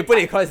The way you certain put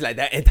it, cause like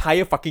the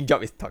entire fucking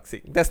job is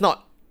toxic. That's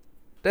not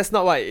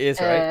what it is,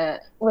 right?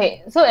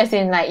 Wait, so as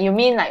in like you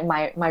mean like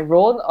my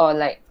role or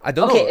like I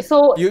don't okay, know.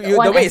 so you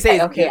one the way you say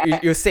aspect,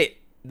 it, you said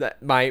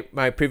that my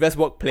previous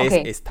workplace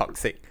Okay. is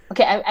toxic.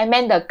 okay, I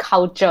meant the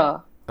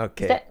culture.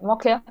 Okay. Is that more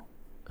clear?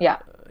 Yeah.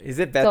 Is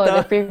it So the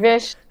better?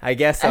 previous I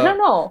guess so. I don't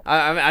know.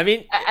 I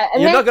mean, I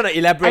you're meant- not gonna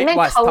elaborate I meant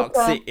what culture.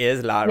 toxic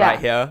is, lah, Yeah. right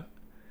here.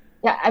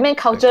 Yeah, I mean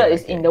culture Okay,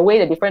 is okay. in the way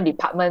the different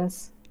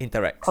departments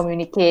Interacts.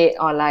 communicate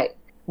or like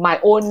my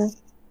own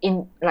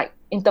in like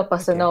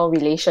interpersonal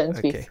relations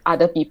Okay. with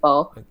other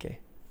people Okay.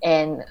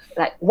 and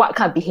like what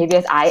kind of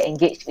behaviors I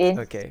engaged in.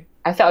 Okay.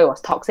 I felt it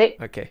was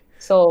toxic. Okay.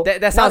 So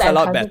That now sounds a I'm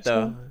lot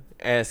better transitioning-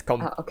 as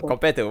okay.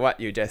 compared to what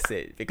you just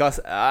said, because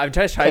I'm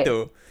just trying Okay.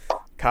 to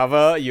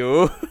cover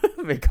you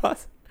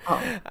because Oh.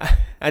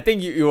 I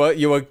think you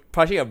were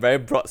pushing a very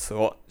broad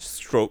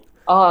stroke.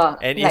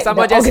 And if like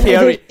someone the just hear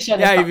it, organization is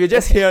yeah, if you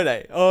just toxic. hear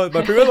like, oh,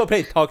 my previous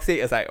workplace is toxic,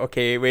 it's like,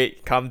 okay,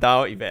 wait, calm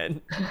down,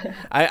 Evan.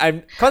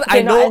 Cause I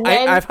Okay, no, know, and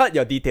then- I've heard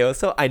your details,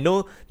 so I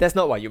know that's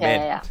not what you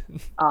meant. Yeah.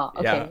 Oh,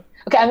 okay. Yeah.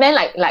 Okay, I meant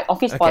like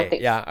office Okay,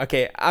 politics. yeah,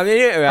 okay. I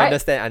mean, I Right?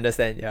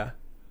 understand, yeah.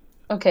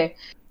 Okay.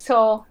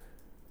 So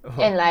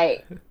and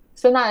like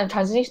so now I'm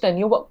transitioning to a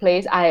new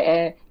workplace.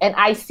 And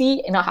I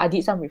see, I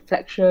did some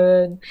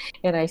reflection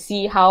and I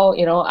see how,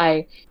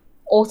 I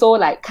also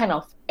like kind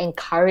of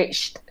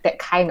encouraged that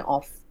kind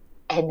of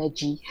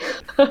energy.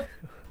 You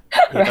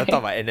Right. don't talk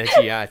about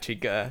energy,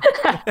 trigger.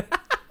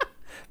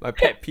 My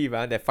pet peeve,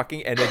 that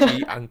fucking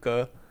energy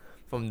uncle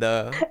from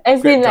the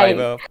As Grab in, like,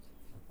 driver.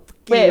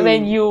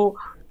 when you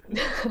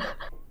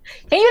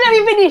can you let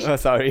me finish? Oh,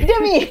 sorry. Hear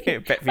me.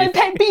 Pet My peeve.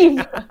 pet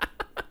peeve.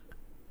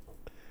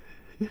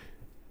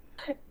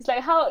 It's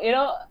like how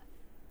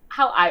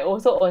how I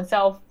also own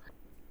self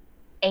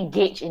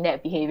engage in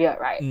that behavior,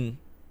 right? Mm,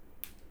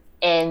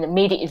 And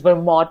made it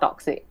even more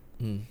toxic.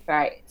 mm,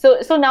 Right.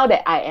 So now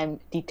that I am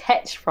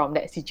detached from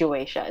that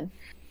situation,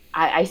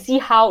 I see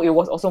how it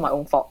was also my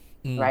own fault.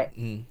 mm, Right.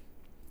 mm.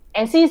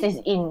 And since it's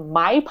in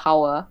my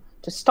power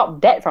to stop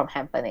that from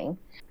happening,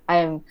 I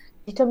am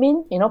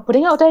determined,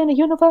 putting out there in the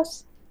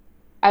universe,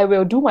 I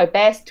will do my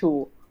best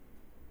to,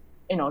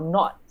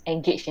 not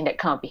engage in that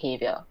kind of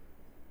behavior.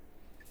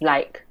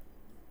 Like,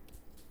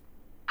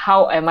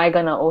 how am I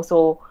gonna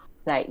also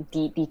like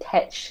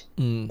detach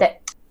Mm. that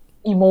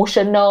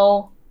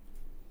emotional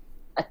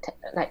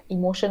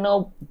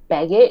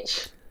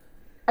baggage?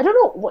 I don't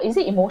know, what is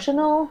it,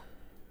 emotional?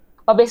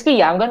 But basically,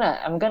 yeah, I'm gonna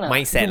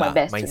Mindset do my lah,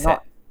 best mindset.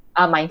 to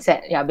not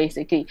mindset. Yeah,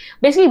 basically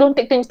don't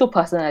take things too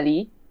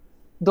personally.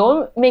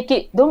 Don't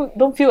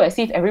feel as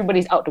if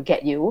everybody's out to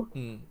get you.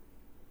 Mm.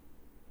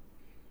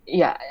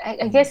 Yeah,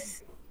 I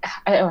guess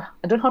I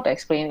don't know how to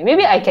explain it.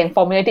 Maybe I can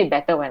formulate it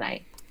better when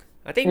I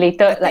I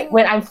later, think, like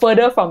when I'm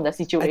further from the I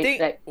situation, think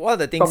like one of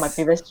the things from my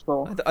previous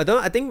role.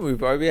 I think we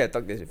probably have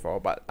talked this before,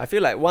 but I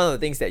feel like one of the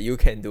things that you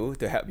can do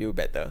to help you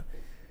better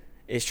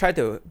is try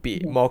to be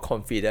more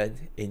confident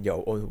in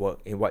your own work,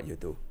 in what you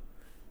do.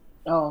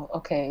 Oh,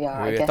 okay, yeah,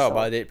 I We guess talked so.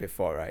 about it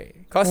before, right?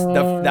 Because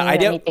the let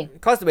idea, me think.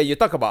 because when you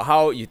talk about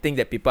how you think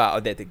that people are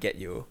out there to get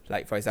you,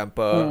 like for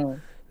example,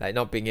 like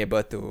not being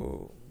able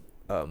to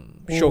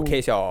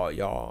showcase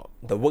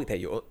the work that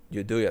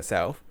you do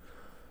yourself.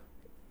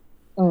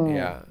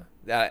 Yeah,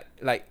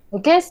 like I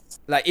guess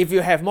if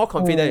you have more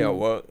confidence in your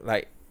work,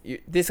 like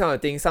this kind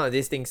of thing, some of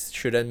these things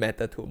shouldn't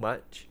matter too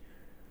much.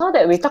 now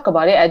that we talk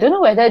about it, I don't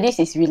know whether this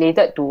is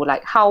related to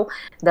like how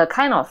the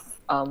kind of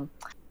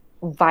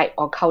vibe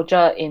or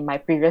culture in my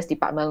previous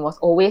department was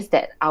always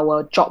that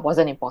our job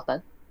wasn't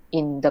important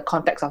in the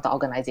context of the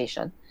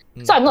organization.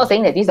 So I'm not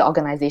saying that this is the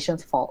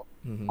organization's fault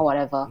or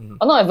whatever,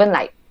 or not even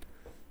like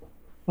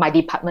my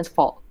department's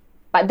fault,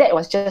 but that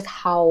was just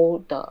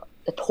how the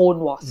tone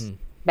was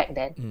back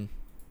then.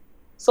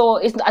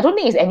 So I don't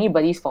think it's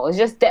anybody's fault. It's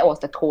just that was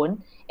the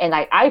tone, and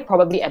like I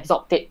probably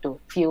absorbed it to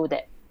feel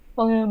that,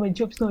 oh yeah, my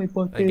job's not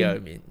important. I get what I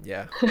mean,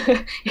 yeah.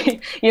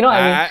 You know what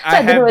I mean? I So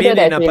don't know have whether been in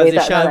that's a related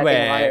now position that I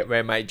think about it.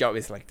 where my job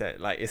is like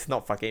that. Like it's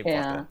not fucking Yeah.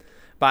 important.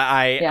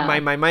 But Yeah.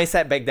 my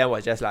mindset back then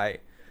was just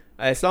like,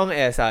 as long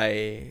as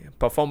I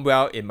perform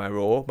well in my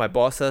role, my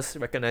bosses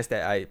recognize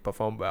that I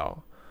perform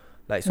well.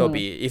 Like so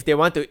be it. If they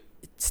want to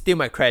steal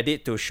my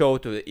credit to show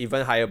to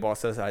even higher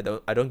bosses, I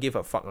don't give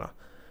a fuck lah.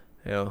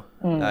 You know,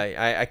 like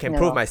I can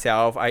prove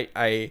myself.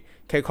 I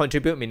can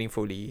contribute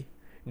meaningfully.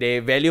 They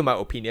value my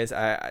opinions.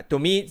 To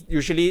me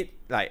usually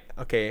like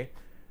okay,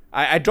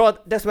 I draw.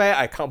 That's where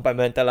I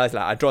compartmentalize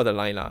lah. I draw the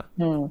line lah.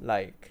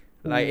 Like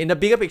in the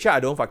bigger picture, I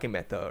don't fucking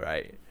matter,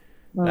 right?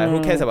 Like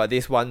who cares about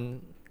this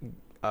one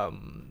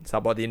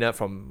subordinate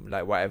from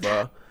like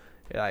whatever?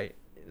 like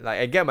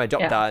I get my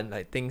job done.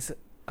 Like things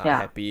are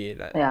happy.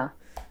 Like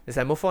as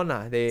I move on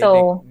lah. If they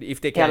So,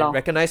 can lor.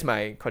 recognize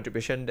my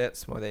contribution,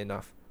 that's more than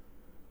enough.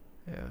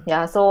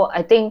 Yeah, so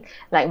I think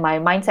like my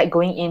mindset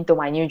going into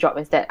my new job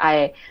is that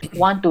I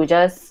want to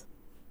just,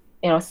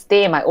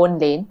 stay in my own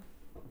lane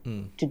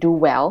to do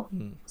well.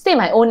 Stay in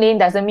my own lane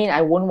doesn't mean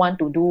I won't want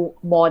to do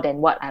more than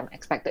what I'm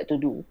expected to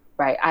do,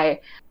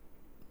 right?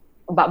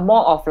 But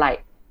more of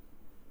like,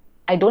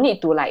 I don't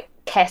need to like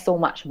care so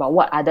much about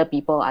what other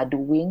people are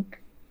doing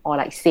or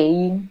like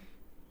saying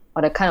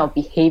or the kind of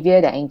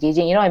behavior they're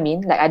engaging. You know what I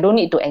mean? Like I don't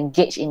need to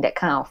engage in that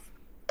kind of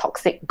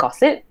toxic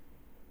gossip.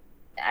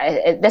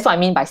 That's what I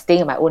mean by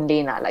staying in my own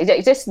lane. Like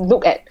just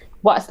look at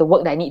what's the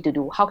work that I need to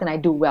do. How can I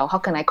do well? How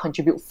can I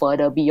contribute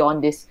further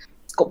beyond this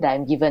scope that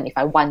I'm given if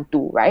I want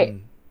to, right?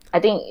 I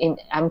think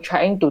I'm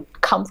trying to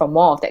come from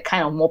more of that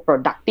kind of more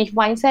productive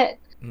mindset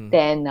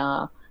than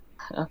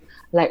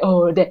like,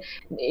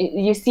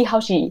 you see how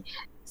she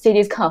say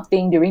this kind of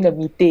thing during the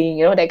meeting,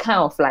 that kind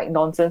of like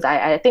nonsense.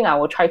 I think I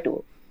will try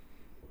to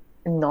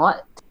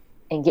not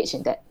engage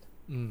in that.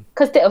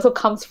 Because that also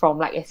comes from,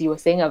 like, as you were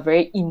saying, a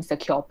very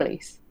insecure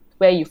place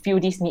where you feel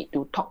this need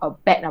to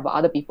talk bad about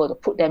other people, to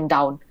put them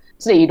down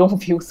so that you don't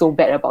feel so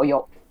bad about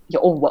your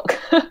own work,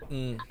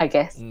 I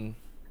guess.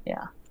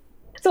 Yeah.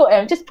 So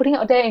I'm just putting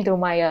out there into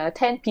my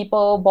 10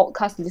 people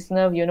podcast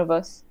listener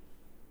universe.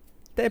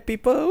 10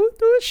 people?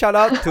 Shout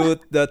out to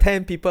the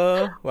 10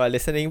 people who are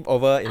listening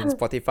over in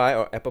Spotify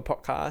or Apple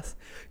Podcasts.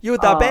 You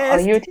the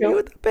best! YouTube.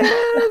 You the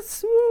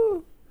best!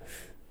 Woo.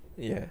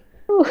 Yeah.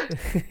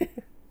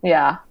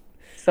 Yeah.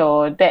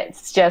 So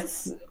that's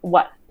just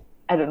what,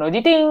 I don't know. Do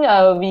you think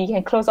we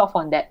can close off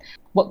on that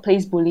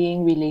workplace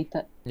bullying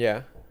related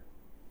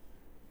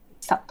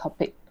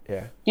subtopic?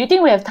 Yeah. Do you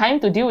think we have time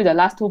to deal with the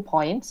last 2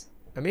 points?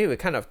 I mean, I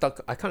kind of talk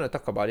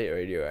about it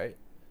already, right?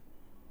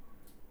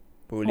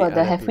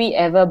 Have we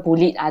ever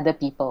bullied other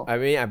people? I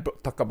mean, I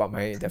talk about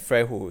the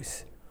friend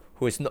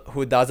who's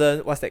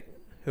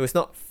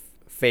not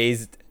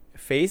phased.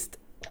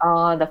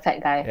 Oh, the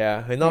fat guy.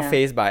 Yeah, who's not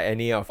phased by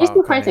any of You're our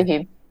still friends with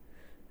him?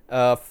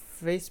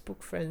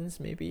 Facebook friends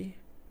maybe.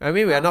 I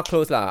mean, we are not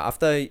close lah.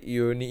 After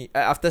uni,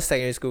 after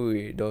secondary school,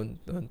 we don't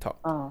talk.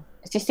 Oh,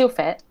 is he still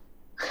fat?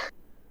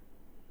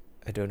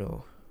 I don't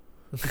know.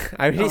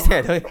 I really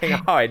said I don't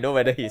think how I know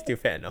whether he's still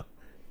fat or not.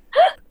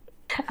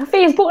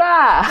 Facebook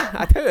lah.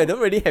 I tell you, I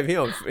don't really have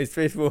him on his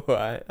Facebook.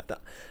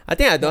 I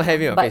think I don't have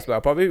him on Facebook.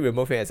 I'll probably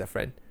remove him as a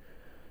friend.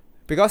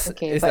 Because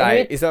it's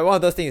like one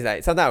of those things,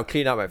 like sometimes I'll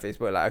clean up my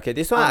Facebook. Like, okay,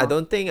 this one I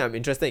don't think I'm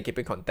interested in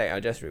keeping contact.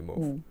 I'll just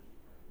remove.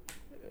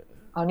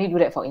 I'll only do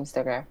that for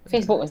Instagram.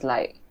 Facebook is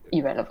like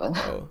irrelevant.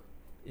 Oh,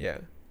 yeah.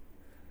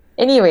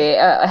 Anyway,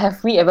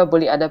 have we ever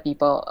bullied other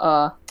people?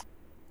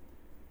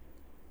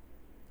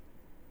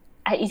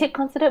 Is it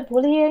considered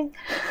bullying?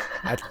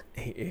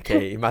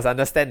 Okay, you must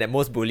understand that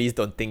most bullies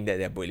don't think that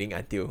they're bullying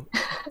until.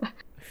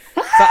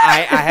 So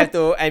I have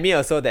to admit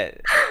also that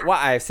what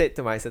I've said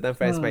to my certain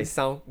friends might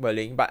sound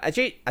bullying, but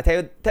actually I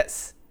tell you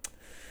that's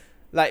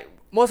like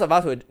most of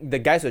us the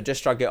guys would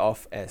just shrug it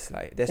off as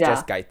like that's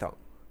just guy talk.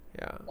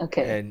 Yeah.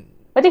 Okay. And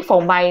I think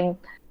for mine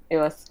it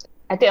was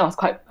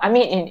quite, I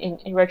mean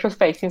in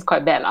retrospect it seems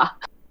quite bad lah.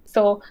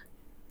 So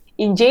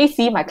in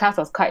JC, my class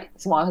was quite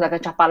small. It was like a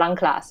chapalang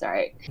class,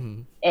 right?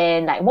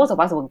 And like most of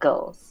us were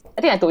girls.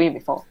 I think I told you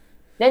before.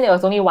 Then there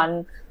was only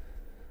one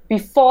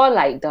before,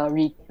 like the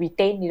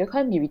retain. You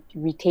call them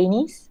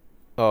retainees?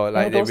 Oh,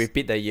 like they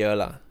repeat the year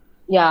lah.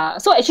 Yeah.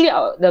 So actually,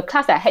 the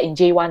class that I had in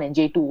J1 and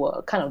J2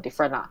 were kind of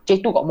different lah.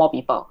 J2 got more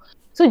people.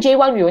 So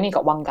J1 we only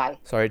got one guy.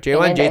 Sorry,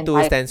 J1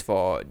 J2 stands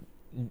for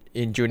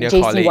in junior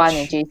college. JC1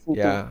 and JC2.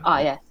 Yeah.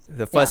 Yes.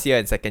 The first year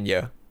and second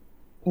year.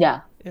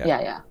 Yeah.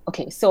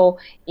 Okay, so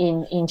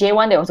in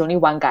J1 there was only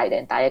one guy the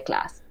entire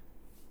class.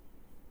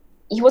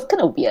 He was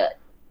kind of weird.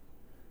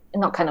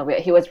 Not kind of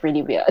weird, he was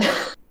really weird.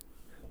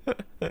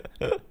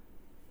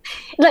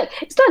 Like,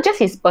 it's not just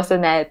his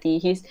personality,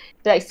 he's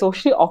like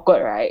socially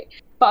awkward, right?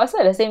 But also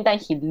at the same time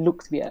he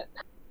looks weird.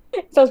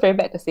 It sounds very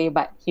bad to say,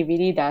 but he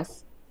really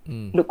does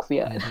look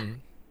weird.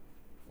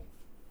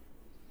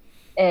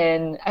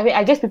 And I mean,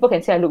 I guess people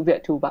can say I look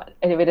weird too, but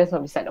anyway, that's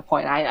not beside the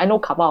point. I know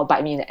Kamal will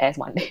bite me in the ass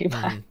one day,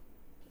 but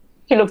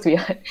he looks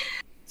weird.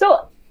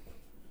 So,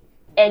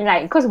 and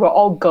like, because we're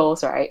all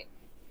girls, right?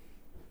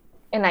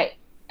 And like,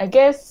 I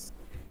guess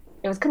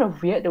it was kind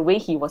of weird the way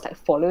he was like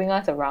following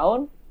us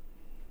around.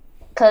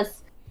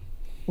 Because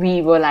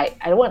we were like,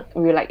 don't want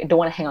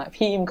to hang out with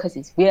him because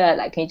he's weird.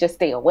 Like, can you just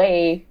stay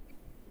away?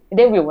 And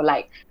then we would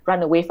like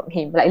run away from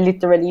him. Like,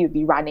 literally, we'd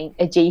be running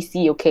at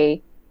JC,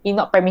 okay? In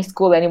not primary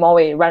school anymore,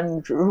 we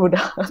run through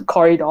the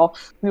corridor.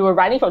 We were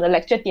running from the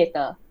lecture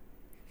theatre.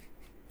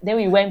 Then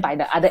we went by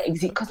the other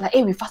exit because like,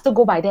 hey, we faster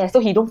go by there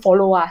so he don't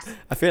follow us.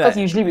 I feel like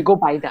usually we go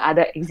by the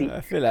other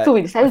exit. So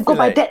we decided to go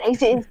by that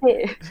exit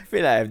instead. I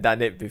feel like I've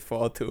done it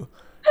before too.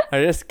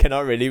 I just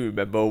cannot really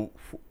remember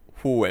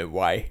who and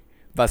why.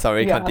 But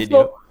sorry,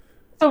 continue.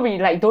 So we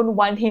like don't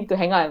want him to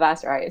hang out with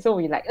us, right? So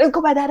we like, let's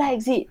go by the other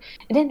exit.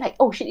 And then like,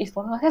 oh shit, he's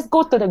following us. Let's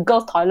go to the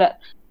girls' toilet.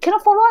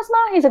 Cannot follow us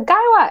now. He's a guy,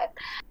 what?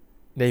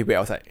 Then he wait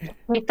outside. He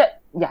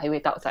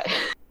waited outside.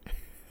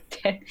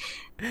 Then,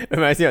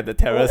 reminds me of the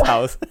terrace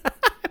house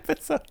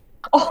episode.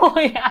 Oh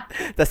yeah.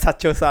 The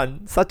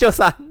Sacho-san.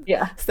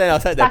 Yeah. Stand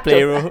outside the Sacho-san.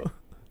 playroom.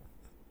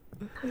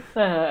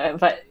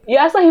 But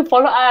yeah, so he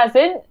followed us.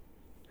 Then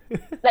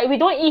like we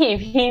don't eat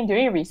with him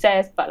during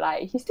recess, but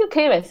like he still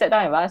came and sat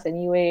down with us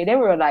anyway. Then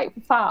we were like,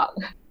 fuck.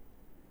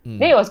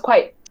 Then it was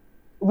quite.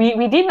 We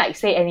didn't like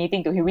say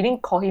anything to him. We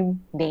didn't call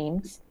him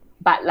names,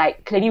 but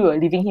like clearly we were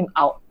leaving him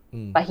out.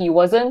 But he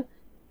wasn't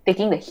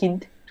taking the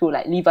hint to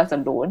like leave us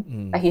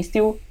alone. But he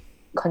still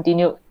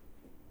continued.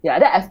 Yeah,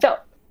 then I felt.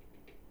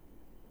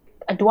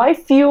 Do I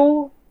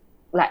feel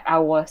like I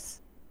was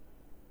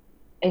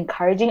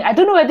encouraging? I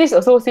don't know whether this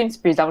also seems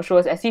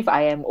presumptuous, as if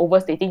I am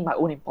overstating my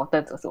own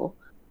importance also.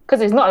 Because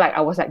it's not like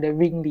I was like the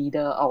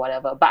ringleader or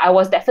whatever, but I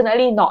was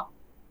definitely not.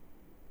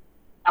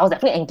 I was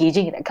definitely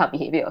engaging in that kind of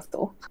behavior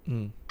also.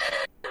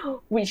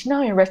 Which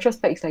now in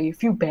retrospect is like you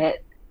feel bad.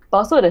 But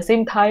also at the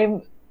same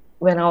time,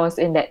 when I was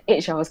in that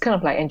age, I was kind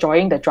of like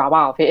enjoying the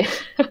drama of it.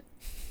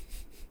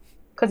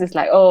 Because it's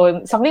like,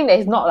 oh, something that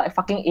is not like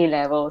fucking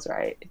A-levels,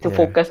 right? To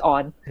focus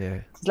on.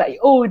 Yeah. It's like,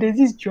 oh, there's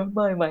this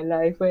drama in my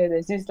life where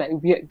there's this like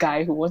weird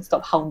guy who won't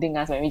stop hounding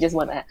us when we just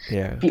want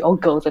to be all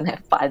girls and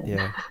have fun.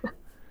 Yeah.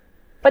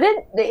 But then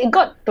it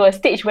got to a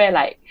stage where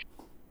like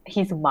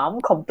his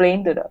mom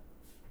complained to the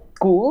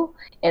school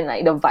and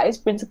like the vice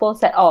principal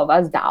sat all of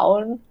us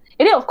down.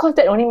 And then of course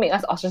that only made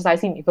us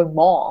ostracize him even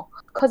more.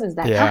 Because it's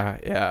like,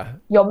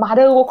 your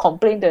mother will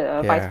complain to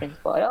the vice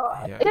principal.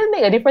 It doesn't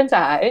make a difference.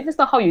 It's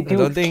not how you deal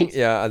with kids.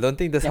 I don't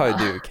think that's how you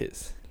deal with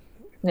kids.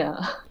 Yeah.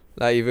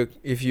 Like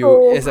if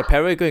you as a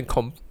parent go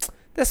and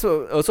that's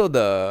also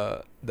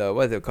the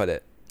what do you call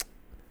it?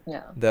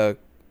 Yeah. The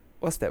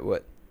what's that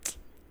word?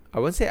 I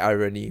won't say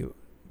irony,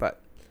 but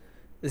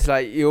it's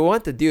like you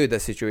want to deal with the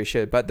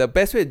situation, but the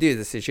best way to deal with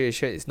the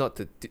situation is not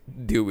to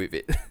deal with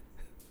it.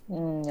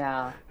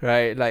 Yeah.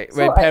 Right? Like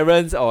when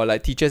parents or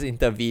like teachers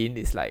intervene,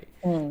 it's like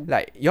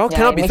y'all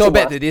cannot be so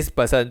bad to this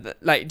person.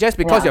 Like just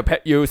because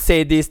you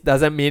say this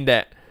doesn't mean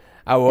that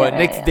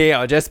next day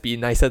I'll just be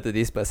nicer to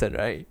this person,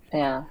 right?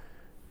 Yeah.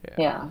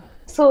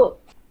 So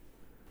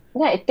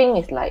yeah, I think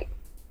it's like,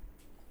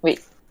 wait,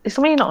 is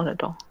somebody knock on the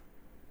door?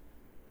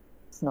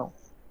 No.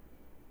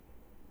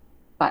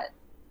 But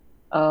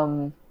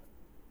I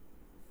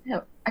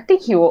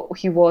think he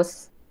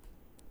was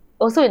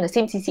also in the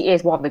same CCA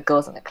as one of the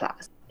girls in the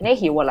class. And then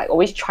he would like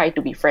always try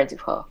to be friends with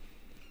her.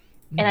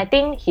 And I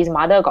think his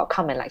mother got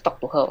come and like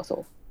talk to her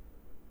also.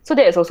 So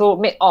that has also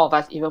made all of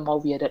us even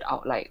more weirded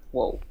out. Like,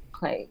 whoa.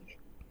 Like,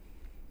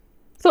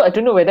 so I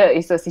don't know whether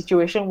it's a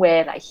situation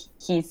where like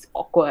he's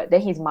awkward.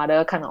 Then his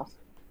mother kind of,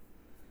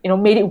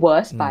 made it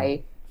worse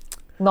by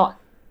not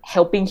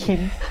helping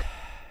him.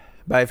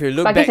 But if you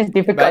look back, I guess it's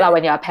difficult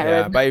when you're a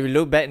parent. Yeah, but if you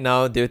look back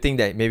now, do you think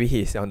that maybe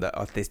he's on the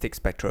autistic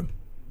spectrum?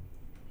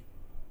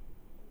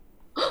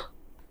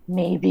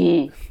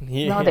 Maybe.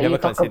 Now that you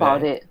talk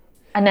about it.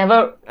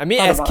 I mean,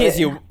 as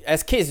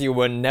kids you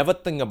will never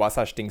think about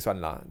such things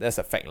one lah. That's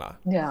a fact lah.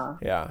 Yeah.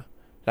 Yeah.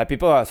 Like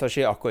people who are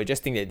socially awkward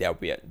just think that they're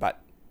weird,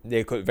 but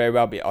they could very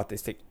well be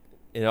autistic,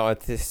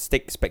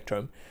 autistic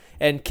spectrum.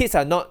 And kids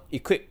are not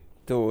equipped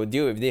to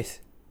deal with this.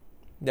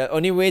 The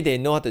only way they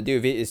know how to deal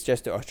with it is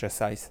just to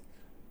ostracize.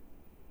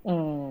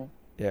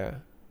 Yeah.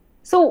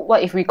 So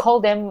what if we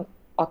call them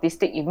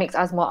autistic? It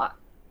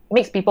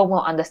makes people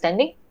more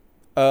understanding?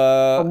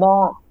 Or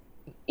more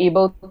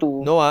able to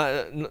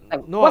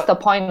what's the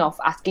point of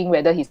asking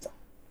whether he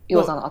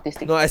was on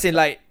autistic? No, as in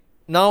like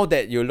now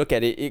that you look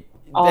at it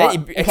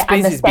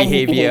explains his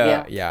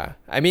behavior. Yeah.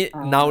 I mean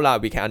now lah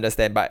we can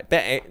understand, but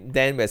back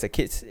then as a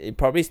kid it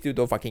probably still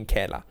don't fucking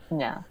care lah.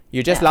 Yeah.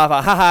 You just laugh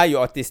haha you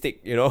autistic,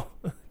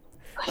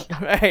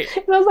 Right.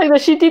 That's like the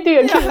shitty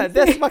thing.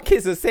 That's what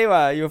kids would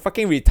say. You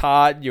fucking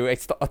retard. You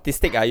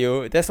autistic are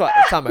you? That's what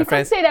some of my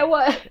friends say that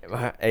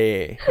word.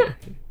 Hey,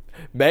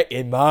 back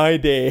in my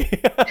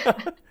day.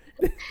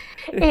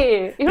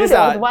 Hey, these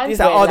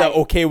are all the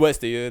okay words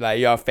to you. Like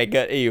you are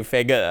faggot. Hey, you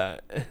faggot.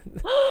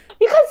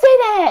 You can't say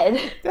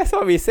that. That's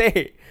what we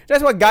say.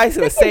 That's what guys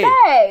would say.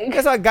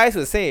 That's what guys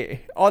would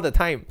say all the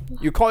time.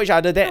 You call each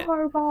other that.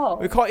 Horrible.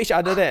 We call each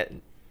other that.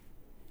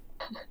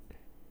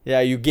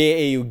 Yeah, you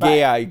gay, you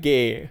gay, you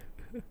gay.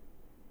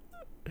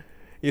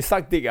 You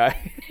suck dick,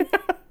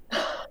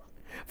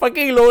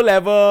 Fucking low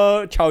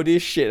level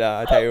childish shit,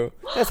 I tell you.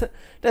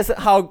 That's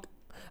how.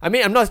 I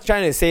mean, I'm not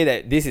trying to say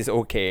that this is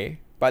okay,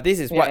 but this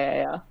is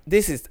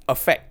this is a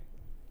fact.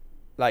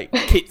 Like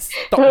kids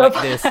talk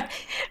like this.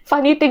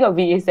 Funny thing of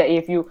it is that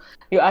if you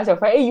ask your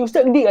friend, hey, you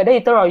suck dick, and then you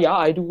turn around, yeah,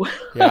 I do.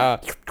 Yeah.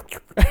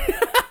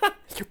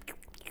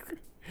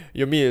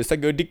 You mean you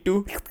suck your dick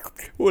too?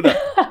 Who the?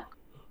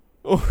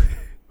 Oh.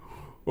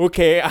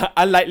 Okay,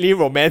 unlikely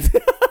romance.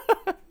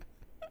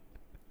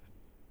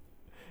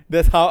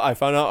 That's how I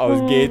found out I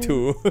was gay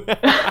too.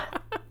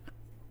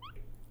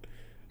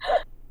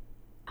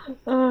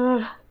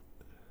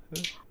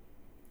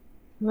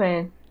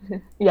 Man.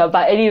 Yeah,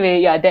 but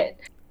anyway,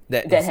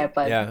 that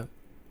happened. Yeah.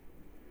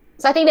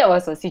 So I think that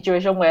was a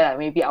situation where like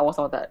maybe I was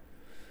on the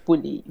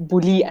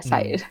bully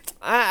side.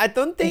 I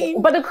don't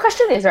think. But the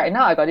question is right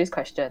now I got this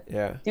question.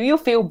 Yeah. Do you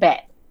feel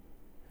bad?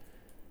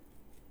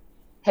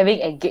 having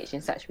engaged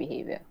in such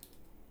behavior?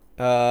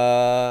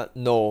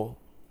 No.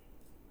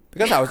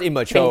 Because I was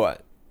immature.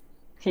 What?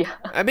 Yeah.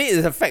 I mean,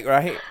 it's a fact,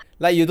 right?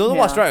 Like, you don't know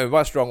what's Yeah. right and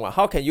what's wrong. What?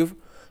 How can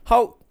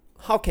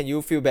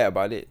you feel bad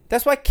about it?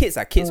 That's why kids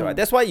are kids, right?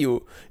 That's why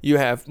you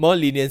have more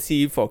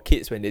leniency for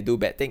kids when they do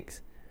bad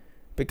things.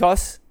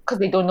 Because Because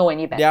they don't know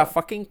any better. they are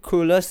fucking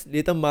clueless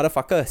little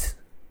motherfuckers.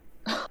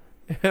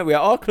 We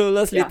are all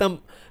clueless Yeah.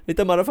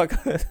 little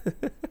motherfuckers.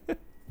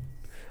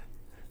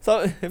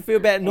 So feel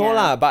bad, no Yeah.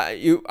 lah. But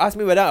you ask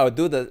me whether I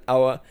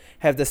will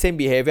have the same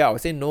behavior, I will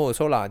say no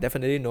also lah.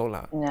 Definitely no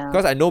lah. Yeah.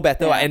 Because I know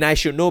better, Yeah. and I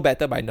should know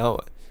better by now.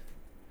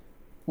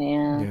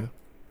 Yeah.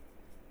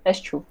 That's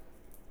true.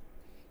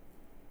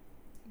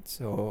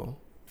 So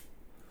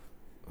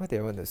what do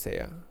I want to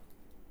say?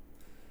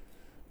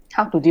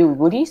 How to deal with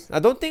bullies? I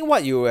don't think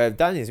what you have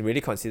done is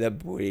really considered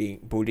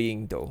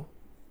bullying though.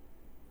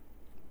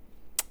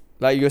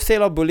 Like you say,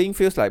 bullying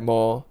feels like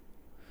more.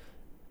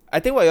 I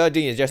think what you're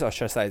doing is just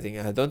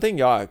ostracizing. I don't think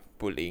you're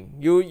bullying.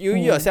 You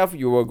yourself,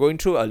 you were going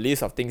through a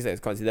list of things that is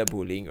considered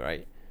bullying,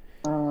 right?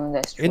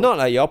 That's true. It's not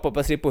like you all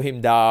purposely put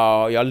him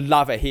down. You all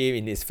laugh at him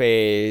in his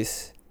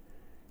face.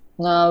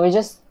 No, we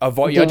just didn't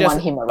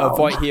want him around.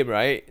 avoid him,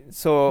 right?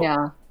 So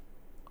Yeah.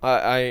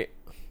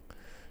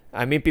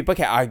 I mean, people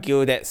can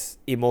argue that's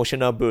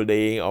emotional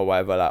bullying or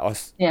whatever,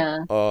 Yeah.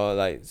 or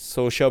like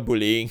social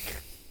bullying.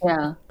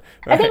 Yeah.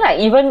 Right? I think like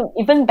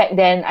even back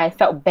then I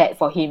felt bad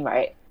for him,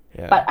 right?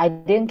 Yeah. But I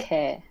didn't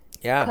care.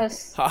 Yeah.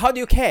 'Cause How do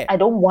you care? I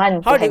don't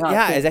want How to do hang out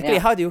with him. exactly? Yeah.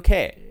 How do you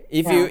care?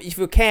 If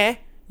you care,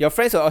 your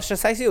friends will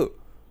ostracize you.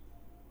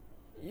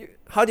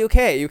 How do you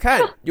care? You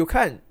can't. You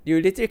can't. You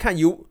literally can't.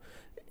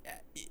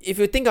 If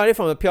you think of it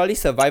from a purely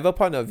survival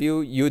point of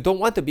view, you don't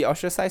want to be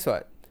ostracized.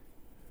 What?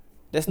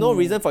 There's no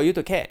reason for you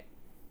to care.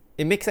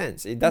 It makes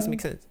sense. It does make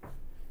sense.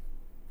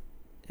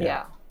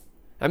 Yeah.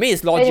 I mean,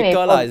 it's logical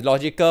Anyway, lah. It's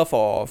logical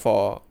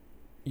for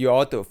you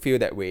all to feel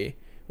that way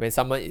when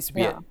someone is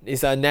weird. Yeah.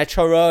 It's a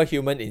natural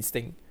human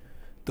instinct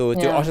to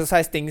Yeah.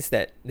 ostracize things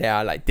that they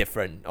are like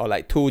different or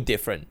like too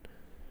different.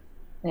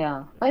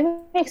 Yeah. But it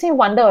makes me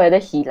wonder whether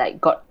he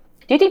like got.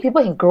 Do you think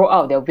people can grow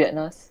out of their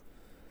weirdness?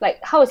 Like,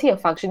 how is he a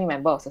functioning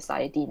member of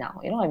society now?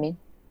 You know what I mean?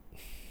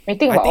 When you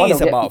think I about all think the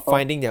it's weird about people.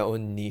 finding their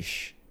own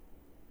niche.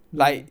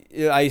 Like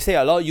I say,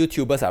 a lot of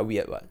YouTubers are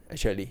weird, but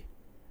actually,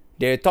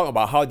 they talk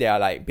about how they are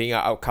like being an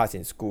outcast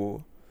in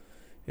school.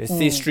 You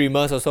see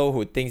streamers also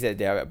who thinks that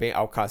they are being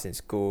outcast in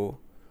school.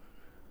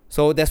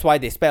 So that's why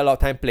they spend a lot of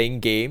time playing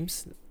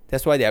games.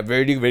 That's why they are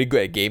very, very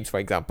good at games, for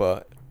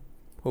example.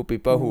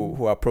 People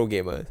who are pro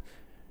gamers.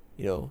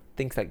 You know,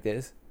 things like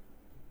this.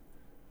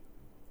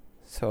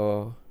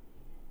 So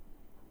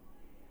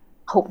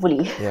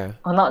Hopefully. yeah.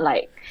 Or not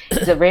like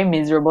it's a very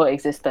miserable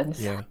existence.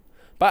 Yeah.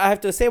 But I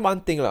have to say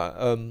one thing lah.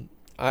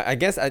 I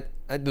guess I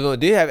don't know.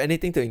 Do you have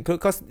anything to include?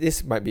 Because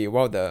this might be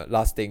one of the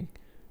last thing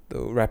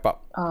to wrap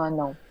up.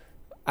 No.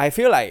 I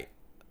feel like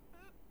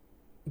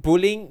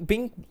bullying,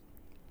 being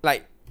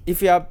like,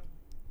 if you are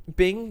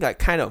being like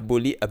kind of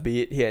bullied a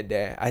bit here and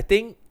there, I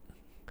think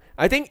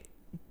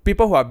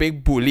people who are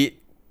being bullied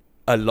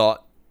a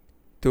lot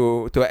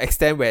to an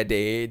extent where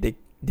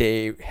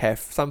they have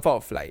some form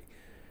of like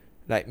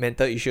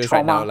mental issues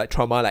right now, like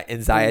trauma, like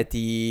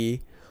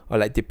anxiety or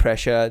like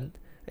depression.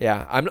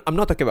 Yeah, I'm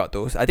not talking about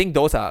those. I think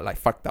those are like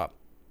fucked up,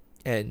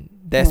 and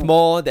there's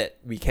more that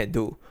we can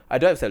do. I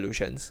don't have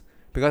solutions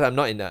because I'm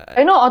not in a.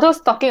 I know all those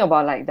talking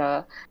about like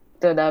the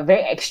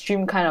very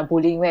extreme kind of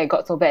bullying where it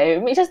got so bad.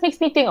 It just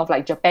makes me think of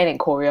like Japan and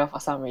Korea for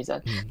some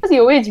reason. Because you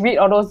always read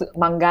all those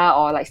manga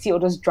or like see all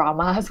those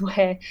dramas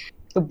where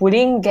the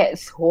bullying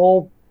gets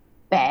so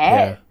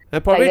bad. Yeah,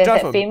 and probably there's just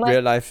that from famous-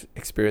 real life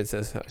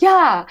experiences.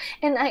 Yeah,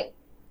 and I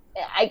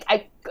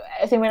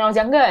as in when I was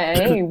younger and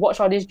then you watch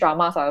all these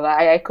dramas,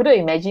 I couldn't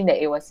imagine that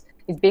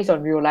it's based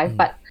on real life,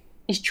 but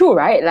it's true,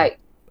 right? Like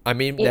I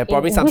mean, there are in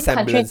probably some these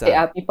countries, semblance. there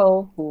are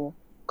people who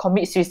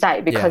commit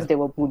suicide because Yeah. they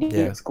were bullied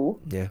Yeah. in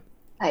school. Yeah,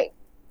 Like,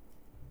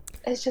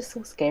 it's just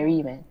so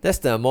scary, man. that's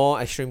the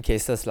more extreme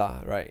cases lah,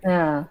 right?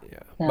 Yeah. Yeah.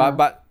 Yeah.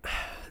 But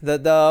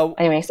the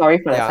Anyway, sorry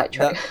for the yeah,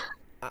 sidetrack.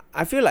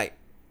 I feel like,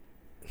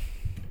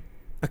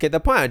 okay, the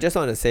point I just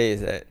want to say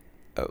is that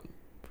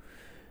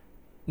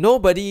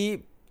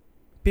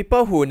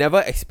people who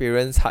never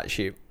experience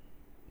hardship,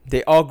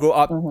 they all grow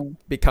up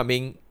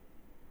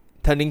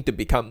turning to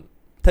become,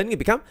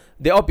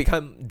 they all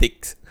become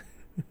dicks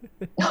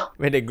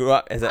when they grow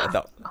up as an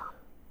adult.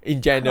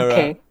 In general,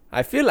 Okay.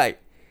 I feel like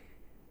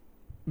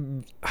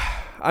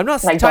I'm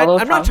not Like trying.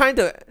 Donald I'm not Trump. trying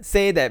to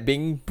say that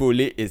being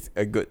bullied is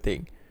a good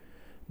thing,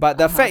 but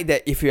the fact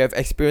that if you have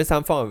experienced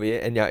some form of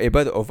it and you're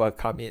able to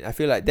overcome it, I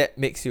feel like that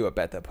makes you a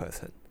better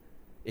person.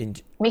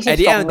 Makes you At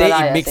the end of the day, stronger lah,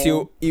 it you're makes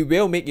saying. it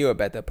will make you a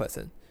better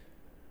person.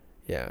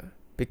 Yeah,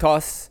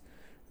 because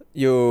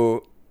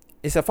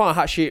it's a form of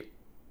hardship.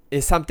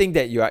 It's something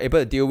that you are able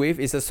to deal with.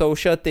 It's a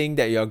social thing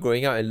that you're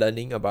growing up and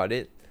learning about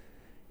it.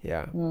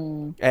 Yeah,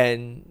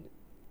 and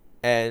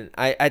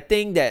I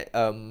think that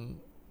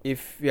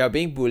if you are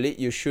being bullied,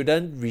 you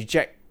shouldn't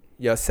reject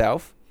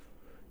yourself,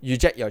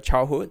 reject your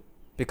childhood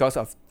because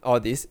of all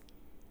these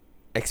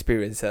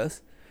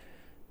experiences.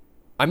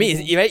 I mean,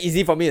 it's very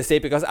easy for me to say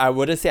because I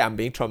wouldn't say I'm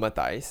being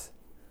traumatized.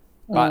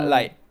 But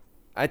like,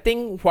 I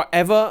think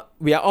whatever,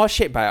 we are all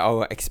shaped by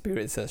our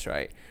experiences,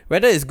 right?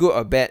 Whether it's good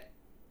or bad,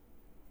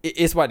 it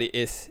is what it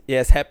is. It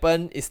has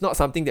happened. It's not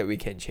something that we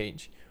can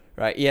change,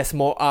 right? It has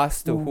molded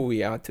us to who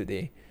we are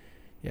today.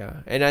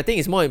 Yeah. And I think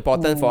it's more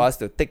important for us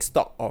to take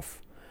stock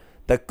of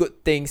the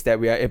good things that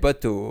we are able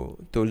to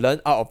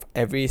learn out of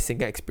every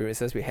single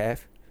experiences we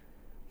have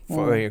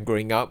for when you're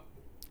growing up,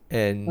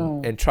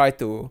 and try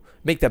to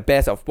make the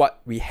best of what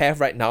we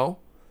have right now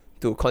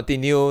to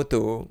continue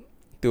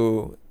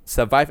to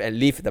survive and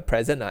live the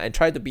present, and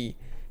try to be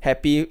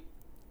happy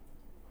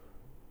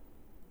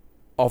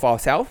of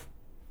ourselves,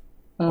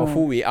 of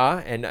who we are,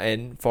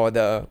 and for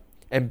the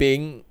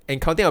being and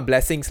counting our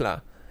blessings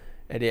at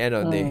the end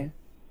of the day.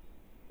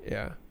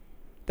 Yeah,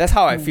 that's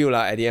how I feel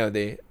at the end of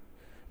the day.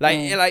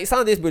 Like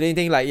some of this bullying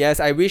thing, like, yes,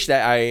 I wish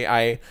that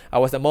I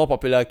was the more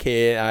popular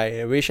kid.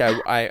 I wish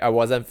I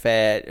wasn't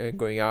fat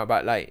growing up,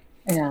 but like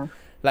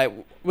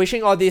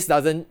wishing all this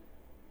doesn't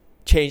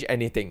change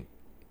anything.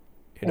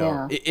 You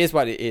know, it is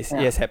what it is. It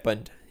has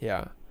happened.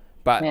 Yeah,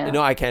 but you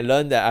know, I can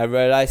learn that. I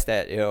realized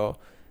that, you know,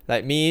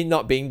 like me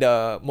not being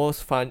the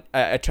most fun,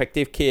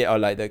 attractive kid, or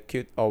like the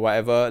cute or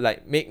whatever,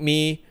 like make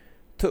me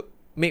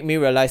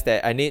realize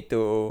that I need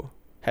to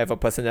have a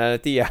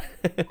personality.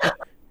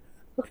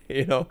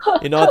 You know,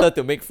 in order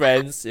to make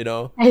friends, you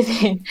know. As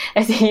in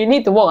you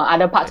need to work on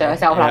other parts of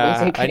yourself,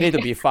 basically. I need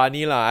to be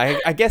funny,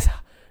 I guess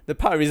the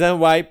part of the reason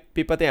why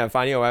people think I'm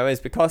funny or whatever is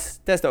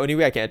because that's the only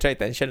way I can attract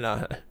attention,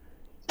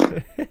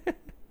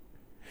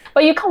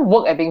 But you can't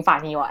work at being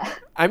funny,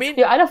 what? I mean,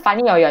 you're either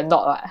funny or you're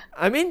not, what?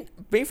 I mean,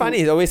 being funny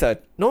is always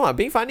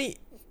being funny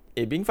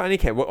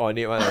can work on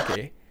it, one,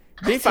 okay.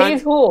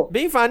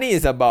 Being funny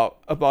is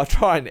about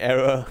trial and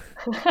error.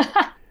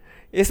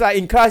 It's like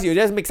in class, you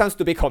just make some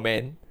stupid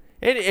comment,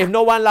 and if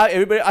no one laugh,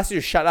 everybody asks you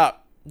to shut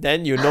up,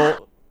 then you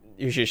know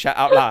you should shut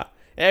up lah.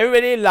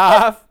 Everybody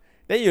laugh,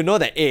 then you know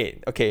that,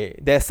 okay,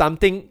 there's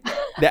something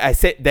that I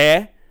said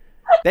there.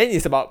 Then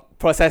it's about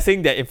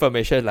processing that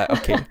information, like,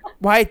 okay,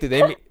 why do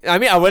they I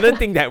mean, I wouldn't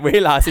think that way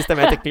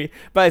systematically,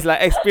 but it's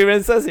like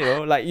experiences, you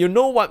know, like, you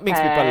know what makes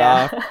people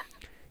laugh.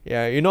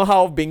 Yeah, you know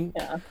how being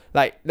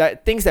like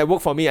things that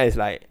work for me is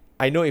like,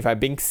 I know if I'm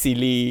being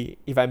silly,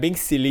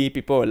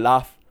 people will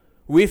laugh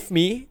with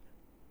me.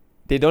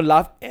 They don't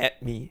laugh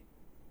at me.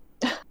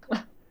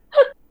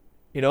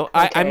 You know,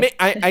 okay.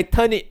 I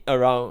turn it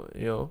around,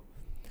 you know.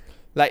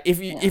 Like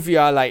if you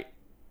are like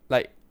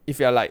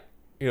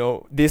you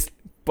know, this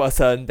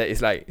person that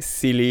is like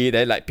silly,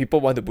 then like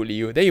people want to bully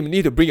you, then you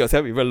need to bring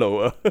yourself even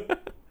lower.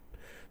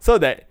 so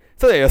that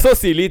you're so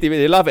silly,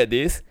 they laugh at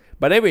this.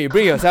 But then when you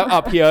bring yourself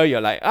up here, you're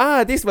like,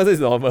 this person is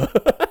normal.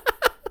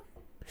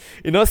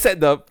 You know, set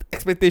the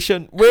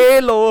expectation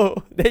way lower.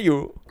 Then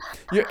you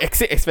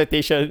exceed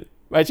expectation.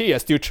 But actually, you're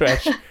still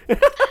trash.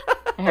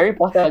 Harry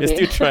Potter again. You're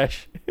still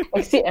trash.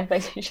 Exceed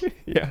expectation.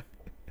 Yeah.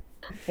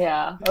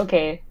 Yeah,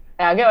 okay.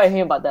 I get what you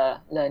mean about the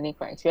learning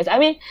from experience. I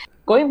mean,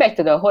 going back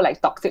to the whole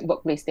like toxic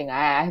workplace thing,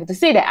 I have to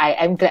say that I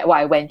am glad what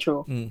I went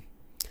through.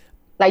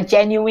 Like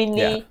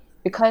genuinely,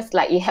 because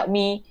like it helped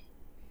me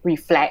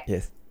reflect.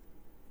 Yes.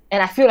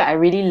 And I feel like I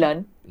really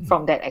learned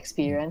from that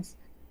experience.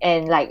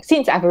 And like,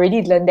 since I've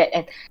already learned that,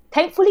 and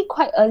thankfully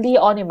quite early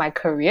on in my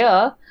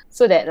career,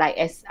 so that like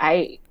as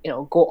I, you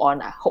know, go on,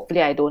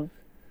 hopefully I don't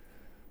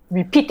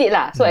repeat it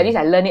lah. So at least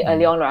I learn it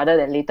early on rather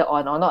than later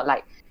on, or not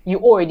like you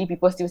already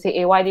people still say,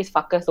 hey, why this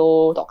fucker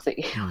so toxic?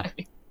 You know what I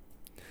mean?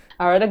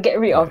 I'd rather get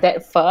rid of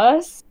that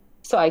first,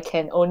 so I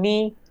can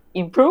only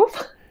improve.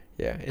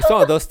 Yeah, it's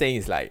one of those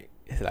things like,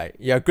 it's like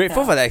you're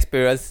grateful for the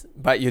experience,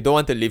 but you don't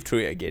want to live through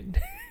it again.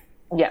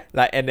 Yeah.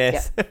 Like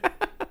NS.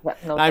 Yeah,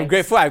 no I'm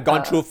grateful I've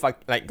gone through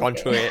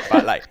it,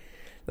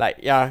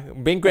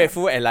 but being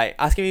grateful and like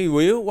asking me,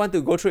 will you want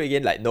to go through it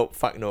again? Like, nope,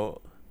 fuck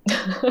no.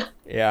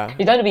 Yeah.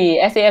 You don't want to be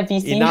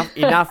SAFVC?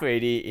 Enough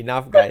already.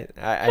 Enough, guys.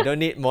 I don't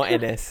need more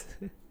NS.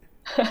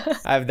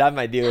 I've done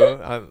my deal.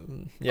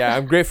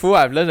 I'm grateful.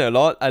 I've learned a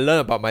lot. I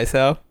learned about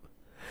myself.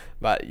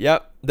 But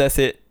yep, that's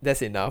it.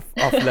 That's enough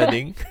of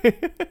learning.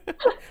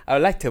 I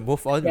would like to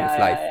move on with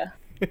life.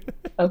 Yeah.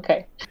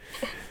 Okay.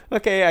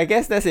 Okay, I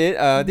guess that's it.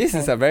 This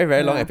is a very,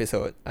 very long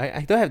episode.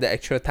 I don't have the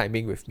actual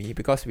timing with me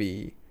because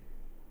we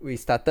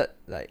started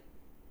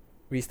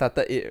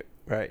it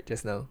right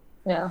just now.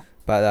 Yeah.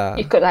 But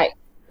you could like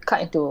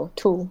cut into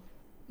 2.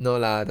 No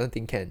lah, I don't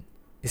think can.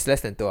 It's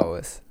less than 2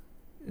 hours.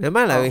 Never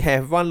mind, we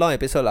have one long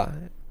episode lah.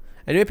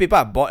 Anyway, people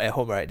are bored at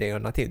home, right? They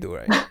got nothing to do,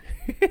 right?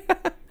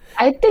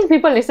 I think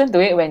people listen to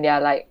it when they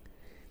are like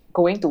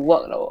going to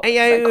work though.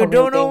 You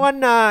don't know one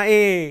now,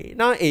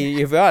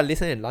 if you are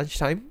listening at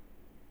lunchtime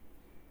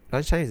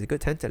is a good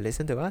time to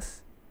listen to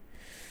us.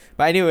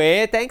 But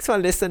anyway, thanks for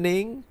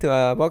listening to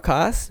our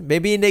podcast.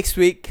 Maybe next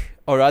week,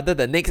 or rather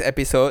the next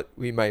episode,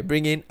 we might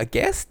bring in a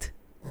guest.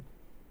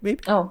 Maybe.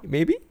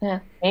 Maybe. Yeah.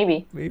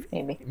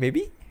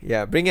 Maybe.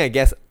 Yeah. Bring in a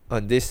guest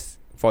on this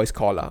voice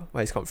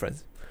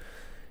conference.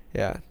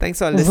 Yeah. Thanks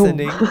for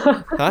listening.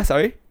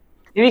 Sorry.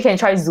 Maybe we can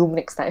try Zoom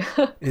next time.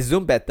 Is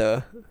Zoom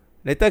better?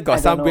 Later got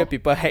I some don't weird know.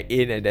 people hack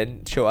in and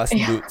then show us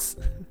nudes.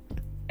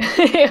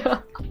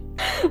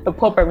 The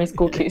poor primary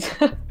school kids.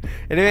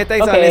 Anyway,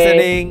 thanks for Okay.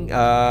 listening.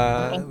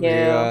 Thank We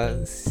you.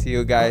 will see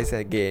you guys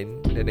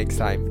again the next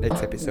time,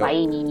 next episode.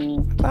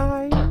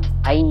 Bye.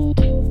 Bye.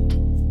 Bye.